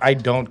I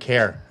don't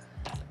care.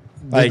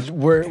 Like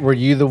Were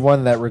you the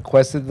one that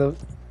requested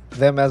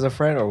them as a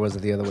friend, or was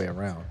it the other way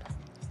around?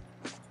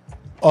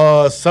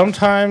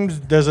 sometimes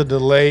there's a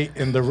delay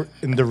in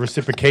the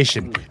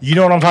reciprocation. You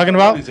know what I'm talking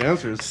about? These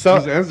answers. So-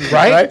 These answers.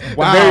 right?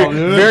 Wow. Very,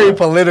 dude. very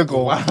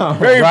political. Wow.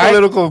 Very Right?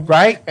 political.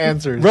 Right?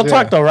 Answers. Real yeah.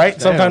 talk though, right?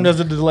 Sometimes Damn. there's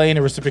a delay in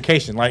the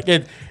reciprocation. Like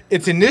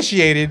it's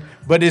initiated,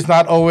 but it's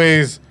not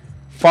always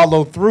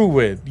followed through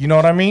with. You know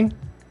what I mean?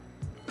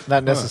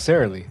 Not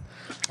necessarily.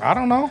 I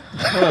don't know.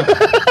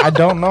 I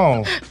don't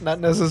know. Not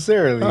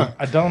necessarily.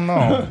 I don't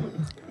know.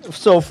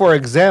 So, for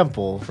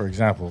example, For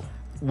example,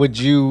 would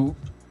you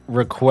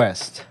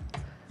request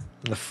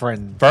the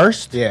friend?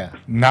 first, Yeah.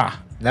 nah,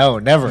 No,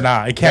 never.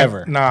 nah, it can't.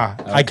 Never. Nah,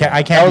 I can't. I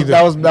That can't was, be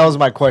that was that was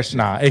my question.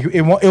 Nah,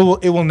 it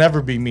will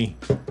never be me.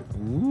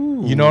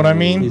 You know what I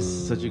mean?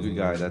 He's such a good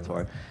guy. That's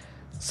why.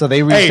 So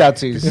they reached out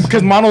to you.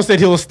 Because Mono said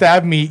he'll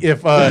stab me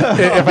if I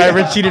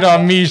ever cheated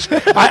on Mish.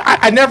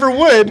 I never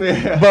would.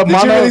 But Did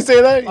Mono, you really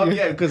say that? Oh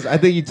yeah, because I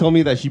think you told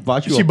me that she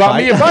bought you. She bought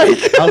me a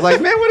bike. I was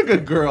like, man, what a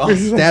good girl. I'll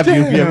stab you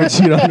if you ever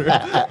cheat on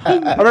her.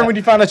 I remember when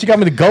you found out she got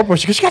me the GoPro.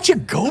 She goes, "She got you a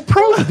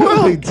GoPro, bro?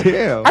 Like,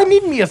 damn. I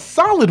need me a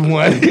solid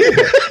one."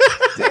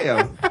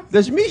 Damn.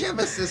 Does Mish have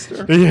a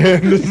sister? Yeah,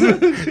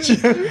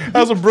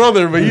 that's a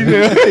brother, but you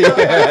know,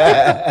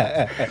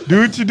 do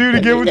what you do to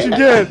get what you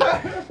get.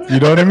 You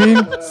know what I mean?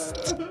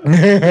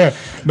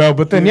 No,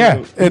 but then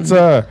yeah, it's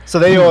So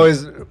they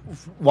always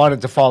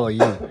wanted to follow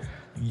you.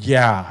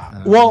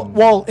 yeah.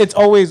 Well, it's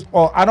always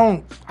I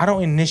don't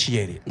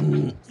initiate it.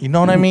 You know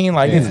what I mean?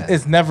 Like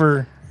it's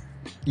never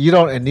You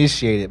don't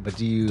initiate it, but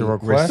do you The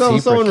request? So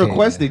someone reciprocate?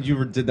 requested,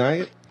 you deny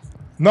it?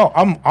 no.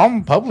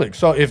 I'm public,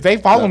 so if they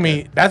follow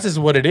me, that's just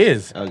what it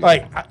is. Okay.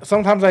 Like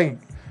sometimes I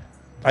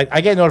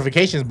get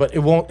notifications, but it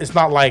won't. It's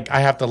not like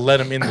I have to let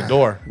them in the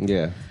door.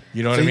 Yeah.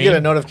 You know So what I you mean? get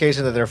a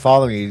notification that they're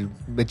following you,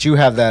 but you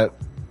have that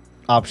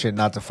option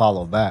not to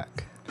follow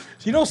back.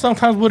 You know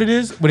sometimes what it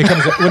is when it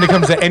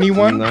comes to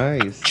anyone.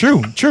 Nice.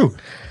 True.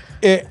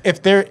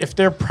 If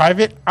they're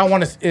private, I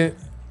want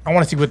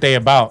to see what they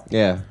about.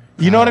 Yeah.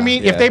 You know what I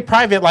mean? yeah. If they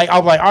private, like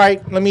I'll be like, all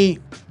right, let me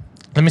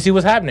see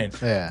what's happening.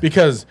 Yeah.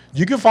 Because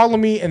you can follow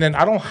me, and then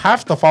I don't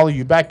have to follow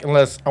you back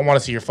unless I want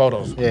to see your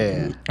photos.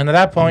 Yeah. And at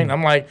that point,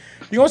 I'm like,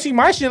 you gonna see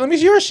my shit? Let me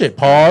see your shit.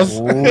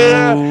 Pause.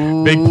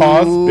 Big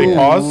pause. Big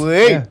pause.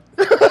 Wait.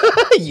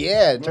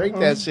 Yeah, drink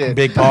that shit.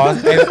 Big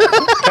pause. Hey,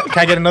 can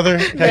I get another?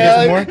 Can I get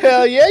some more?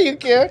 Hell yeah, you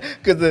can.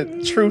 Because the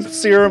truth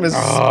serum is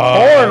pouring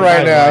Not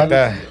right even now. Like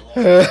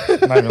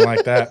that. Not even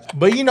like that.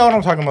 But you know what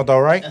I'm talking about, though,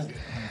 right?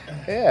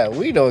 Yeah,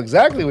 we know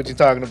exactly what you're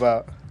talking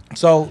about.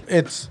 So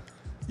it's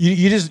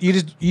you just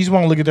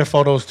want to look at their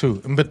photos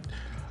too. But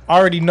I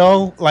already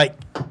know, like,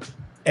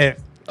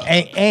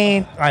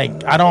 ain't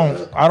like I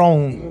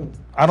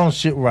don't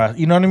shit where I,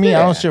 you know what I mean? I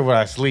Yeah. don't shit where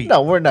I sleep.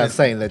 No, we're not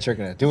saying that you're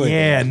gonna do it.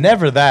 Yeah,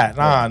 never that.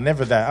 Nah,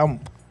 never that. I'm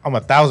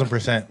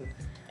 1,000%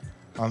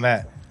 on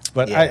that.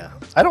 But Yeah.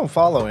 I don't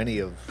follow any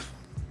of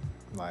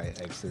my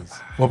exes.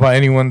 what about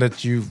anyone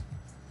that you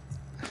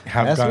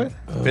have Mess got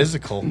with?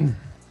 physical?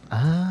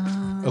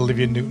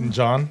 Olivia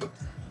Newton-John.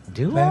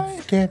 Do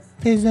Let's get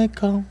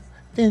physical.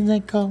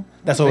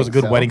 That's always a think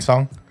good so. wedding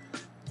song.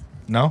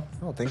 No,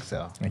 I don't think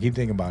so. I keep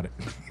thinking about it.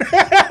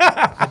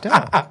 I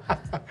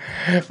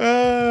don't.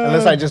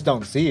 Unless I just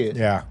don't see it.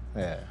 Yeah.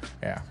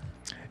 Yeah.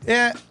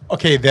 Yeah.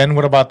 Okay, then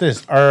what about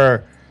this?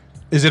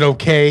 Is it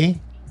okay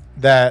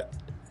that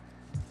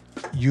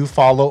you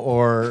follow,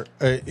 or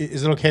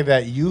is it okay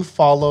that you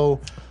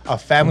follow a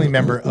family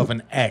member of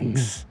an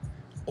ex,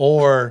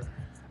 or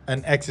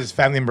an ex's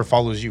family member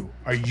follows you?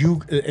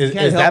 Is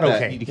that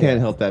okay? You can't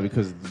help that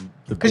because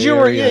the Because Bay you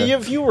were, Area-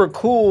 if you were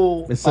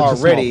cool It's such a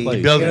small already, place. You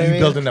You know what I mean?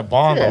 building a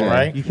bond, though, Yeah,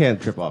 right? You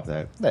can't trip off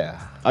that. Yeah.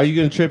 Are you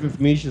gonna trip if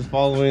Misha's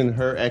following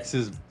her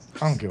ex's?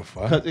 I don't give a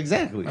fuck.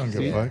 Exactly. I don't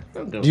give a fuck.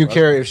 Don't give a Do you fuck.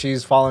 care if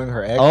she's following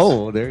her ex?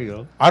 Oh, there you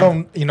go. I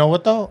don't. You know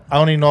what though? I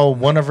only know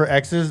one of her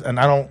exes, and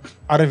I don't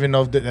even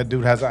know if that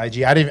dude has an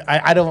IG.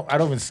 I don't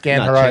even scan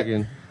Not her. Out.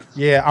 checking.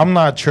 Yeah, I'm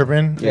not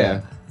tripping.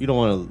 Yeah. You don't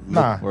want to look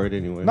Nah. for it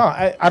anyway. No,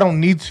 I don't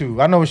need to.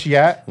 I know where she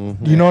at.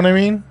 Mhm. You know what I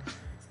mean?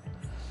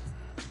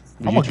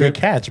 Would I'm you a good trip?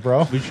 catch, bro.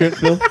 Would you trip,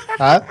 Bill?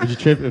 Huh? Would you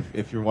trip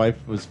if your wife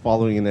was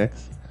following an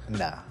ex?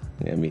 Nah,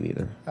 Yeah, me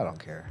neither. I don't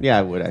care. Yeah,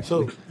 I would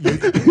actually.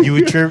 So you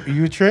would trip?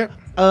 You would trip?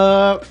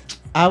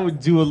 I would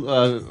do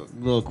a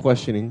little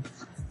questioning.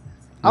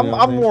 You know what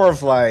I I'm mean? more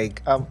of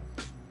like, I'm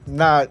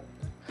not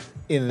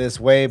in this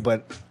way,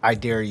 but I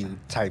dare you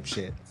type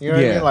shit. You know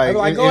what I Yeah. mean? Like, I'm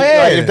like, if, go if-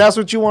 ahead. if that's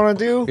what you want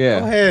to do, Yeah.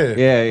 Go ahead.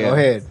 Yeah, yeah. go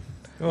ahead.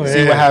 Go See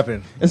ahead. what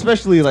happened.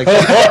 Especially like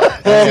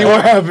See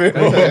what happened.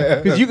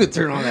 because you could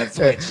turn on that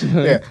switch.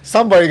 Yeah,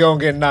 somebody gonna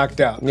get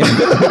knocked out.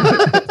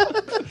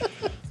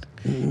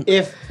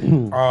 If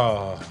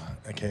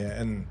okay,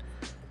 and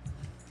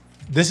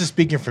this is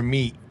speaking for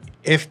me.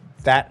 If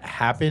that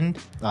happened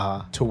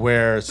Uh-huh. to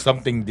where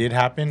something did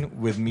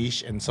happen with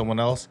Mish and someone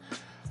else,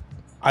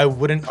 I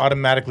wouldn't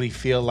automatically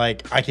feel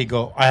like I could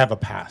go. I have a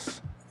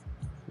pass.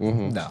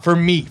 No. For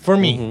me,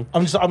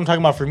 I'm talking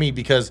about for me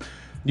because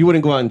You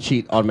wouldn't go out and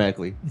cheat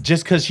automatically.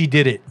 just because she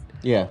did it,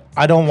 Yeah.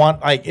 I don't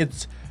want like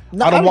it's.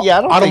 No, I don't want. yeah, I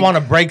I don't don't think- want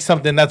to break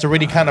something that's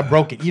already kind of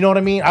broken. You know what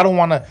I mean? I don't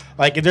want to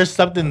like if there's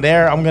something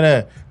there, I'm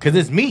gonna because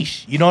it's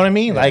Mish. You know what I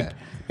mean? Like Yeah.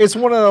 It's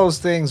one of those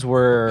things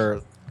where,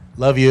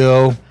 love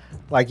you,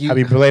 like, you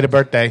happy belated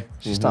birthday.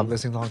 she stopped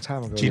listening a long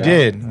time ago. She Yeah.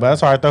 did, but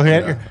that's all right though.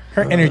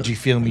 Her energy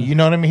feel me. You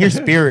know what I mean? Her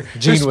spirit,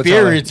 Gene her would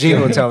tell her. spirit,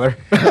 Gene would tell her.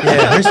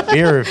 yeah, her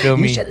spirit feel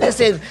me.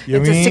 listen. You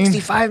it's a mean?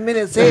 65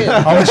 minutes in.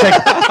 I'm gonna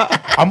check.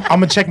 I'm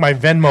gonna check my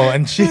Venmo,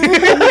 and she.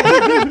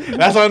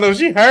 That's why I know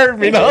she heard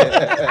me. No,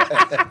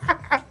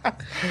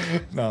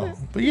 no,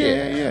 but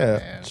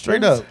yeah,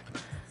 straight up.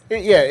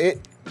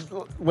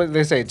 What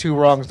they say, two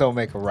wrongs don't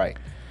make a right.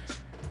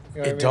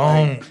 You know It what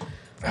I mean? don't.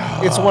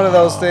 Like, it's one of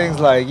those things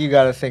like you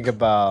got to think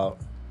about,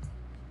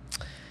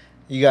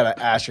 you gotta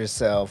ask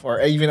yourself,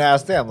 or even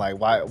ask them, like,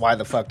 why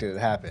the fuck did it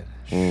happen?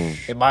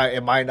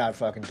 Am I not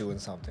fucking doing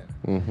something?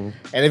 And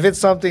if it's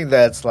something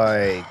that's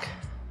like,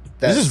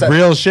 This is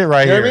real shit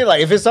right you know here. what I mean?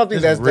 Like, if it's something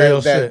This is that's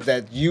real that shit.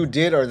 that you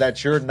did or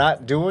that you're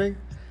not doing,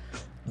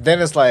 then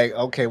it's like,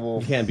 okay, well,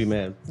 You can't be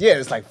mad. yeah,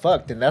 it's like,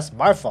 fuck, then that's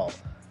my fault.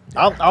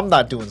 I'm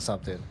not doing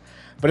something.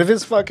 But if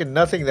it's fucking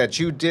nothing that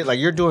you did, like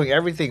you're doing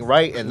everything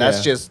right, and that's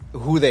Yeah. just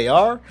who they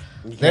are,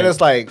 then can't-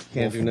 it's like,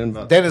 can't do nothing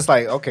about then it's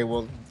like, okay,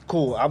 well,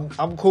 cool.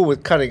 I'm cool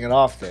with cutting it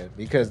off then,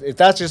 because if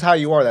that's just how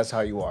you are, that's how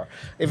you are.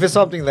 If it's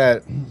something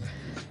that,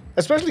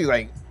 especially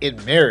like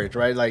in marriage,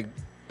 right? Like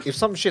if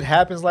some shit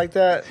happens like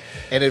that,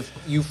 and if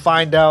you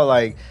find out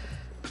like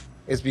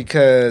it's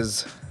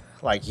because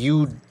like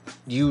you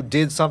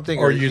did something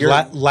Or you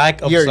you're-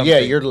 lack of you're, something. yeah,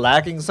 you're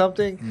lacking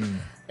something,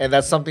 and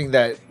that's something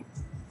that,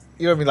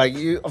 you know what I mean? Like,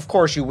 you, of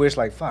course, you wish,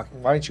 like, fuck,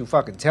 why didn't you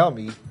fucking tell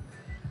me?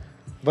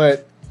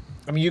 But,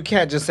 I mean, you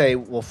can't just say,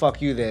 well,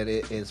 fuck you, then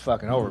it's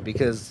fucking over,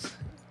 because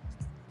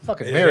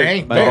fucking It marriage,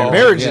 ain't, though.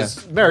 marriage Yeah.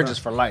 is marriage is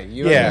for life.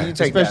 You know Yeah. what I mean? You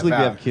take Especially if that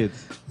you vow. have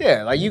kids.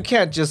 Yeah, like, you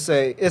can't just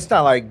say, it's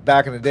not like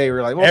back in the day, we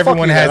were like, well, Everyone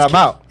fuck you, has then, I'm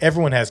out.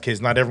 Everyone has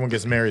kids. Not everyone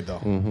gets married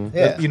though.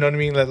 Yeah. You know what I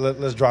mean?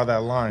 Let's draw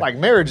that line. Like,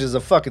 marriage is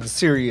a fucking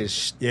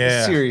serious,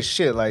 Yeah. serious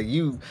shit. Like,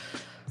 you,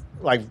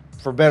 like,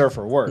 for better or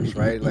for worse,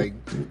 right? Like,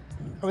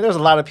 I mean, there's a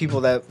lot of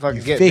people that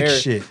fucking You get fake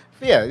married. shit.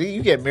 Yeah,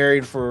 you get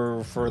married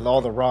for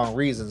all the wrong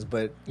reasons,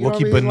 but you know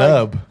Wookie what I mean? Like,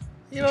 Banub.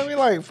 you know what I mean?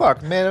 Like,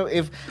 fuck, man.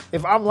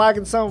 If I'm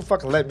lacking something,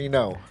 fucking let me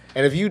know.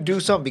 And if you do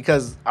something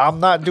because I'm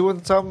not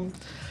doing something,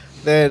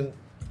 then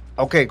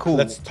okay, cool.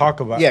 Let's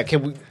talk about. Yeah,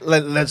 can we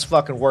let's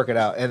fucking work it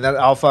out, and then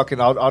I'll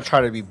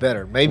try to be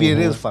better. Maybe it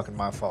is fucking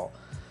my fault.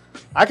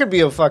 I could be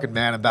a fucking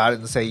man about it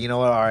and say, you know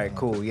what? All right,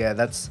 cool. Yeah,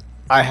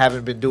 I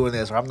haven't been doing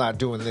this, or I'm not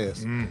doing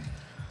this.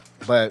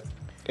 But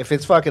if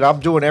it's fucking, I'm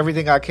doing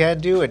everything I can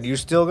do, and you're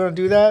still gonna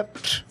do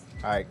that,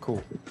 all right,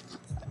 cool.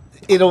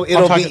 It'll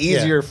talking- be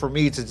easier for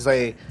me to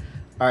say,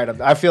 all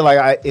right, I feel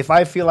like if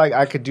I feel like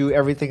I could do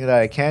everything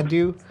that I can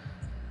do,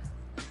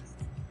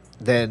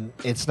 then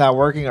it's not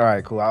working. All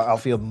right, cool. I'll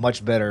feel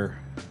much better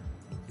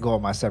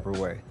going my separate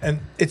way. And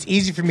it's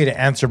easy for me to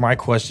answer my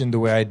question the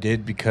way I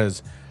did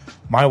because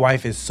my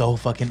wife is so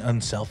fucking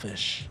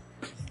unselfish.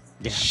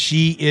 Yeah.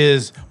 She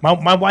is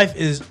my wife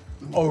is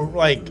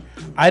like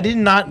I did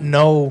not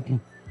know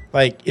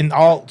like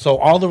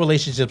all the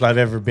relationships I've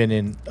ever been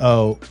in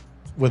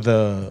with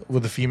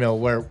a female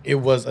where it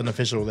was an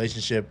official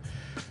relationship,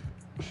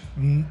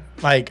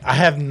 like I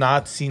have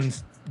not seen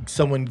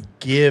someone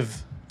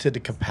give to the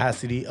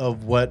capacity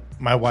of what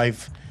my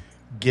wife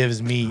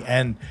gives me,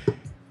 and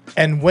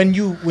when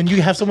you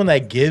have someone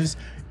that gives,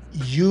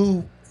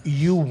 you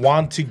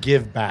want to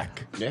give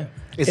back. Yeah.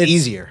 It's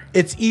easier.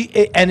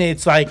 And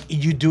it's like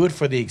you do it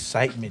for the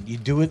excitement. You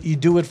do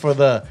it for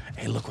the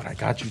hey, look what I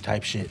got you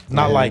type shit.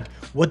 Not like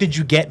what did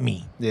you get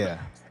me? Yeah.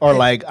 Or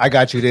like, I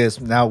got you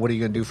this. Now what are you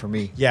gonna do for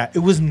me? Yeah, it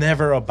was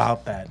never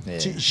about that. Yeah.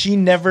 She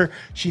never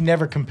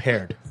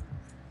compared.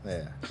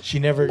 Yeah. She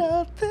never.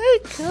 Nothing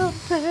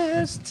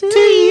compares to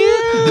you.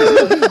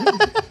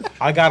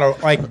 I gotta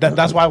like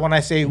that's why when I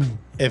say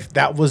if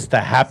that was to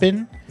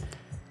happen,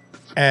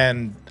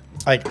 and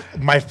like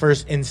my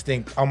first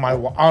instinct on my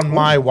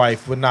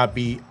wife would not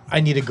be I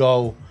need to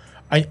go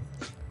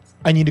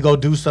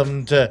do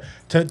something to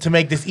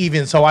make this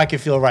even so I can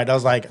feel right. I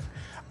was like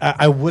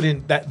I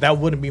wouldn't that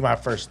wouldn't be my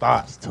first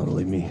thought. It's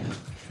totally me.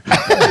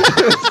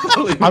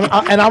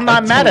 I'm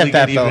not mad Totally at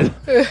that get though. even.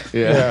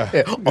 Yeah.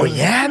 Oh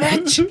yeah,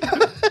 bitch.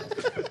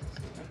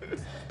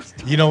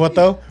 You know what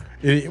though?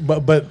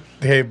 But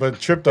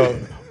Trip though.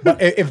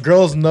 But if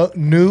girls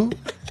knew,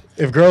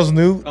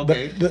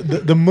 Okay.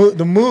 the mood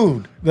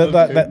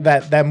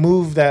that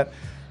move that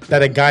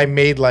a guy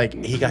made, like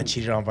he got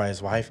cheated on by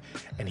his wife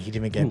and he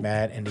didn't get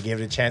mad and they gave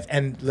it a chance,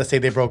 and let's say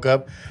they broke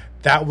up,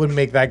 that would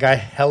make that guy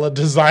hella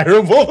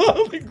desirable.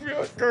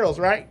 Girls,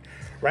 right?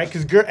 Right?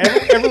 Because right?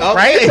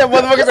 That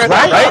motherfucker's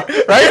right?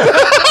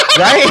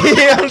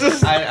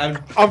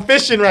 I'm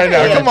fishing right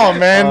now. Come on,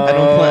 man.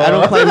 I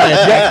don't play my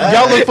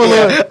Y'all look full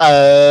of.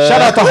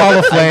 Shout out to Hall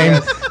of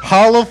Flame.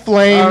 Hall of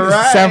Flame, All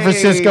right. San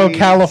Francisco,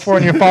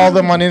 California. Follow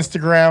them on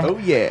Instagram. Oh,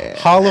 yeah.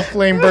 Hall of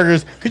Flame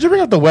Burgers. Could you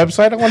bring up the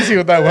website? I want to see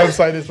what that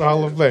website is for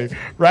Hall of Flame.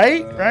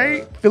 Right?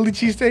 Philly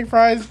cheesesteak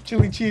fries,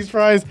 chili cheese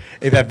fries.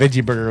 Hey, that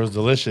veggie burger was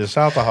delicious.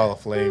 Shout out to Hall of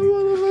Flame.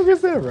 What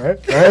is that, right?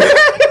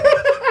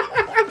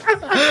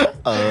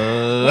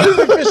 What is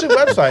the official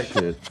website?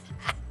 Shit.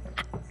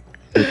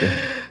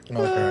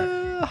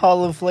 Okay.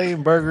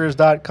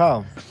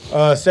 HallOfFlameBurgers.com.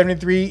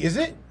 73, is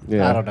it?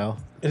 Yeah. I don't know.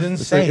 It doesn't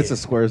It's say. it's a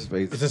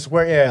Squarespace. It's a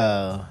square,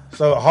 yeah.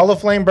 So Hall of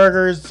Flame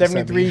Burgers,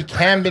 73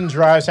 Camden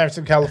Drive, San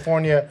Francisco,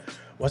 California.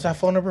 What's that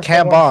phone number?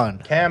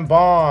 Cambon.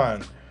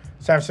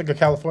 San Francisco,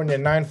 California,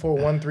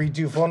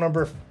 94132. Phone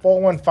number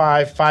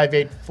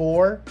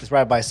 415-584. It's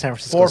right by San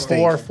Francisco State.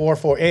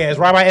 4444. Yeah, it's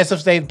right by SF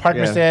State, Park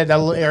Yeah. Merced, that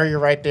little area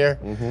right there.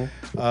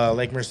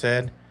 Lake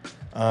Merced.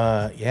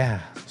 Yeah.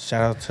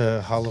 Shout out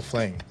to Hall of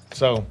Flame.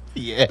 So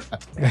Yeah.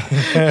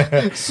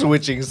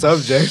 Switching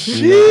subject.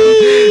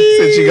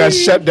 Since you got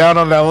shut down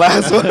on that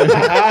last one.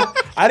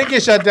 I didn't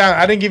get shut down.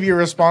 I didn't give you a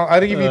response. I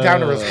didn't give you time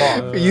to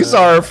respond. You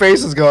saw her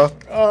faces go.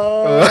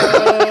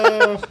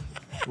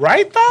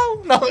 Right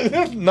though?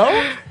 No,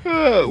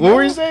 no. What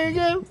were you saying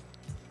again?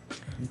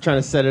 You're trying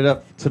to set it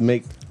up to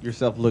make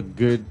yourself look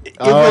good.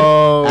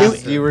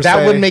 You were that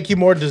would saying- make you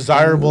more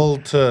desirable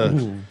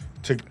to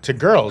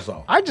girls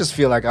though. I just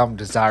feel like I'm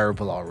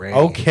desirable already.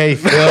 Okay,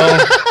 Phil.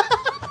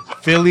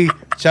 Philly.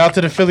 Shout out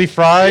to the Philly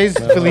fries,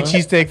 Philly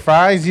cheesesteak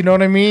fries. You know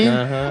what I mean?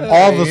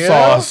 All the Yeah.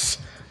 sauce,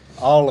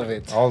 All of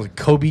it. all the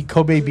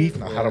Kobe beef.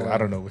 No, I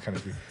don't know what kind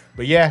of beef,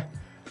 but yeah.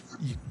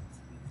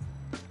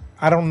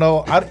 I don't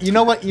know. You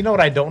know what? You know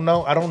what I don't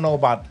know? I don't know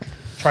about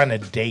trying to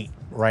date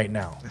right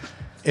now.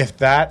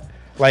 If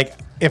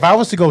I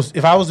was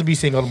to be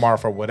single tomorrow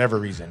for whatever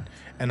reason,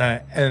 and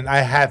I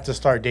had to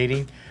start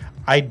dating,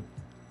 I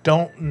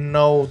don't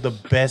know the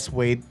best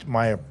way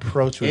my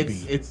approach would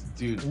be. It's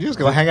dude. You just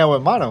go hang out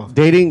with Mono.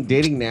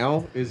 Dating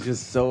now is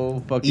just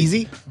so fucking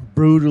Easy?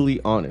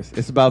 brutally honest.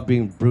 It's about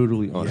being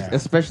brutally honest, Yeah.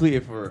 especially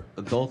if we're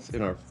adults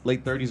in our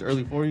late 30s,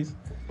 early 40s.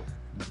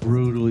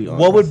 Brutally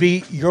honest. What would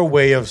be your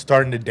way of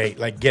starting to date?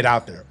 Like, get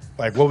out there.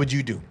 Like, what would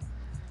you do?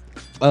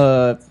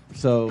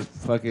 So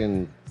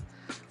fucking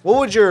What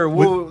would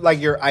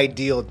your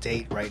ideal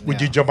date right now?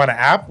 Would you jump on an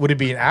app? Would it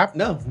be an app?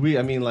 no.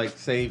 I mean, like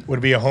say Would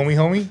it be a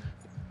homie?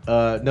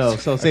 no.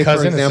 So say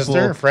Cousin, for a example,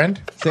 sister, a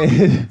friend? say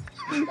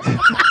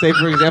say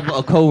for example,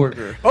 a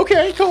coworker.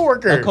 Okay,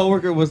 coworker. A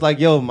coworker was like,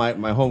 "Yo, my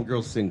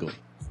homegirl's single.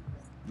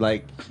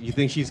 Like, you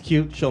think she's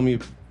cute? Show me."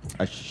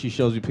 She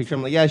shows you a picture.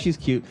 I'm like, "Yeah, she's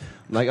cute."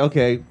 I'm like,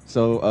 "Okay,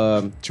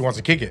 so She wants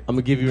to kick it. I'm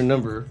gonna give you her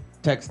number.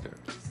 Text her."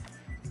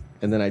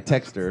 And then I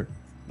text her,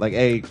 like,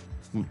 "Hey,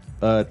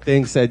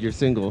 thing said you're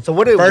single." So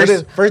what if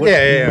First,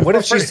 what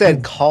if she First-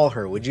 said call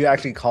her? Would you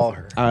actually call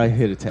her? I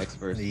hit a text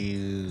first. I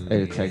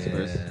hit a text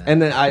first,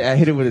 and then I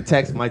hit it with a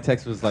text. My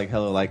text was like,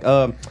 "Hello, like,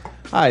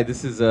 hi,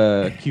 this is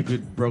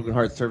Cupid Broken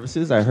Heart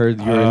Services. I heard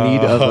you're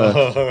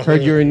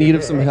in need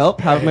of some help.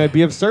 How may I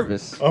be of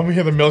service?" I'm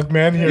here, the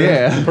milkman here,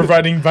 Yeah.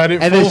 providing full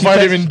She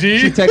vitamin D.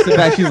 She texted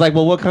back. She's like,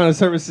 "Well, what kind of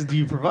services do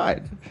you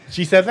provide?"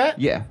 She said that?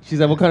 Yeah,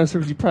 she's like, "What kind of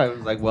service do you provide?" I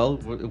was like, "Well,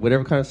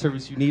 whatever kind of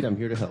service you need, I'm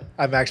here to help."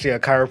 I'm actually a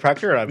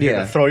chiropractor and I'm here Yeah.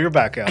 to throw your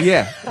back out.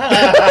 Yeah,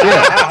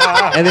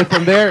 yeah. And then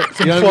from there,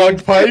 you know what I mean?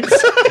 Plugged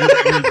pipes.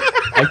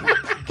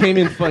 I came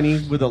in funny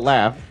with a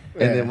laugh,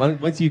 and then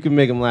once you can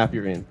make them laugh,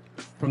 you're in.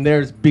 From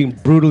there, it's being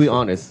brutally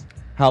honest.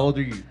 How old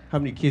are you? How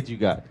many kids you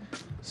got?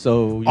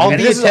 So you All know,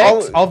 via this is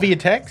text? all- All via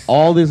text?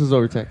 all this is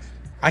over text.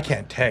 I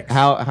can't text.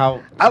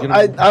 How? you know,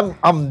 I'm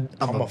I'm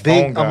a a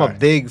phone I'm a guy.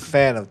 big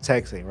fan of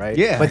texting, right?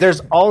 Yeah. But there's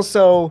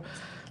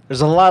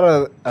a lot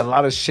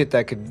of shit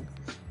that could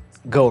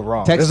go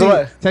wrong. There's a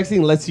lot-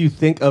 texting lets you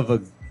think of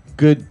a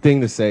good thing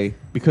to say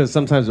because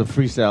sometimes a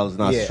freestyle is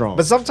not strong.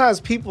 But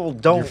sometimes people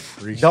don't Your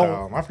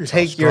freestyle. My freestyle's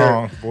take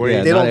strong, boy.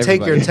 Yeah, they not don't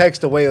take your everybody.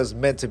 text the way it was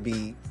meant to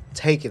be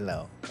taken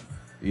though.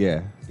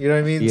 yeah, You know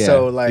what I mean? Yeah,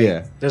 So like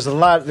yeah. there's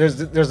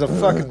a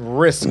fucking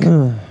risk.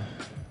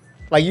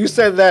 Like you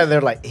said that and they're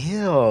like,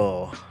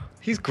 ew.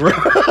 He's gross.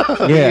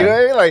 Yeah. You know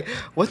what I mean? Like,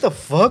 what the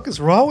fuck is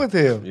wrong with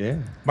him? yeah.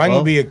 Mine well,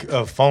 would be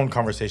a phone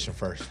conversation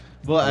first.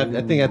 Well,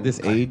 I think at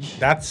this age,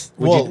 That's,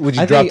 Would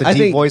you I drop think- the I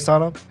deep think- voice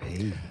on him?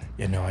 Hey.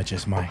 you know, I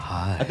just might.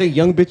 I think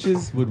young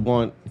bitches would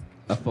want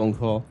a phone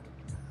call.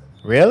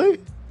 Really?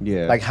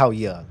 Yeah, Like how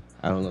young?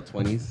 I don't know,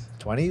 20s.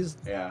 20s?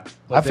 Yeah,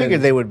 I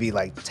figured they would be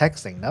like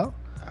texting, no?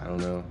 I don't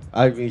know.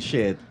 I mean,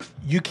 shit.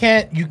 You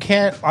can't,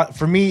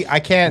 for me, I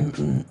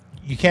can't,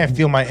 you can't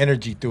feel my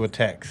energy through a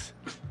text.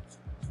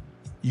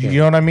 You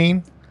know what I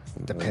mean?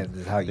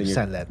 Depends how you Then you're-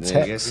 send that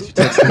then I guess text.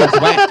 your text is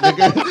whack,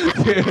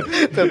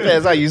 nigga.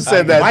 Depends how you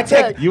send that My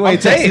text. You I'm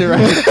ain't saying-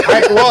 texting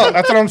right. well,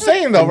 that's what I'm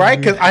saying though, right?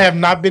 Because I have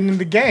not been in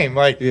the game.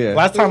 Like Yeah.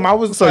 last time I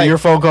was, So like, your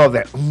phone call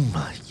that,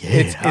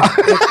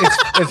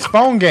 it's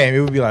phone game.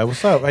 It would be like,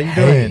 "What's up? How you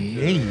doing?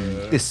 Hey,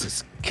 this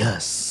is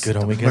Gus. Good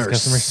old Gus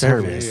customer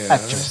service. Yeah. At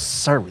your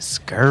service,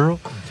 girl.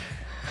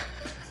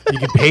 you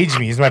can page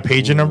me. Is my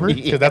pager number?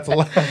 'Cause that's a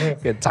lot. You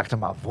can talk to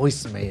my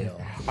voicemail.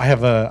 I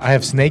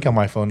have Snake on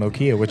my phone,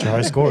 Nokia. What's your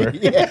high score?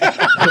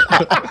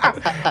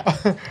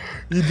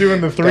 You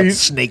doing the three? Got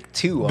Snake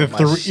 2 The on my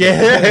three? shit.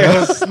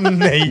 Yeah,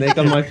 Snake. Snake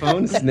on my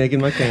phone, snake in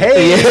my can.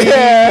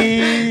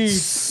 Hey,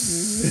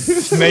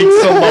 Snake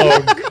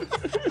Salong.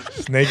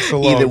 Snake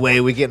Salong. Either way,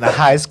 we getting a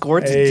high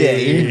score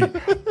today. Hey,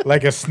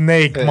 like a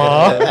snake,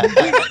 ma.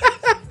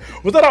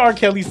 Was that an R.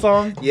 Kelly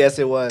song? Yes,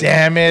 it was.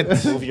 Damn it!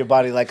 Move your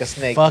body like a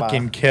snake. Ma.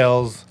 Fucking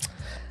kills.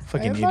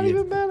 Fucking I'm not idiot.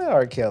 even mad at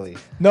R. Kelly.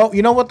 No,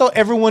 you know what though?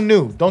 Everyone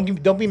knew.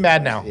 Don't be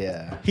mad now.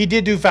 Yeah. He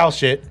did do foul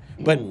shit,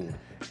 but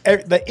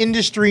the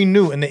industry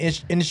knew, and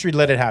the industry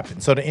let it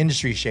happen. So the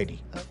industry's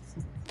shady.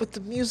 But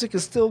the music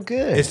is still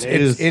good. It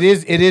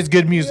is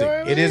good music. You know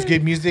what I It is mean?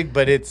 good music,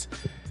 but it's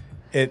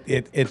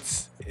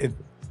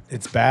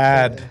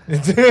bad.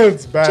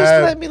 It's bad.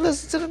 Just let me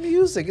listen to the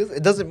music.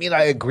 It doesn't mean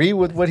I agree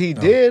with what he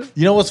did,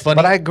 You know what's funny?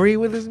 but I agree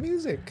with his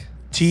music.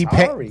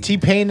 Sorry.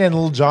 T-Pain and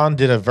Lil Jon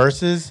did a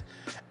versus.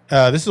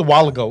 This is a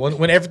while ago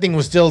when everything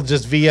was still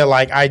just via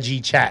like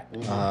IG chat,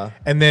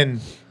 and then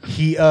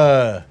he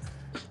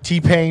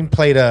T-Pain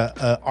played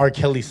a R.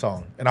 Kelly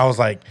song, and I was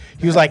like,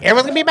 he was like,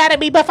 everyone's gonna be mad at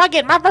me, but fuck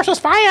it, my verse was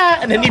fire.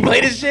 And then he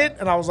played his shit,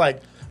 and I was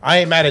like, I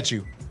ain't mad at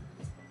you.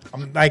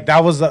 I'm like,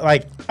 that was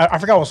like, I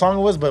forgot what song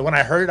it was, but when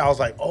I heard it, I was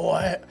like, oh,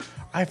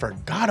 I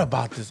forgot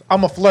about this.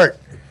 I'm a flirt.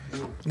 I'm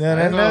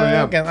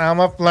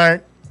a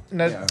flirt.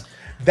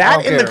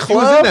 That in the He was in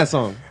club, that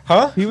song.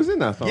 huh? He was in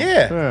that song.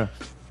 Yeah.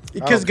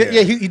 Because I don't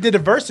yeah, care. he did the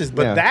verses,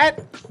 but Yeah.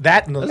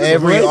 that in the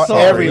Every great song,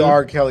 every dude.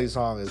 R. Kelly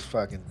song is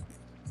fucking.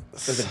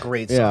 It's a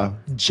great Yeah. song.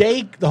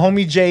 Jake, the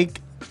homie Jake,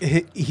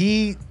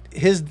 his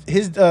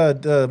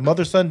the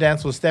mother son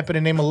dance was "Step in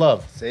the Name of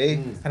Love," See,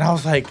 and I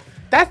was like,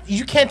 that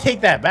you can't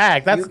take that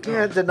back. That's you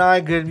can't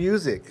deny good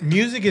music.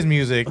 music is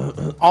music.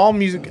 All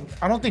music.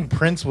 I don't think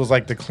Prince was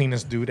like the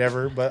cleanest dude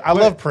ever, but I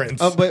love Prince.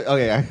 But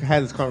okay, I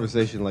had this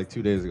conversation like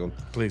 2 days ago.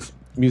 Please,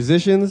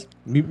 Musicians,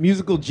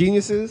 musical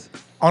geniuses,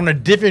 on a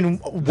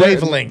different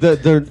wavelength.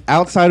 They're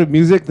outside of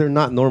music. They're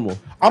not normal.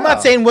 I'm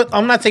not saying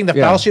the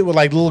Yeah. foul shit with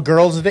like little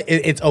girls.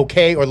 It's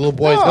okay, or little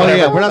boys. No, Oh whatever.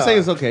 yeah, no, we're not no. saying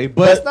it's okay,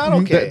 but It's not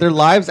okay. Their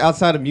lives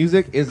outside of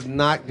music is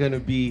not gonna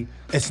be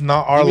It's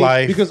not our I mean,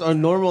 life. because a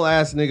normal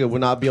ass nigga would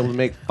not be able to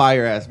make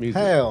fire ass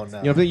music. Hell no. You know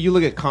what I'm saying? You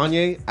look at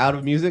Kanye out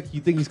of music, you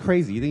think he's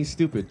crazy, you think he's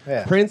stupid.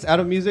 Yeah. Prince out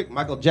of music,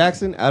 Michael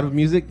Jackson out of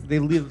music, they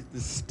live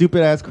this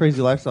stupid ass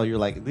crazy lifestyle. You're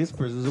like, this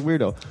person's a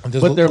weirdo.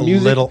 Just But their a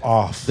music, little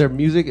off. their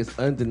music is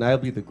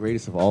undeniably the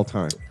greatest of all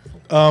time.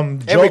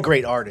 Every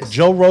great artist.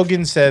 Joe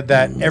Rogan said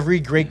that every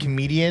great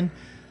comedian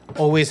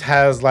always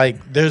has like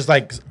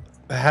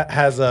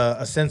has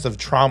a sense of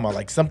trauma,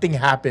 like something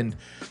happened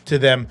to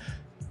them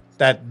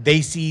that they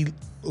see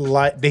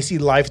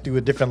life through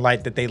a different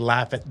light, that they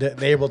laugh at, that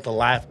they're able to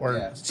laugh or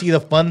Yeah. see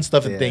the fun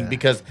stuff and Yeah. think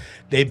because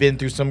they've been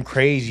through some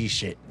crazy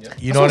shit. You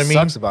That's know what I mean?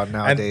 Sucks about And,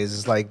 nowadays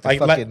is like the like,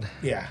 fucking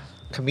yeah.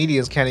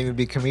 comedians can't even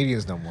be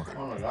comedians no more.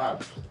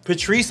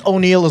 Patrice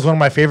O'Neal is one of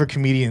my favorite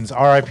comedians.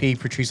 R.I.P.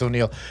 Patrice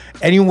O'Neal.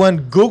 Anyone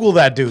Google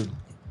that dude?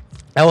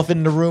 Elephant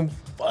in the Room,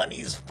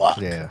 funny as fuck.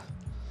 Yeah.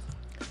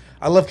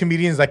 I love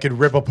comedians that could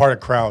rip apart a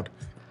crowd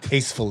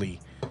tastefully.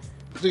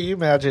 Do you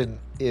imagine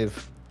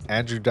if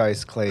Andrew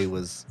Dice Clay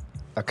was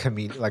a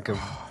comedian?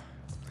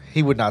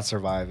 He would not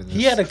survive. In this.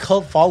 He had a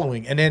cult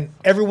following, and then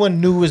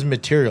everyone knew his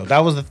material. That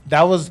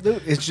was.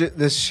 Dude, it's just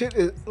this shit.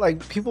 Is,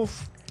 like people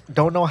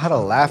don't know how to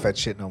laugh at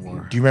shit no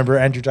more. Do you remember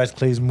Andrew Dice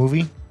Clay's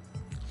movie?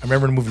 I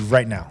remember the movie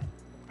right now.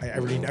 I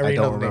already I know don't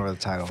the remember name.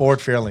 the title. Ford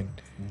Fairlane.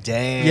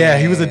 Damn. Yeah,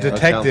 he was a That sounds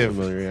detective.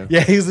 familiar,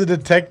 Yeah, he was a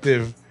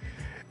detective.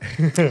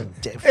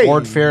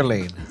 Ford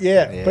Fairlane.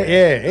 Yeah, but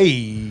yeah,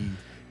 hey,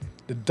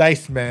 the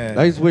Dice Man.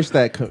 I just wish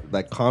that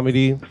that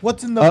comedy,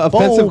 What's in the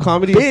offensive bowl,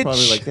 comedy, bitch? is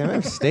probably like, damn, I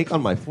have steak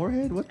on my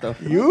forehead. What the?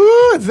 Fuck?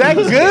 You, is that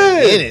In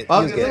good? it.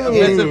 Fuck, He was getting-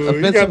 offensive you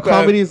offensive got that.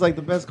 comedy is like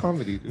the best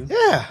comedy, dude.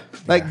 Yeah.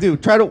 Like,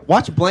 dude, try to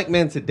watch Blank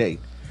Man today.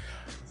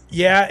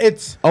 Yeah,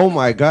 it's Oh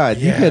my God,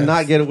 Yes. you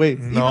cannot get away.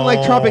 Even like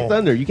No. Tropic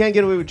Thunder, you can't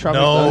get away with Tropic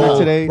Thunder no.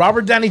 today.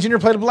 Robert Downey Jr.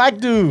 played a black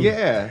dude.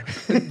 Yeah,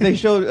 they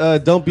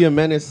showed "Don't Be a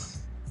Menace"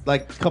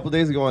 like a couple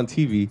days ago on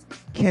TV.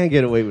 Can't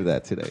get away with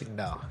that today.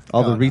 No.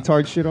 All No, the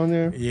retard shit on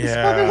there. It's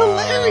Yeah. fucking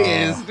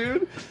hilarious,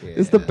 dude.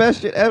 It's the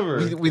best shit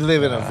ever. We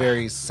live in a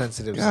very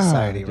sensitive God,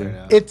 society dude. right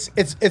now.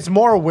 It's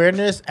more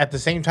awareness. At the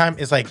same time,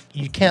 it's like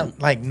you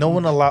can't like no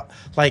one allow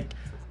like.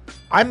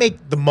 I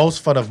make the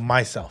most fun of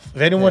myself.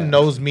 If anyone Yeah.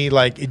 knows me,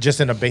 like just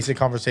in a basic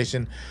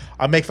conversation,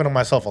 I make fun of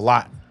myself a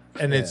lot,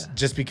 and it's Yeah.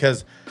 just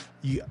because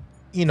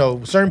you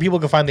know certain people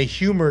can find the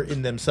humor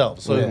in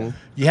themselves. So Yeah.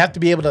 you have to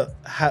be able to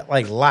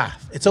like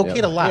laugh. It's okay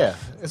Yeah. to laugh.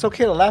 Yeah. It's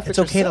okay to laugh It's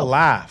at okay to yourself.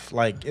 laugh.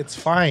 Like it's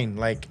fine.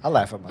 Like I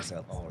laugh at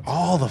myself all the time.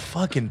 all the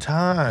fucking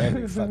time.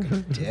 Every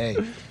fucking day.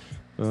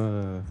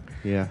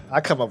 Yeah. I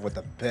come up with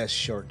the best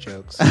short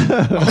jokes.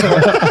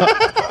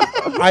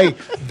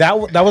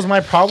 That was my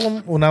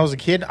problem when I was a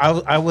kid.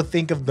 I would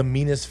think of the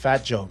meanest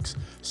fat jokes.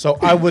 So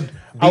I would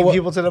Beat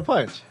people to the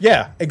punch.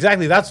 Yeah,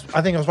 exactly. I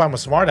think that's why I'm a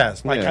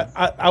smartass. Like Yeah.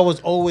 I was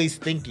always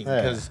thinking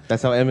Yeah. because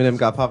That's how Eminem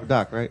got Papa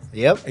Doc, right?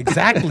 Yep.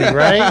 exactly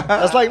right.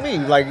 That's like me.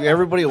 Like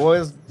everybody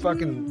always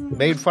fucking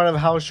made fun of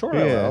how short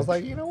I was. Yeah. I was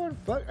like, you know what?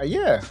 Fuck,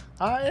 yeah,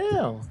 I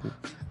am.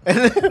 And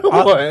then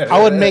I, what?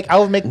 I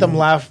would make them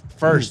laugh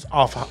first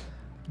off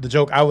the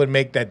joke I would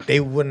make that they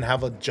wouldn't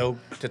have a joke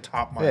to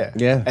top mine. Yeah.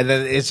 Yeah. And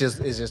then it's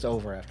just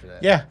over after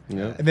that. Yeah.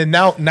 Yeah. And then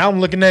now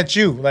I'm looking at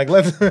you. Like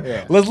let's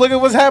Yeah. let's look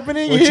at what's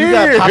happening What here. you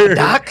got, Papa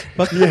Doc?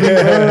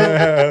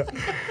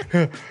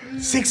 Yeah.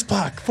 6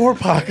 Pac, 4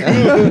 Pac.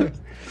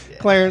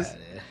 Clarence,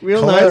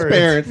 real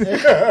Clarence. nice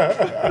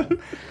parents.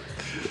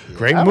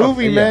 Great I don't-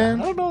 movie, yeah,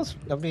 man. I don't know.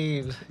 I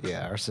mean,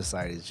 yeah, our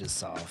society is just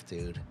soft,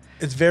 dude.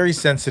 It's very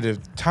sensitive.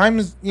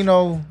 Times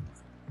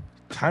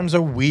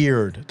are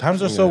weird.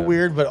 Times are so Yeah.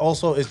 weird, but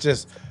also it's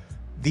just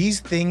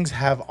these things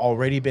have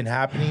already been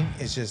happening.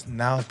 It's just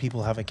now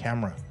people have a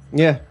camera.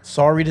 Yeah.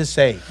 Sorry to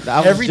say, I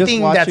was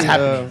everything just that's watching,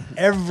 happening,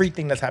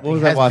 everything that's What happening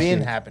was I has watching?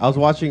 been happening. I was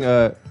watching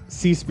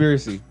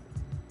Seaspiracy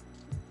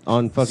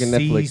on fucking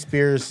Netflix.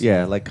 Seaspiracy.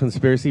 Yeah, like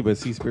conspiracy, but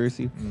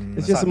Seaspiracy.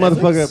 It's just a on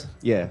motherfucker. Netflix?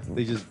 Yeah,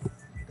 they just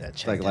Yeah, it's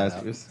check like that last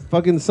out. year's.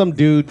 Fucking some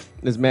dude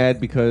is mad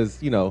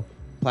because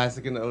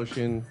plastic in the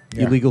ocean,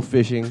 Yeah. illegal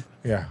fishing.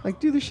 Yeah. Like,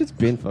 dude, this shit's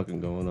been fucking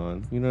going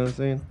on. You know what I'm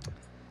saying?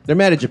 They're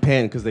mad at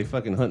Japan because they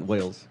fucking hunt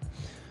whales.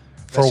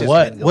 For just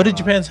what? been What did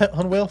going Japan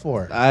hunt whale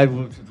for?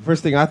 The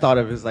first thing I thought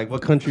of is like,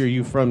 what country are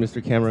you from,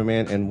 Mr.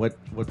 Cameraman, and what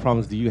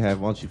problems do you have?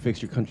 Why don't you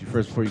fix your country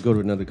first before you go to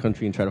another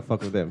country and try to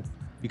fuck with them?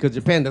 Because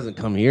Japan doesn't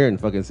come here and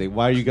fucking say,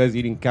 why are you guys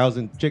eating cows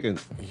and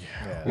chickens? Yeah. You Why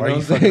are know you what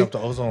I'm fucking saying? up the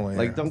ozone layer?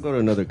 Like, don't go to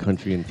another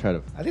country and try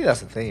to. I think that's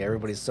the thing.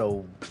 Everybody's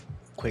so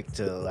quick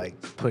to like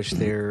push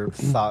their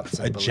thoughts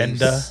and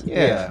Agenda. beliefs.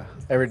 Yeah.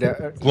 Every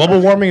day. Global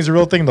warming is a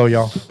real thing, though,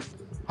 y'all.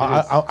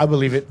 I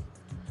believe it.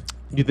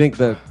 You think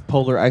the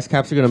polar ice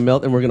caps are gonna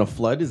melt and we're gonna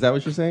flood? Is that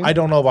what you're saying? I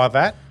don't know about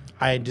that.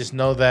 I just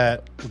know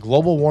that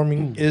global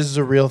warming is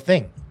a real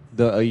thing.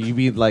 You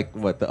mean like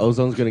what? The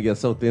ozone's gonna get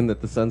so thin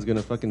that the sun's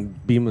gonna fucking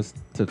beam us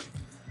to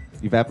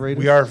evaporate?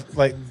 We are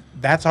like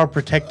that's our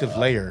protective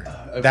layer.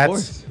 Of That's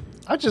course.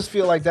 I just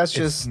feel like that's It's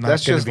just not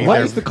that's gonna just be What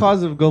there. is the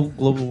cause of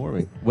global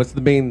warming? What's the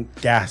main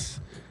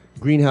gas.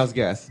 greenhouse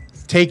gas?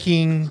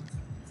 Taking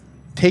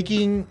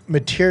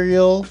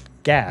material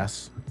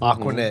gas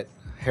Aquanet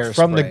hairspray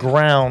from the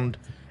ground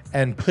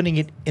and putting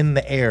it in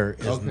the air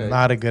is Okay.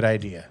 not a good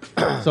idea.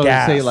 So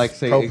Gas,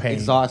 say propane.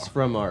 exhaust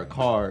from our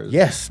cars.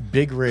 Yes,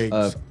 big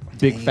rigs.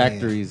 Big Damn.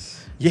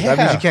 factories. yeah. That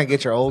means you can't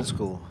get your old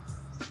school.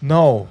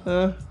 No.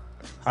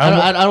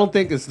 I don't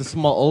think it's the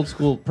small old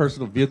school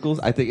personal vehicles.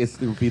 I think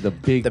it would be the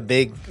big The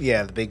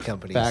big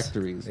companies.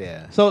 factories.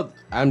 Yeah. So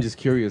I'm just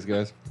curious,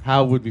 guys.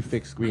 How would we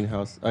fix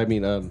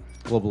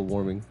global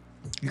warming?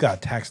 You gotta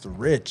tax the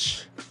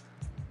rich.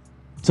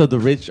 So the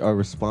rich are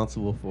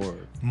responsible for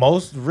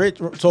Most rich.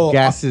 So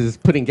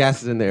putting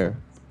gases in there.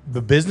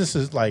 the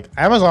businesses like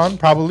Amazon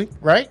probably,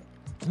 right?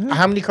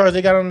 How many cars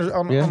they got on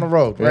the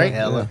road, Yeah. right?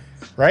 Hella.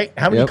 Right?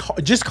 How many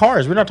Yep. just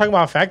cars? We're not talking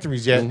about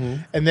factories yet.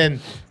 Mhm. And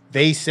then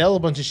they sell a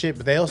bunch of shit,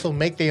 but they also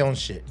make their own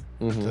shit.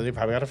 So they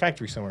probably got a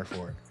factory somewhere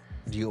for it.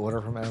 Do you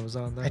order from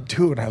Amazon though? I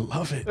do, and I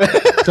love it.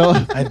 So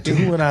I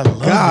do, and I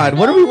love God, it.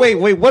 what are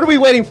we what are we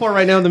waiting for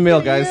right now in the mail,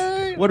 guys?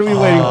 What are we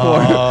waiting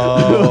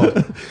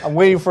for? I'm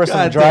waiting for some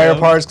God dryer damn.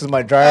 parts because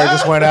my dryer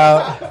just went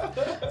out.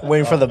 I'm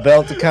waiting for the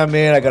belt to come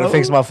in. I gotta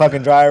fix my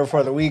fucking dryer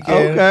for the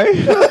weekend.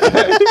 Okay.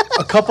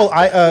 A couple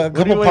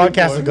waiting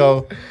podcasts for?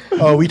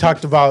 ago, we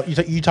talked about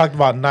you talked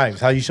about knives.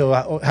 How you show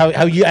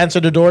how you answer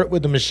the door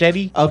with the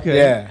machete. Okay.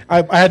 Yeah.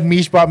 I had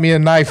Mish brought me a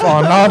knife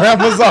on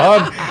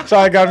Amazon, so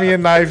I got me a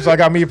knife. So I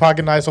got me a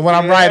pocket knife. So when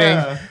I'm Yeah.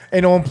 writing,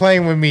 ain't no one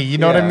playing with me. You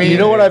know what I Yeah. mean? You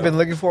know what I've been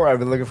looking for? I've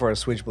been looking for a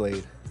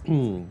switchblade.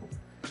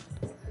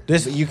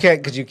 This You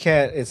can't because you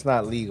can't. It's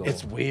not legal.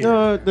 it's weird.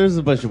 No, there's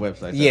a bunch of websites.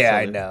 that yeah, sell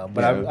I it. know,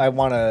 but Yeah. I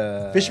want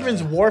to.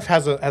 Fisherman's Wharf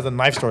has a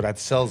knife store that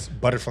sells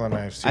butterfly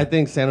knives. Too. I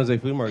think San Jose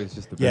Flea Market is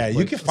just the best. yeah, you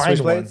place. can find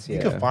one. Switchblades? You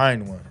Yeah. can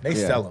find one. They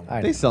Yeah. sell them.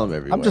 I They know. sell them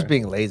everywhere. I'm just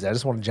being lazy. I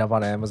just want to jump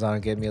on Amazon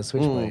and get me a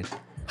switchblade.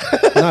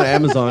 Not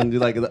Amazon, do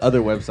like the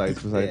other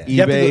websites besides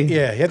Yeah. You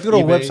eBay. have to go to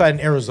a eBay. website in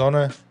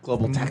Arizona.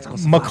 Global Tactical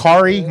Supply.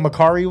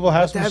 Macari will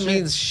have some That shit.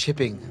 means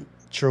shipping.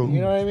 True. You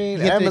know what I mean?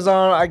 You have to-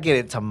 Amazon, I get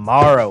it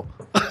tomorrow.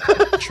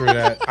 True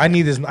that. I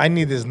need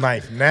this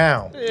knife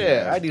now.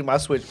 Yeah, I need my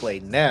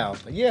switchblade now.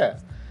 But yeah.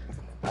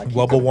 I keep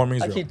Global the- warming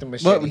is I real. keep the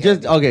machete. But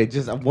just handy.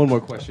 just one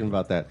more question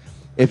about that.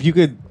 If you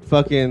could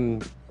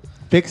fucking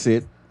fix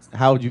it,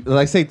 how would you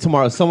like say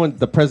tomorrow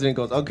the president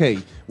goes, okay,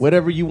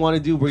 whatever you want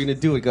to do, we're gonna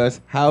do it, guys.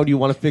 How do you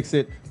want to fix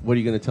it? What are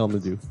you gonna tell them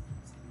to do?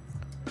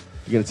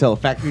 You gonna tell a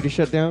factory to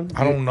shut down?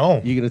 I don't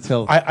know. You gonna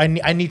tell? I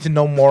need to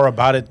know more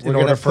about it in We're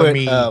order gonna for put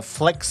me.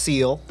 Flex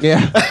Seal.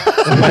 yeah.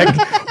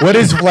 What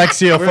is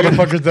Flexio for the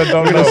fuckers that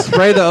don't We're gonna know?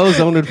 spray the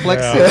ozone with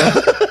Flex Yeah.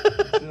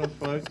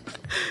 Seal.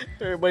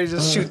 Everybody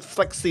just shoot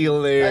Flex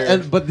Seal there.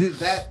 But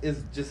that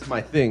is just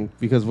my thing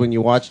because when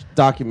you watch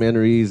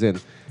documentaries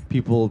and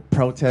people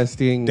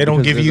protesting, They don't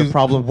because give there's you a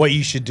problem. what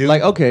you should do.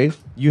 Like, okay,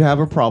 you have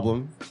a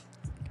problem.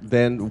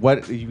 Then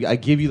what? I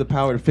give you the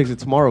power to fix it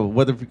tomorrow.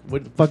 What the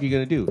fuck are you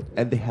gonna do?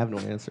 And they have no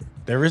answer.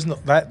 there is no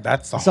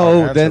that's a hard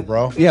So answer, then,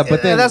 bro. yeah,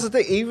 but then that's the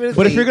thing. Even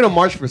But if you're gonna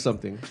march for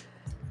something,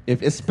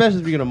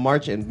 especially if you're gonna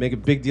march and make a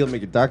big deal,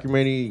 make a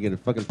documentary, you're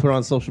gonna fucking put it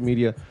on social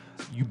media,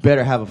 you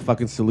better have a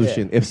fucking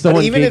solution. If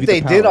someone But even gave if you they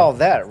the did power- all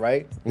that,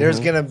 right? There's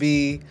Mhm. gonna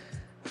be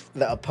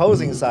the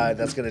opposing side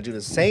that's gonna do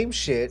the same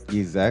shit,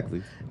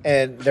 exactly,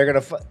 and they're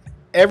gonna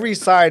every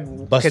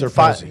side Buster could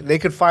find Posey. they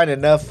could find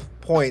enough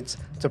points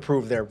to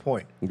prove their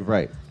point.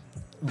 right,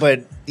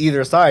 But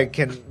either side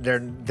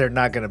they're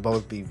not gonna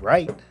both be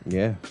right.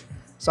 yeah,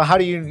 So how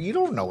do you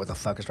don't know what the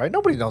fuck is right?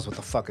 Nobody knows what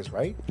the fuck is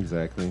right.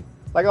 exactly.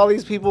 Like all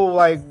these people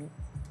like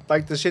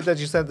the shit that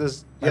you sent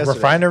this Like yesterday.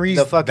 refineries?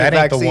 the fucking That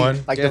ain't the vaccine, one.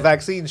 like Yeah. the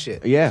vaccine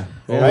shit. Yeah,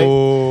 yeah. Right?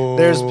 Oh.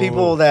 There's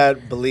people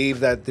that believe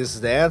that this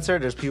is the answer.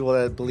 There's people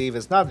that believe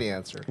it's not the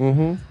answer.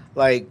 Mm-hmm.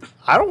 Like,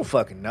 I don't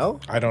fucking know.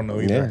 I don't know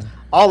either. Yeah.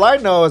 All I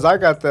know is I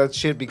got that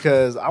shit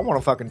because I want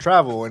to fucking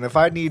travel. And if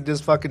I need this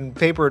fucking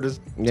paper to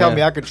tell Yeah.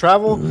 me I can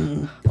travel,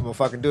 I'm going to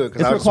fucking do it.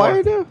 It's I just wanna-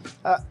 required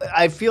now.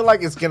 I feel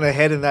like it's going to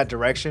head in that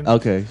direction.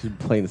 Okay, you're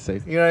playing it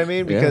safe. You know what I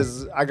mean? Yeah.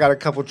 Because I got a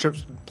couple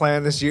trips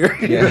planned this year.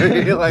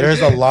 Yeah. Like,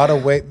 There's a lot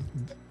of way.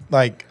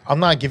 Like I'm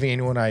not giving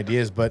anyone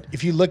ideas, but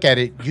if you look at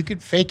it, you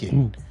could fake it.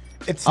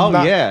 It's Oh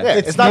not, yeah, Yeah,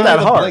 it's not that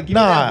hard. Like, give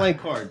me Nah. that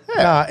blank card.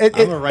 Nah,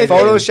 I'm a right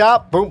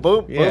Photoshop, boom,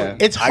 boom, Yeah. boom.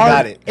 it's I hard.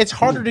 got it. It's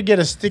harder to get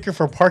a sticker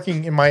for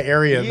parking in my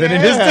area than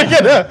it is to Yeah.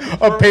 get a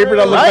For paper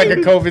that real. looks like Right?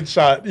 a COVID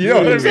shot. You know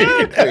what I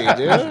mean?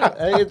 Exactly,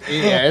 dude.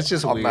 Yeah, it's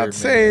just I'm weird. not man.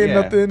 saying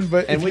Yeah. nothing,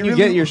 but And if when you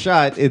really- get your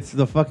shot, it's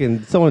the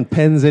fucking someone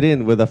pens it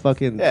in with a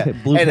fucking Yeah.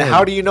 blue And pen.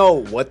 how do you know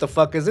what the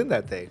fuck is in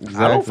that thing? I don't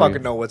Exactly.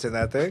 fucking know what's in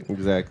that thing.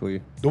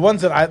 Exactly.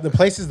 the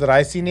places that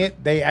I've seen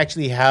it, they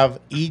actually have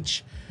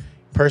each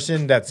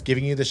person that's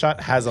giving you the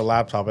shot has a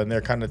laptop, and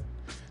they're kind of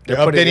they're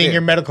They're putting it updating in.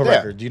 your medical Yeah.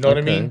 record. Do you know what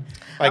I Okay. mean?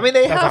 I mean,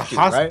 they that's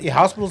have a to, right? yeah,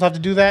 hospitals have to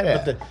do that,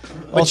 Yeah. but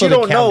But also you the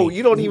don't know. county.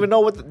 You don't even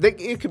know what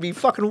it could be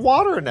fucking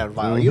water in that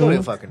vial. You don't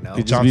even fucking know.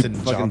 Could just be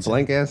Johnson fucking Johnson.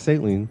 blank ass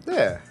saline.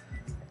 Yeah.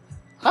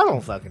 I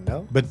don't fucking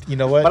know. But you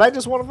know what? But I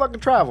just want to fucking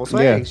travel. So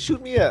Yeah. hey,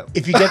 shoot me up.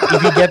 if you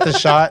get the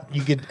shot,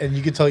 you can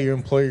tell your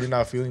employer you're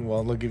not feeling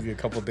well, and they'll give you a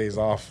couple of days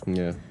off.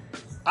 Yeah.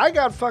 I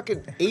got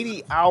fucking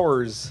 80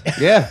 hours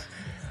Yeah.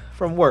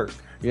 from work.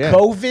 Yeah.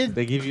 COVID,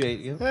 They give you 8.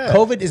 Yeah. Yeah.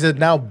 COVID is a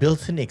now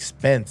built-in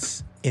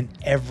expense in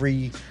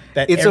every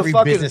It's every a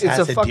fucking business has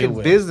it's a to deal fucking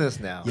with. business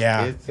now.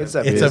 Yeah, It's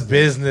a a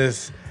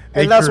business.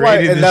 They And that's why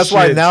created this that's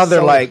why shit now they're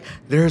so- like,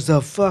 there's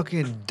a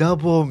fucking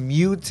double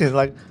mutant.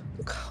 Like,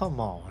 come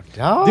on,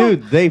 dog.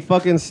 Dude, they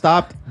fucking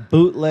stopped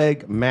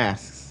bootleg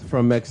masks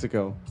from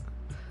Mexico.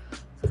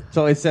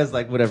 So it says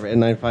like whatever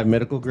N95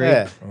 medical grade.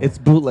 Yeah. It's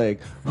bootleg.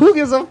 Who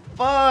gives a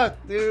fuck,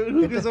 dude?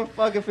 Who gives a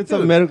fuck if it's a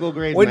Dude, medical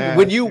grade mask?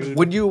 when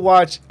dude? you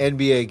watch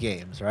NBA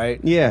games, right?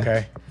 Yeah.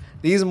 okay.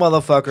 These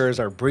motherfuckers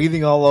are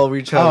breathing all over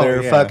each Oh,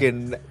 other, yeah.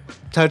 fucking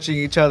touching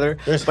each other.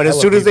 There's but as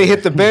hella soon as they people.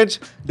 hit the bench,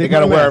 they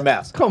gotta wear a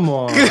mask. Come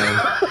on.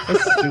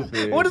 That's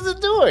stupid. What is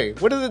it doing?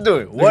 What is it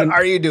doing? What gonna-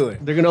 are you doing?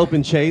 They're gonna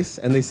open Chase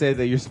and they say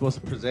that you're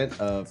supposed to present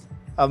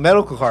A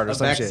medical card or a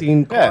some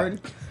vaccine shit. Yeah.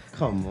 card.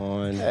 Come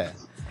on. Yeah.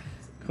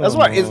 Come That's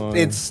why on.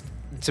 it's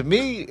to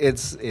me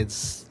it's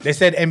They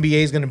said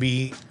NBA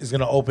is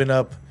gonna open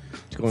up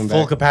Going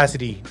full back.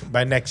 capacity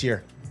by next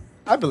year.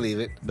 I believe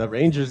it. The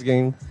Rangers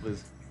game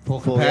was full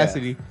Full,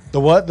 capacity. The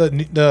what?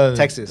 The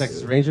Texas.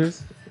 Texas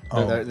Rangers.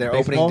 Oh, their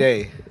baseball? opening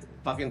day.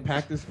 Fucking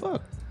packed as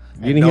fuck.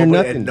 And You didn't hear nobody-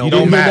 nothing. and You nobody-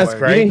 didn't No hear mask,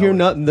 nothing. right? You didn't hear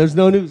Nobody. nothing. There's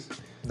no news.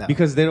 No.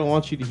 Because they don't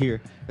want you to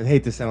hear. I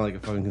hate to sound like a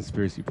fucking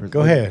conspiracy person.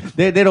 Go ahead.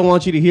 They don't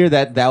want you to hear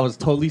that was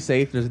totally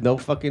safe. There's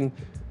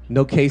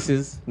no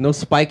cases, no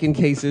spike in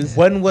cases.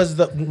 when was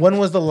the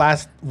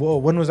last?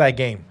 When was that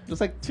game? It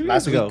was like 2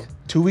 Last years ago. week.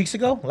 2 weeks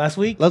ago? Last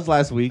week? That was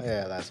last week.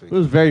 Yeah, last week. It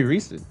was very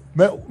recent.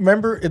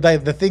 Remember,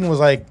 like the thing was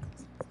like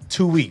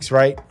 2 weeks,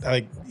 right?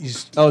 Like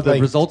Oh, the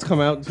like, results come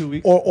out in 2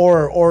 weeks.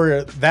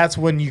 or that's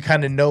when you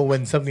kind of know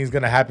when something's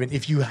gonna happen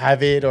if you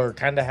have it or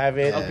kind of have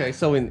it. Okay,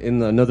 so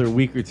in another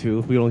week or two,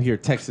 if we don't hear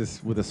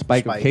Texas with a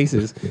spike of Spike.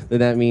 cases, then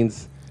that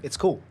means It's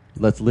cool.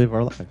 let's live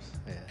our lives.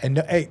 And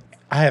hey,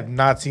 I have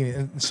not seen it.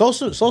 And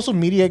social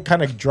media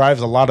kind of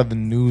drives a lot of the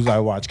news I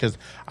watch because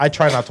I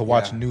try not to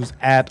watch Yeah. news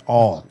at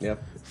all.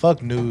 Yep.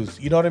 Fuck news.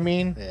 You know what I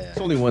mean? Yeah. It's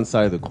only one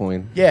side of the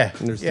coin. Yeah.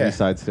 And there's yeah. 3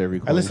 sides to every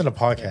coin. I listen to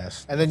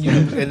podcasts. And then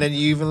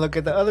you even look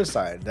at the other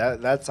side.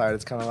 That side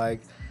it's kind of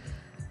like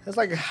it's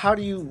like how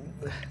do you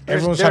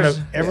Everyone's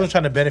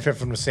trying to benefit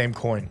from the same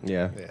coin.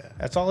 Yeah. yeah.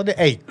 That's all it is.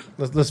 Hey,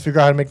 let's figure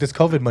out how to make this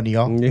COVID money,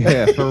 y'all.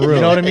 Yeah, for real.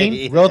 You know what I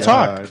mean? Real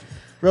talk. God.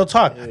 Real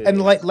talk.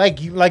 And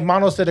like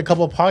Mono said a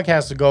couple of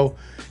podcasts ago,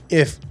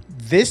 if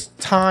this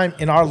time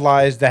in our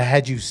lives that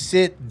had you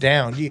sit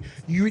down,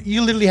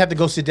 you literally had to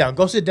go sit down.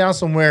 Go sit down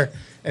somewhere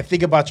and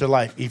think about your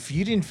life. If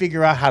you didn't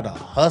figure out how to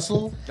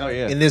hustle, Oh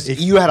yeah. In this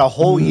you had a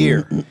whole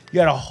year. you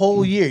had a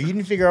whole year. You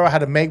didn't figure out how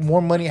to make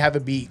more money, have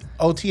it be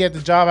OT at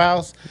the job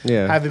house,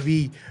 Yeah. have it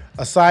be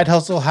a side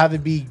hustle, have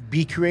it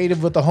be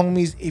creative with the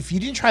homies. If you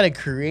didn't try to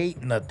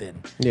create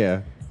nothing,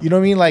 yeah. you know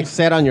what I mean? Like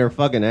Sat on your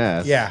fucking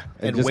ass. Yeah.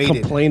 And, And just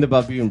waited. complained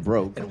about being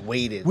broke. And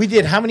waited. we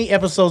did how many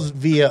episodes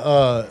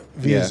via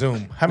Yeah.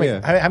 Zoom? How many?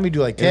 Yeah. How many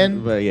do like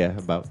 10? But yeah,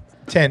 about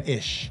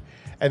 10-ish.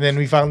 And then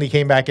we finally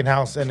came back in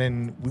house, and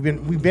then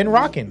we've been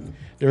rocking.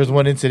 There was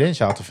one incident,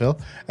 shout out to Phil,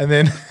 and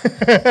then,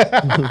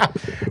 but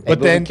we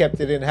then kept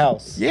it in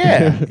house.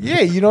 yeah,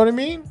 you know what I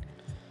mean.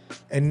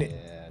 And Yeah,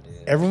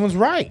 dude. everyone's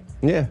right.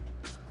 yeah.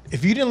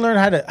 If you didn't learn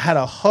how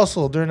to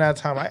hustle during that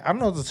time, I don't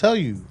know what to tell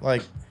you.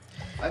 Like,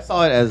 I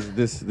saw it as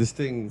this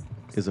thing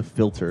is a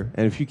filter,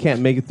 and if you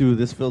can't make it through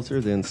this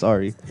filter, then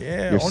sorry.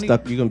 Yeah, You're only-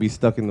 stuck. You're gonna be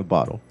stuck in the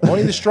bottle.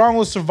 only the strong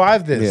will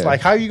survive this. Yeah. Like,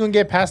 how are you gonna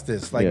get past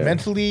this? Like Yeah.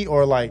 mentally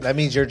or like That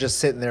means you're just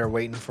sitting there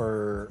waiting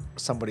for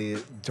somebody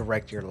to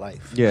direct your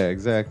life. Yeah,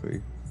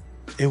 exactly.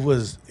 it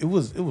was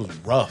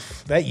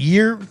rough. That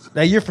year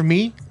for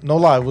me, no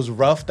lie, it was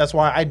rough. That's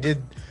why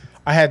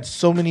I had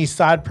so many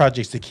side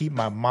projects to keep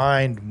my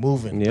mind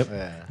moving. Yep.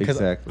 Yeah. 'Cause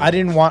Exactly. I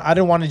didn't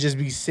want to just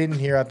be sitting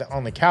here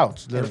on the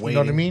couch. You know what I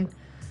waiting. mean?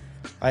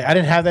 Like, I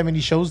didn't have that many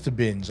shows to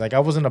binge. Like, I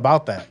wasn't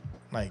about that.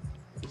 Like,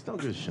 There's no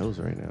good shows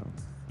right now.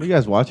 What are you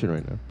guys watching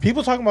right now?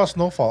 people talking about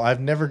Snowfall.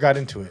 I've never got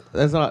into it.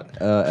 That's not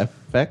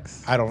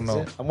FX. I don't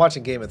know. I'm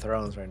watching Game of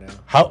Thrones right now.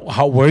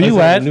 How where Is you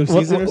that at? a new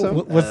season or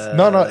something?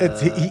 No,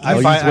 it's he Oh,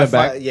 you just went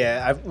back?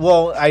 Yeah.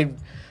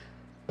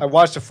 I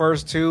watched the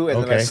first two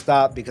and then I Okay.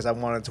 stopped because I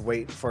wanted to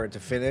wait for it to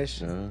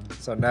finish.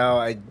 So now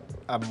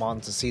I'm on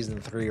to season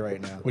 3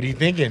 right now. What are you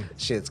thinking?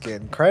 Shit's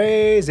getting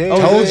crazy.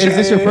 Oh, is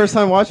this your first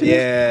time watching it?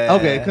 Yeah.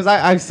 Okay, because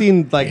I've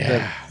seen like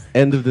Yeah. the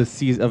end of the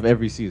season of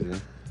every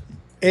season.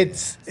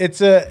 It's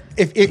a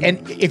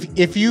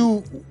if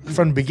you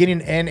from beginning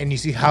to end and you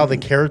see how the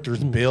characters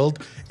build,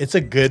 it's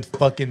a good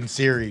fucking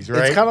series,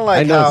 right? It's kind of I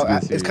like know it's how a good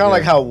it's series, kind of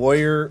like yeah. how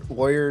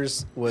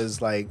Warriors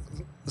was like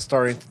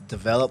starting to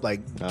develop, like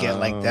get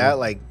like that,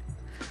 like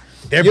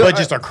Their you-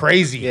 budgets are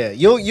crazy. yeah.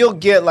 You'll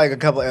get like a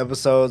couple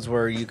episodes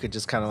where you could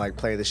just kind of like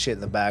play the shit in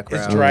the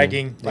background. It's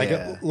dragging, like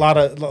Yeah. a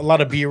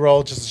lot of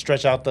B-roll just to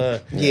stretch out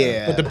the.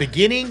 Yeah. But the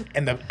beginning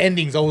and the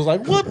ending's always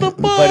like, what the fuck?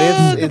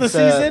 But the it's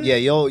season. yeah.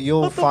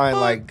 You'll What the find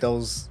fuck? like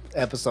those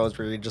episodes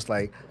where you're just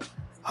like,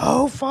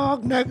 oh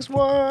fuck, next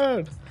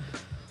one.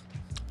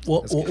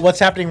 What's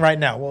happening right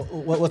now?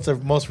 What's the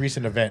most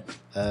recent event?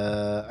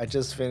 I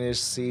just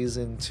finished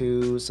season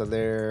 2, so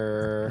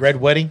they're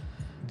Red Wedding.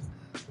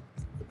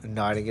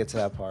 No, I didn't get to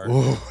that part.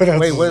 Ooh, that's-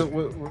 Wait,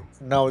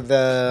 no,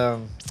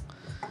 the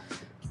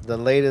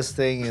latest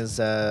thing is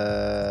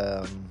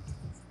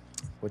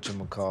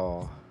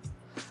whatchamacall.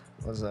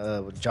 Was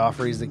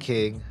Joffrey's the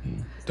king.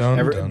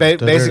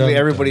 Basically,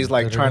 everybody's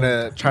like trying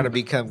to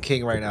become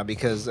king right now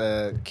because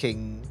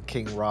King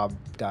Rob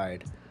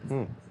died.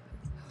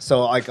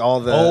 So like all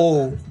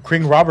the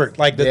King Robert,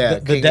 like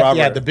the King yeah,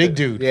 Robert. the big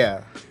dude.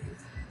 Yeah.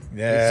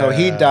 Yeah. So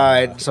he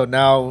died. So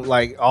now,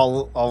 like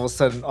all of a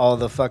sudden, all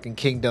the fucking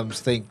kingdoms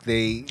think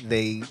they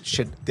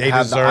should They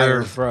have deserve the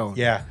Iron Throne.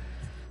 Yeah.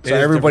 So They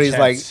deserve a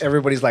chance.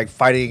 everybody's like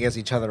fighting against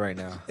each other right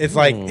now. It's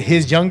like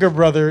his younger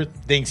brother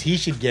thinks he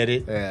should get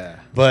it, Yeah.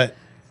 but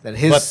Then the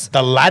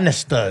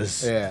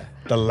Lannisters, Yeah.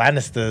 the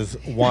Lannisters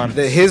want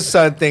His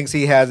son thinks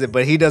he has it,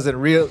 but he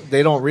doesn't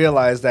they don't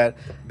realize that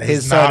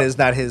his son is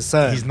not his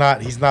son.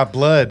 He's not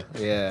blood.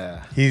 Yeah.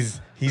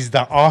 He's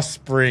the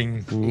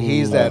offspring.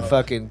 He's that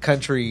fucking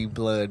country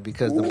blood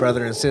because the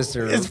brother and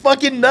sister It's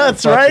fucking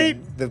nuts, fucking-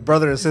 right? The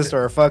brother and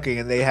sister are fucking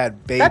and they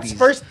had babies.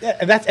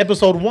 That's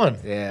episode 1.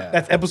 Yeah.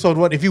 That's episode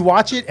 1. If you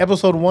watch it,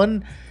 episode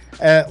 1,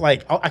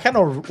 like I kind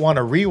of want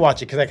to rewatch it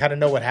because I kind of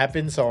know what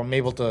happened, so I'm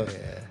able to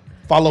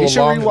follow You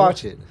should along.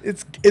 rewatch it.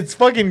 It's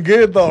fucking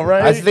good though,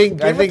 right? I think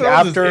Game of Thrones is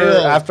after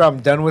ill. after I'm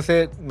done with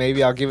it,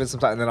 maybe I'll give it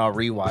some time and then I'll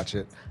rewatch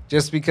it.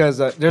 Just because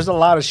there's a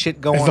lot of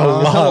shit going There's a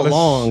on. lot. How It's-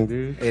 long,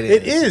 dude?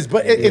 It is,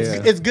 but Yeah.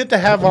 it's good to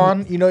have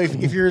on. You know,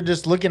 if you're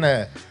just looking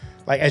at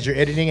like as you're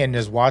editing and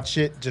just watch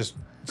it, just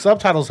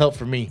subtitles help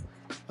for me,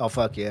 Oh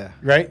fuck yeah.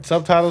 right?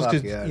 Subtitles, Fuck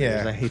cause, yeah,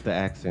 yeah, I hate the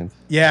accent.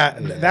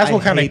 that's I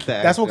what kind hate of the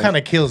that's what accent. kind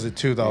of kills it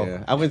too, though.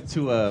 Yeah. I went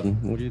to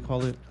what do you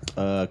call it?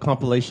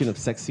 Compilation of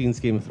sex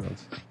scenes, Game of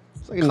Thrones.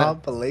 It's like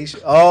Compilation.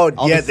 Oh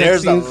All yeah, the sex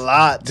there's a scenes.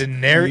 lot.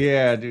 Daenerys.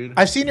 yeah, dude.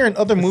 I've seen her in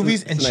other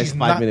movies, It's and a nice she's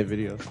not 5-minute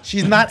video.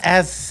 she's not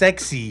as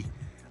sexy.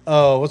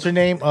 What's her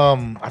name?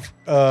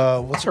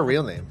 What's her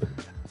real name?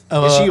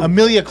 Is she-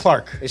 Amelia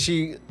Clark? Is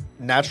she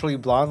naturally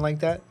blonde like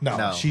that?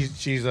 No,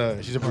 she's a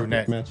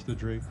brunette. Match the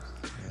Drake.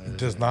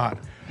 Does not.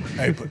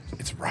 Hey, but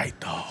it's right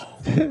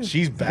though.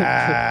 She's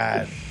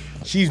bad.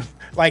 She's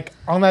like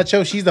on that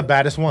show. She's the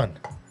baddest one.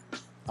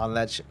 On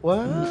that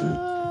what?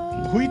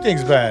 Who you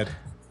think's bad?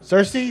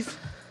 Cersei's?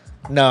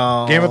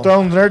 No. Game of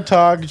Thrones nerd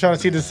talk. You trying to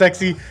see the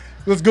sexy?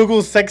 Let's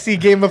Google sexy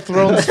Game of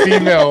Thrones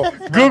female.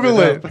 Google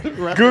it.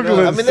 Google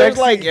it. I mean, there's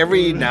Sexy- like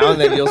every now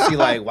and then you'll see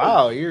like,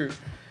 wow, you're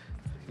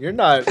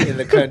not in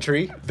the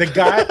country. the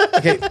guy.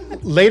 Okay,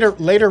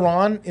 later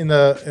on in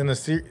the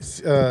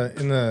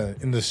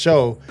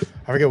show,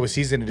 I forget what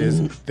season it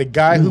is. The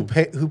guy who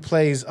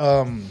plays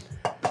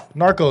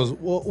Narcos.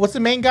 What's the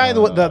main guy?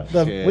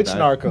 The shit. Which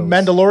Narcos?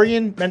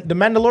 Mandalorian. The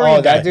Mandalorian.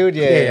 Oh, that guy. dude?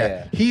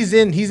 Yeah. He's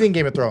in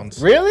Game of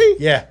Thrones. Really?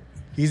 Yeah.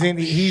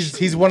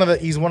 He's one of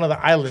the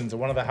islands or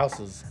one of the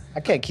houses. I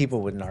can't keep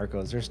up with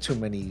Narcos. There's too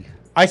many.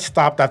 I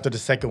stopped after the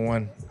second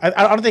one. I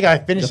don't think I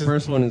finished The it.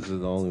 first one is the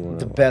only one.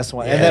 The best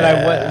one. And then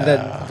I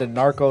went the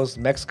Narcos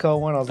Mexico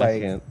one. I was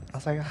like, can't.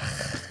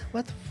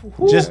 what the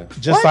who? Just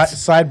What?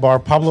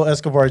 sidebar. Pablo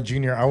Escobar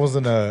Jr. I was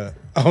in a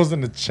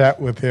chat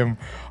with him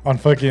on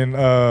fucking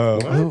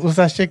what's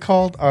that shit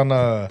called on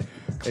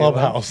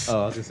Clubhouse.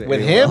 Oh, I was gonna say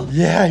With AOL. him?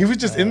 Yeah, he was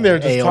just in there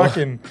just AOL.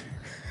 talking.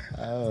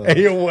 Oh.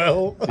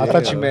 AOL. I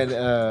thought you meant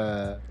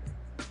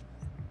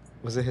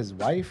was it his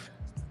wife?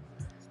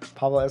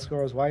 Pablo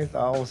Escobar's wife?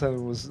 All of a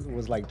sudden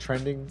was like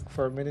trending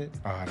for a minute.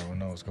 I don't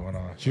know what's going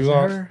on. She was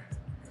on. Her?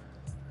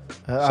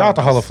 Shout out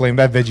to Hall of Flame.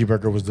 That veggie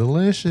burger was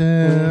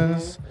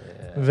delicious.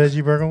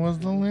 Veggie burger was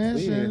We need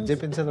to delicious.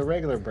 dip into the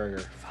regular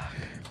burger.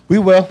 We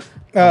will.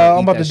 gonna I'm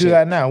eat about that to do shit.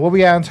 that now. What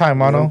we at on time,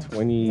 Mono?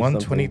 120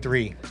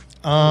 123.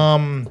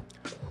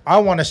 I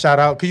want to shout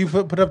out. Could you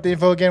put up the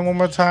info again one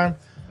more time?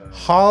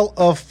 Hall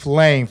of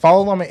Flame.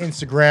 Follow them on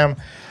Instagram.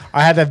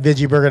 I had that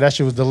veggie burger. That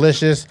shit was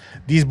delicious.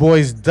 These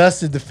boys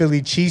dusted the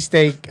Philly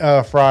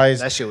cheesesteak fries,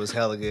 That shit was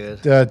hella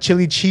good. the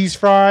chili cheese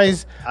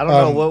fries. I don't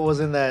know what was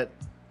in that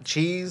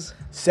cheese.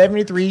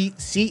 73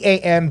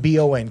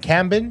 CAMBON.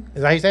 Camden.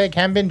 Is that how you say it?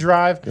 Camden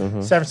Drive,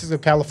 San Francisco,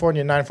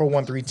 California,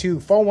 94132.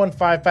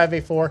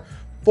 415-584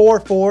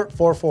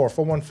 4444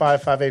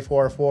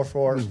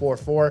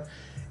 415-584-4444.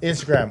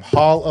 Instagram,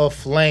 Hall of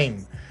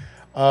Flame.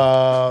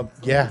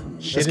 Yeah.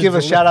 Let's give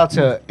a shout out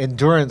to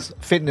Endurance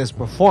Fitness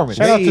Performance.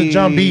 Shout out to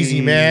John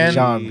Beasy, man.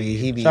 John B.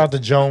 He be Shout out to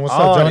Joan. What's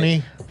on up, it.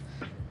 Johnny?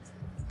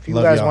 If you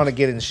Love guys y'all. want to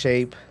get in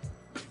shape,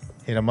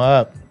 Hit him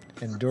up.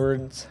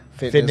 Endurance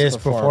Fitness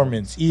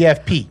Performance.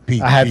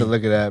 EFP. I had to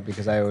look at that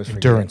because I always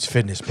forget. Endurance,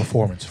 Fitness,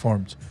 Performance.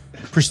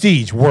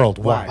 Prestige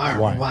worldwide.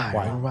 Why?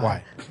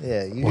 Why?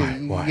 Yeah,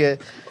 Why?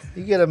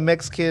 you get a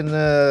Mexican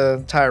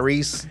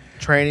Tyrese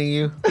training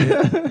you.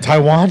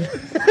 Taiwan.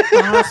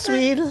 My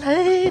sweet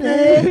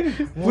lady,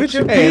 would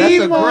you Hey, be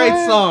that's a mine?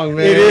 great song,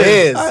 man. It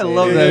is. I It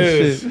love that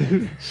is.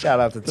 shit. Shout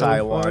out to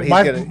Taiwan. He's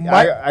My- gonna,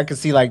 my- I could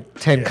see like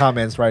 10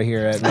 comments right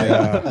here at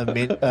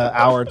like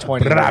hour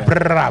 20 Brah, on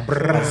brah,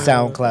 brah.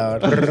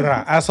 SoundCloud.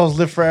 Brah. Assholes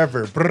live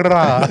forever.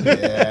 Brah.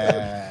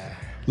 Yeah.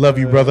 Love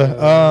you, brother.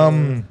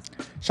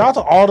 Shout out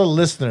to all the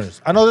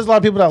listeners. I know there's a lot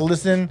of people that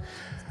listen,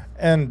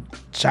 and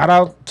shout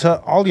out to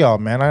all y'all,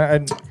 man.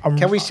 I'm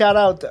Can we shout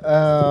out?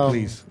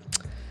 please?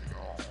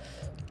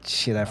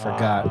 Shit, I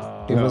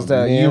forgot. It Oh, was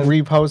the you man.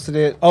 reposted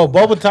it. Oh,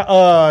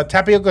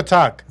 Tapioca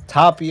Talk.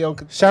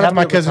 Tapioca. Shout out to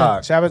my Tapioca cousin.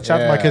 Talk. Shout out to my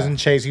Yeah. cousin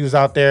Chase. He was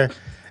out there.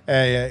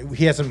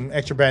 He had some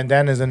extra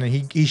bandanas, and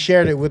he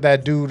shared it with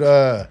that dude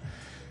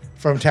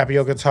from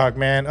Tapioca Talk.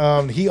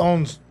 Man, he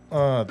owns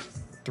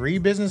 3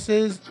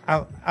 businesses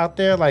out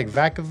there, like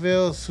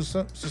Vacaville,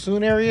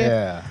 Suisun area.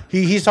 Yeah.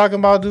 He's talking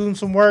about doing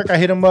some work. I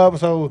hit him up,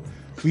 so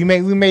we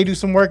may do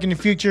some work in the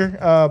future.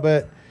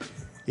 But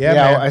yeah,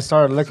 man. I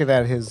started looking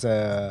at his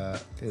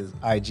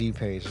IG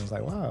page. I was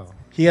like, wow.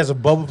 He has a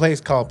boba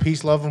place called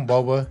Peace, Love, and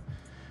Boba.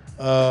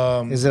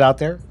 Is it out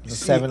there? The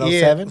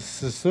 707? Yeah,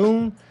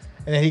 Sassoon.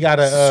 And then he got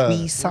a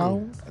Sweet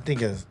Sound? I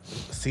think a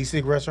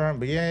seasick restaurant.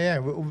 But yeah,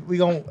 we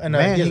gon' and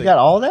Man, he has got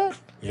all that?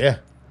 yeah.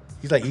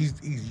 He's like he's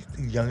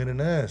younger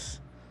than us,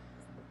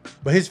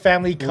 but his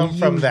family come Will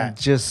from you that.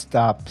 Just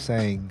stop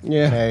saying.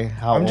 Yeah. Okay,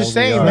 how I'm just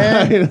old we saying, are. I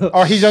man. know.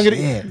 Or he's younger.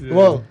 Shit.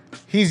 Well,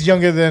 he's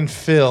younger than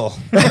Phil.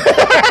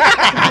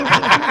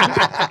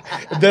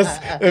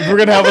 If we're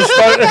gonna have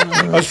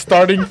a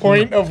starting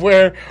point of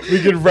where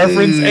we could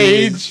reference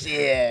age,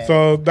 Yeah.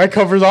 so that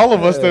covers all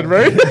of us then,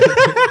 right?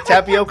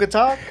 Tapioca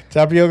Talk?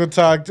 Tapioca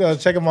Talk.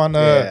 Check him on.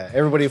 Yeah.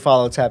 Everybody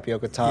follow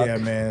Tapioca Talk. Yeah,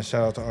 man.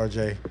 Shout out to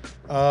RJ.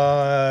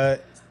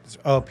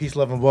 Peace,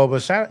 love, and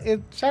boba. Shout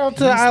out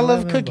to I Love,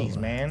 Love and Cookies,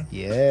 Boba. man.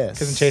 Yes.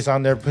 Cousin Chase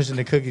on there pushing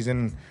the cookies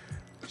and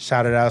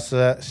shouted us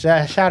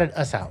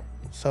out.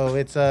 So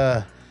it's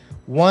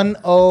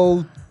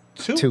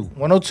 102. Two.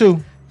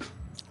 102.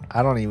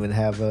 I don't even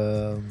have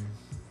a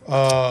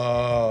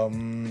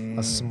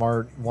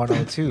smart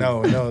 102.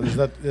 No,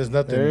 there's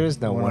nothing. There is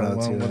no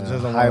 102.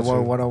 High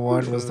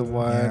 101 was the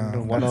one. Yeah,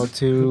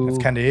 102. That's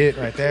kind of it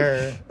right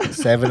there.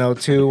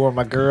 702 where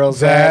my girls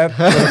That at.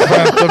 the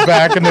front, the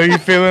back. I know you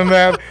feeling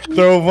that.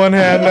 Throw one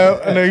hand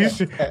up. I know you.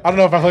 I don't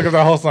know if I look at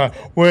that whole song.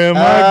 Where my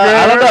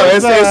I don't know.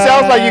 It girls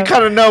sounds like you at?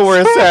 kind of know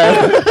where it's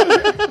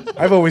at.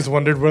 I've always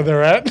wondered where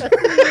they're at.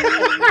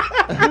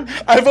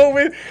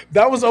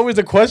 That was always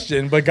a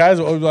question, but guys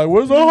were always like,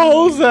 "Where's the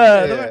hoes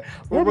at?" I'm like,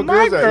 where my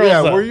girls at?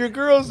 Yeah, where your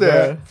girls Yeah,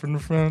 at? from the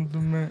front.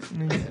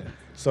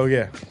 So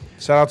yeah,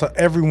 shout out to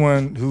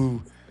everyone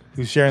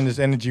who's sharing this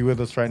energy with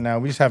us right now.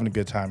 We just having a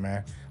good time,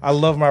 man. I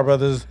love my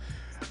brothers.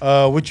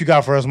 What you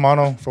got for us,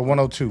 Mono, for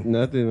 102?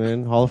 Nothing,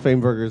 man. Hall of Fame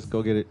burgers.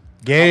 Go get it.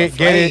 Get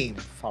it.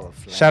 Follow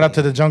Flame. Shout out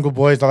to the Jungle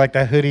Boys. I like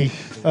that hoodie.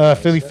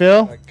 Philly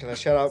Phil. Can I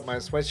shout out my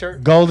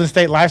sweatshirt? Golden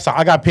State Lifestyle.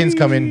 I got pins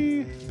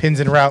coming. Pins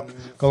en route.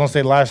 Golden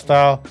State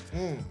Lifestyle.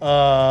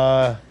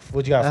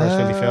 What you got for us,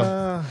 Philly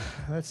Phil?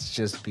 Let's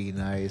just be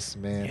nice,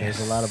 man.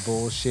 There's a lot of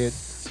bullshit.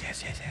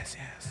 Yes.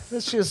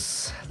 Let's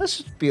just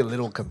be a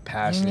little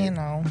compassionate. You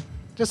know,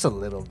 Just a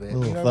little bit.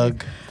 little you know what I mean?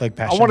 thug I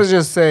passion. want to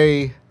just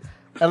say,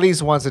 at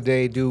least once a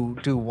day, do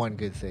one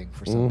good thing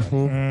for somebody.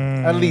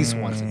 Mm. At least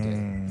once a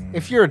day.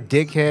 If you're a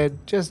dickhead,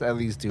 just at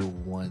least do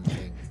one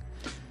thing.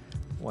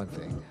 One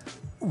thing.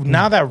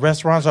 Now that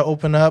restaurants are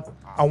open up,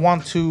 I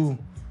want to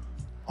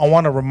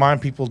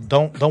remind people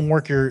don't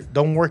work your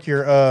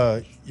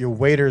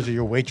waiters or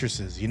your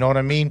waitresses. You know what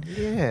I mean?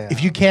 Yeah.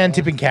 If you can,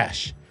 tip in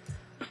cash.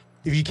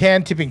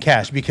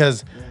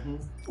 Because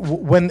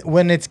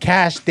when it's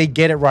cash, they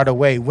get it right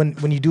away.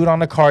 When you do it on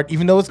the card,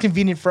 even though it's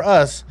convenient for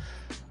us,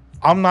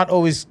 I'm not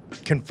always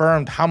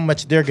confirmed how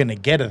much they're gonna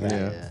get of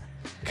that. Yeah.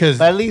 Because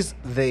But at least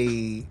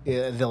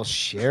they'll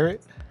share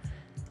it.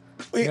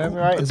 Yeah,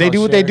 right. It's they all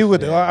do what they shared. do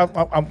with Yeah.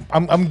 it.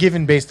 I'm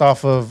giving based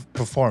off of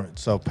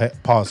performance. So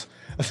pause.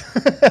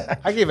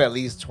 I give at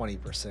least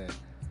 20%.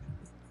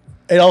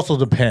 It also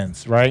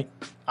depends, right?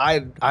 I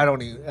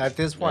don't even at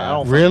this point. I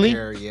don't Really? fucking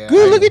care. Yeah.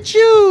 Good. Look at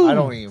you. I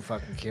don't even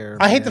fucking care.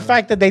 I hate the man.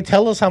 fact that they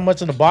tell us how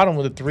much on the bottom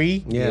with the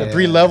three, Yeah. the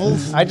 3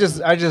 levels. I just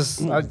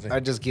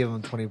give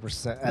them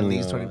 20%, at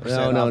least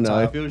 20%. No. off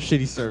top. If it was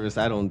shitty service,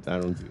 I don't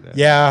do that.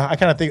 Yeah, I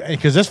kind of think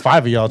because there's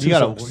 5 of y'all too, You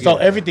gotta- so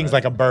yeah, everything's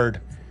like a bird.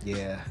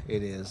 Yeah,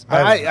 it is.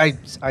 But I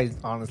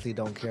honestly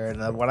don't care.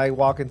 And when I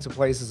walk into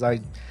places,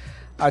 I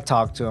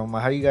talk to them.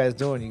 How you guys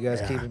doing? You guys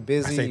Yeah. keeping I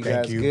busy? say You thank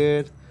guys you.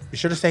 good? be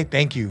sure to say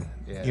thank you.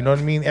 Yeah. You know what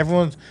I mean?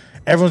 Everyone's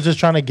just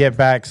trying to get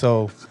back.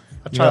 So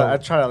I you know,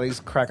 try to at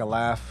least crack a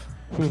laugh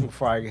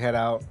before I head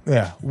out.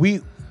 yeah,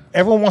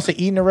 everyone wants to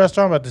eat in a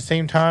restaurant, but at the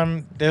same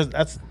time,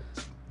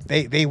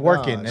 they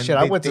working. And Shit,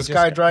 I went to just-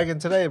 Sky Dragon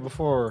today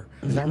before.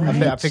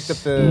 I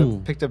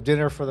picked up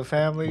dinner for the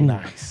family.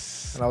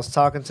 Nice. And I was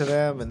talking to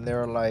them, and they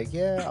were like,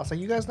 "Yeah." I was like,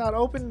 "You guys not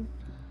open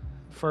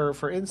for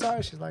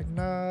inside?" She's like,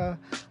 "Nah."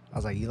 I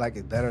was like, "You like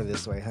it better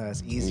this way, huh?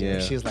 It's easier." Yeah.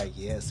 She's like,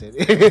 "Yes, it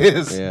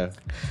is." Yeah.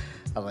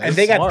 I was like, And "It's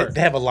they smart."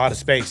 have a lot of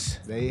space.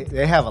 They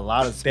have a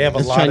lot of space. They have a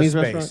This lot Chinese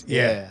of space. restaurant?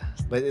 Yeah.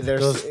 But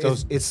there's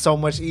Those- it's so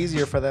much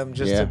easier for them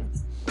just Yeah. to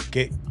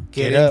Get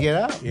Get up. in, get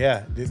out.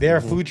 Yeah, they're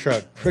a food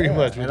truck pretty Yeah.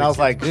 much. And I was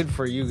like, good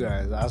for you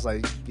guys. I was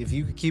like, if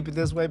you could keep it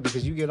this way,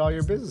 because you get all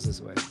your business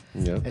this way.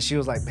 Yeah. And she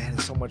was like, man,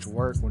 it's so much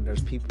work when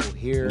there's people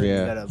here.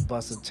 Yeah. You gotta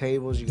bust the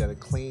tables, you gotta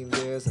clean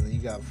this, and then you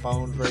got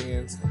phones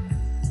ringing.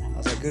 I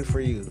was like, good for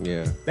you.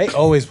 Yeah. they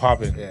always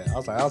popping. Yeah. I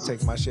was like, I'll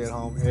take my shit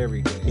home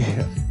every day.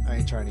 Yeah. I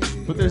ain't trying to eat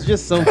it. But here. there's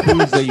just some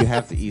foods that you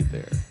have to eat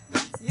there.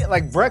 yeah,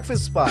 like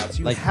breakfast spots.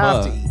 You Like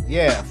have pho. to eat.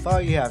 Yeah, pho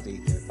you have to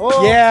eat there.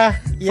 Oh, Yeah,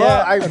 pho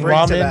yeah. I and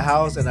bring to the ramen.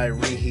 house and I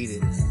reheat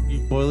it. You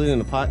boil it in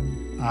a pot.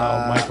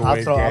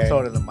 microwave I'll gang. throw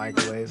it in the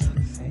microwave.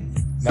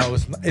 No,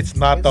 it's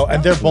not It's though. And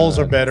not. their bowls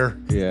are better.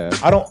 Yeah.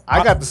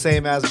 I got the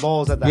same as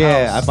bowls at the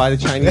Yeah, house. I buy the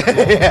Chinese. bowl.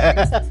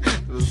 yeah,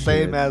 the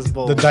same Shit. as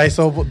bowls. the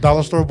Daiso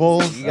dollar store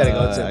bowls. You gotta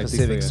go I to think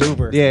Pacific so, yeah.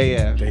 Super. Yeah,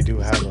 yeah. They do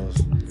have those.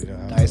 They do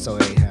have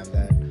Daiso ain't have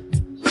that.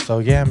 those. So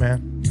yeah,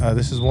 man.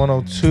 This is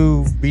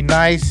 102. Be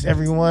nice,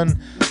 everyone.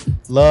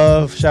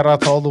 Love. Shout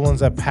out to all the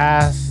ones that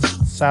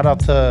passed. Shout out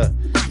to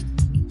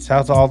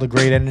all the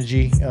great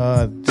energy.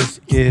 This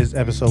is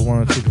episode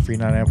 102 of the Free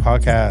 99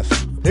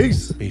 podcast.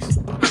 Peace. Peace.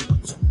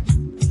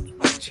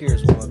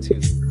 Cheers,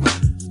 102.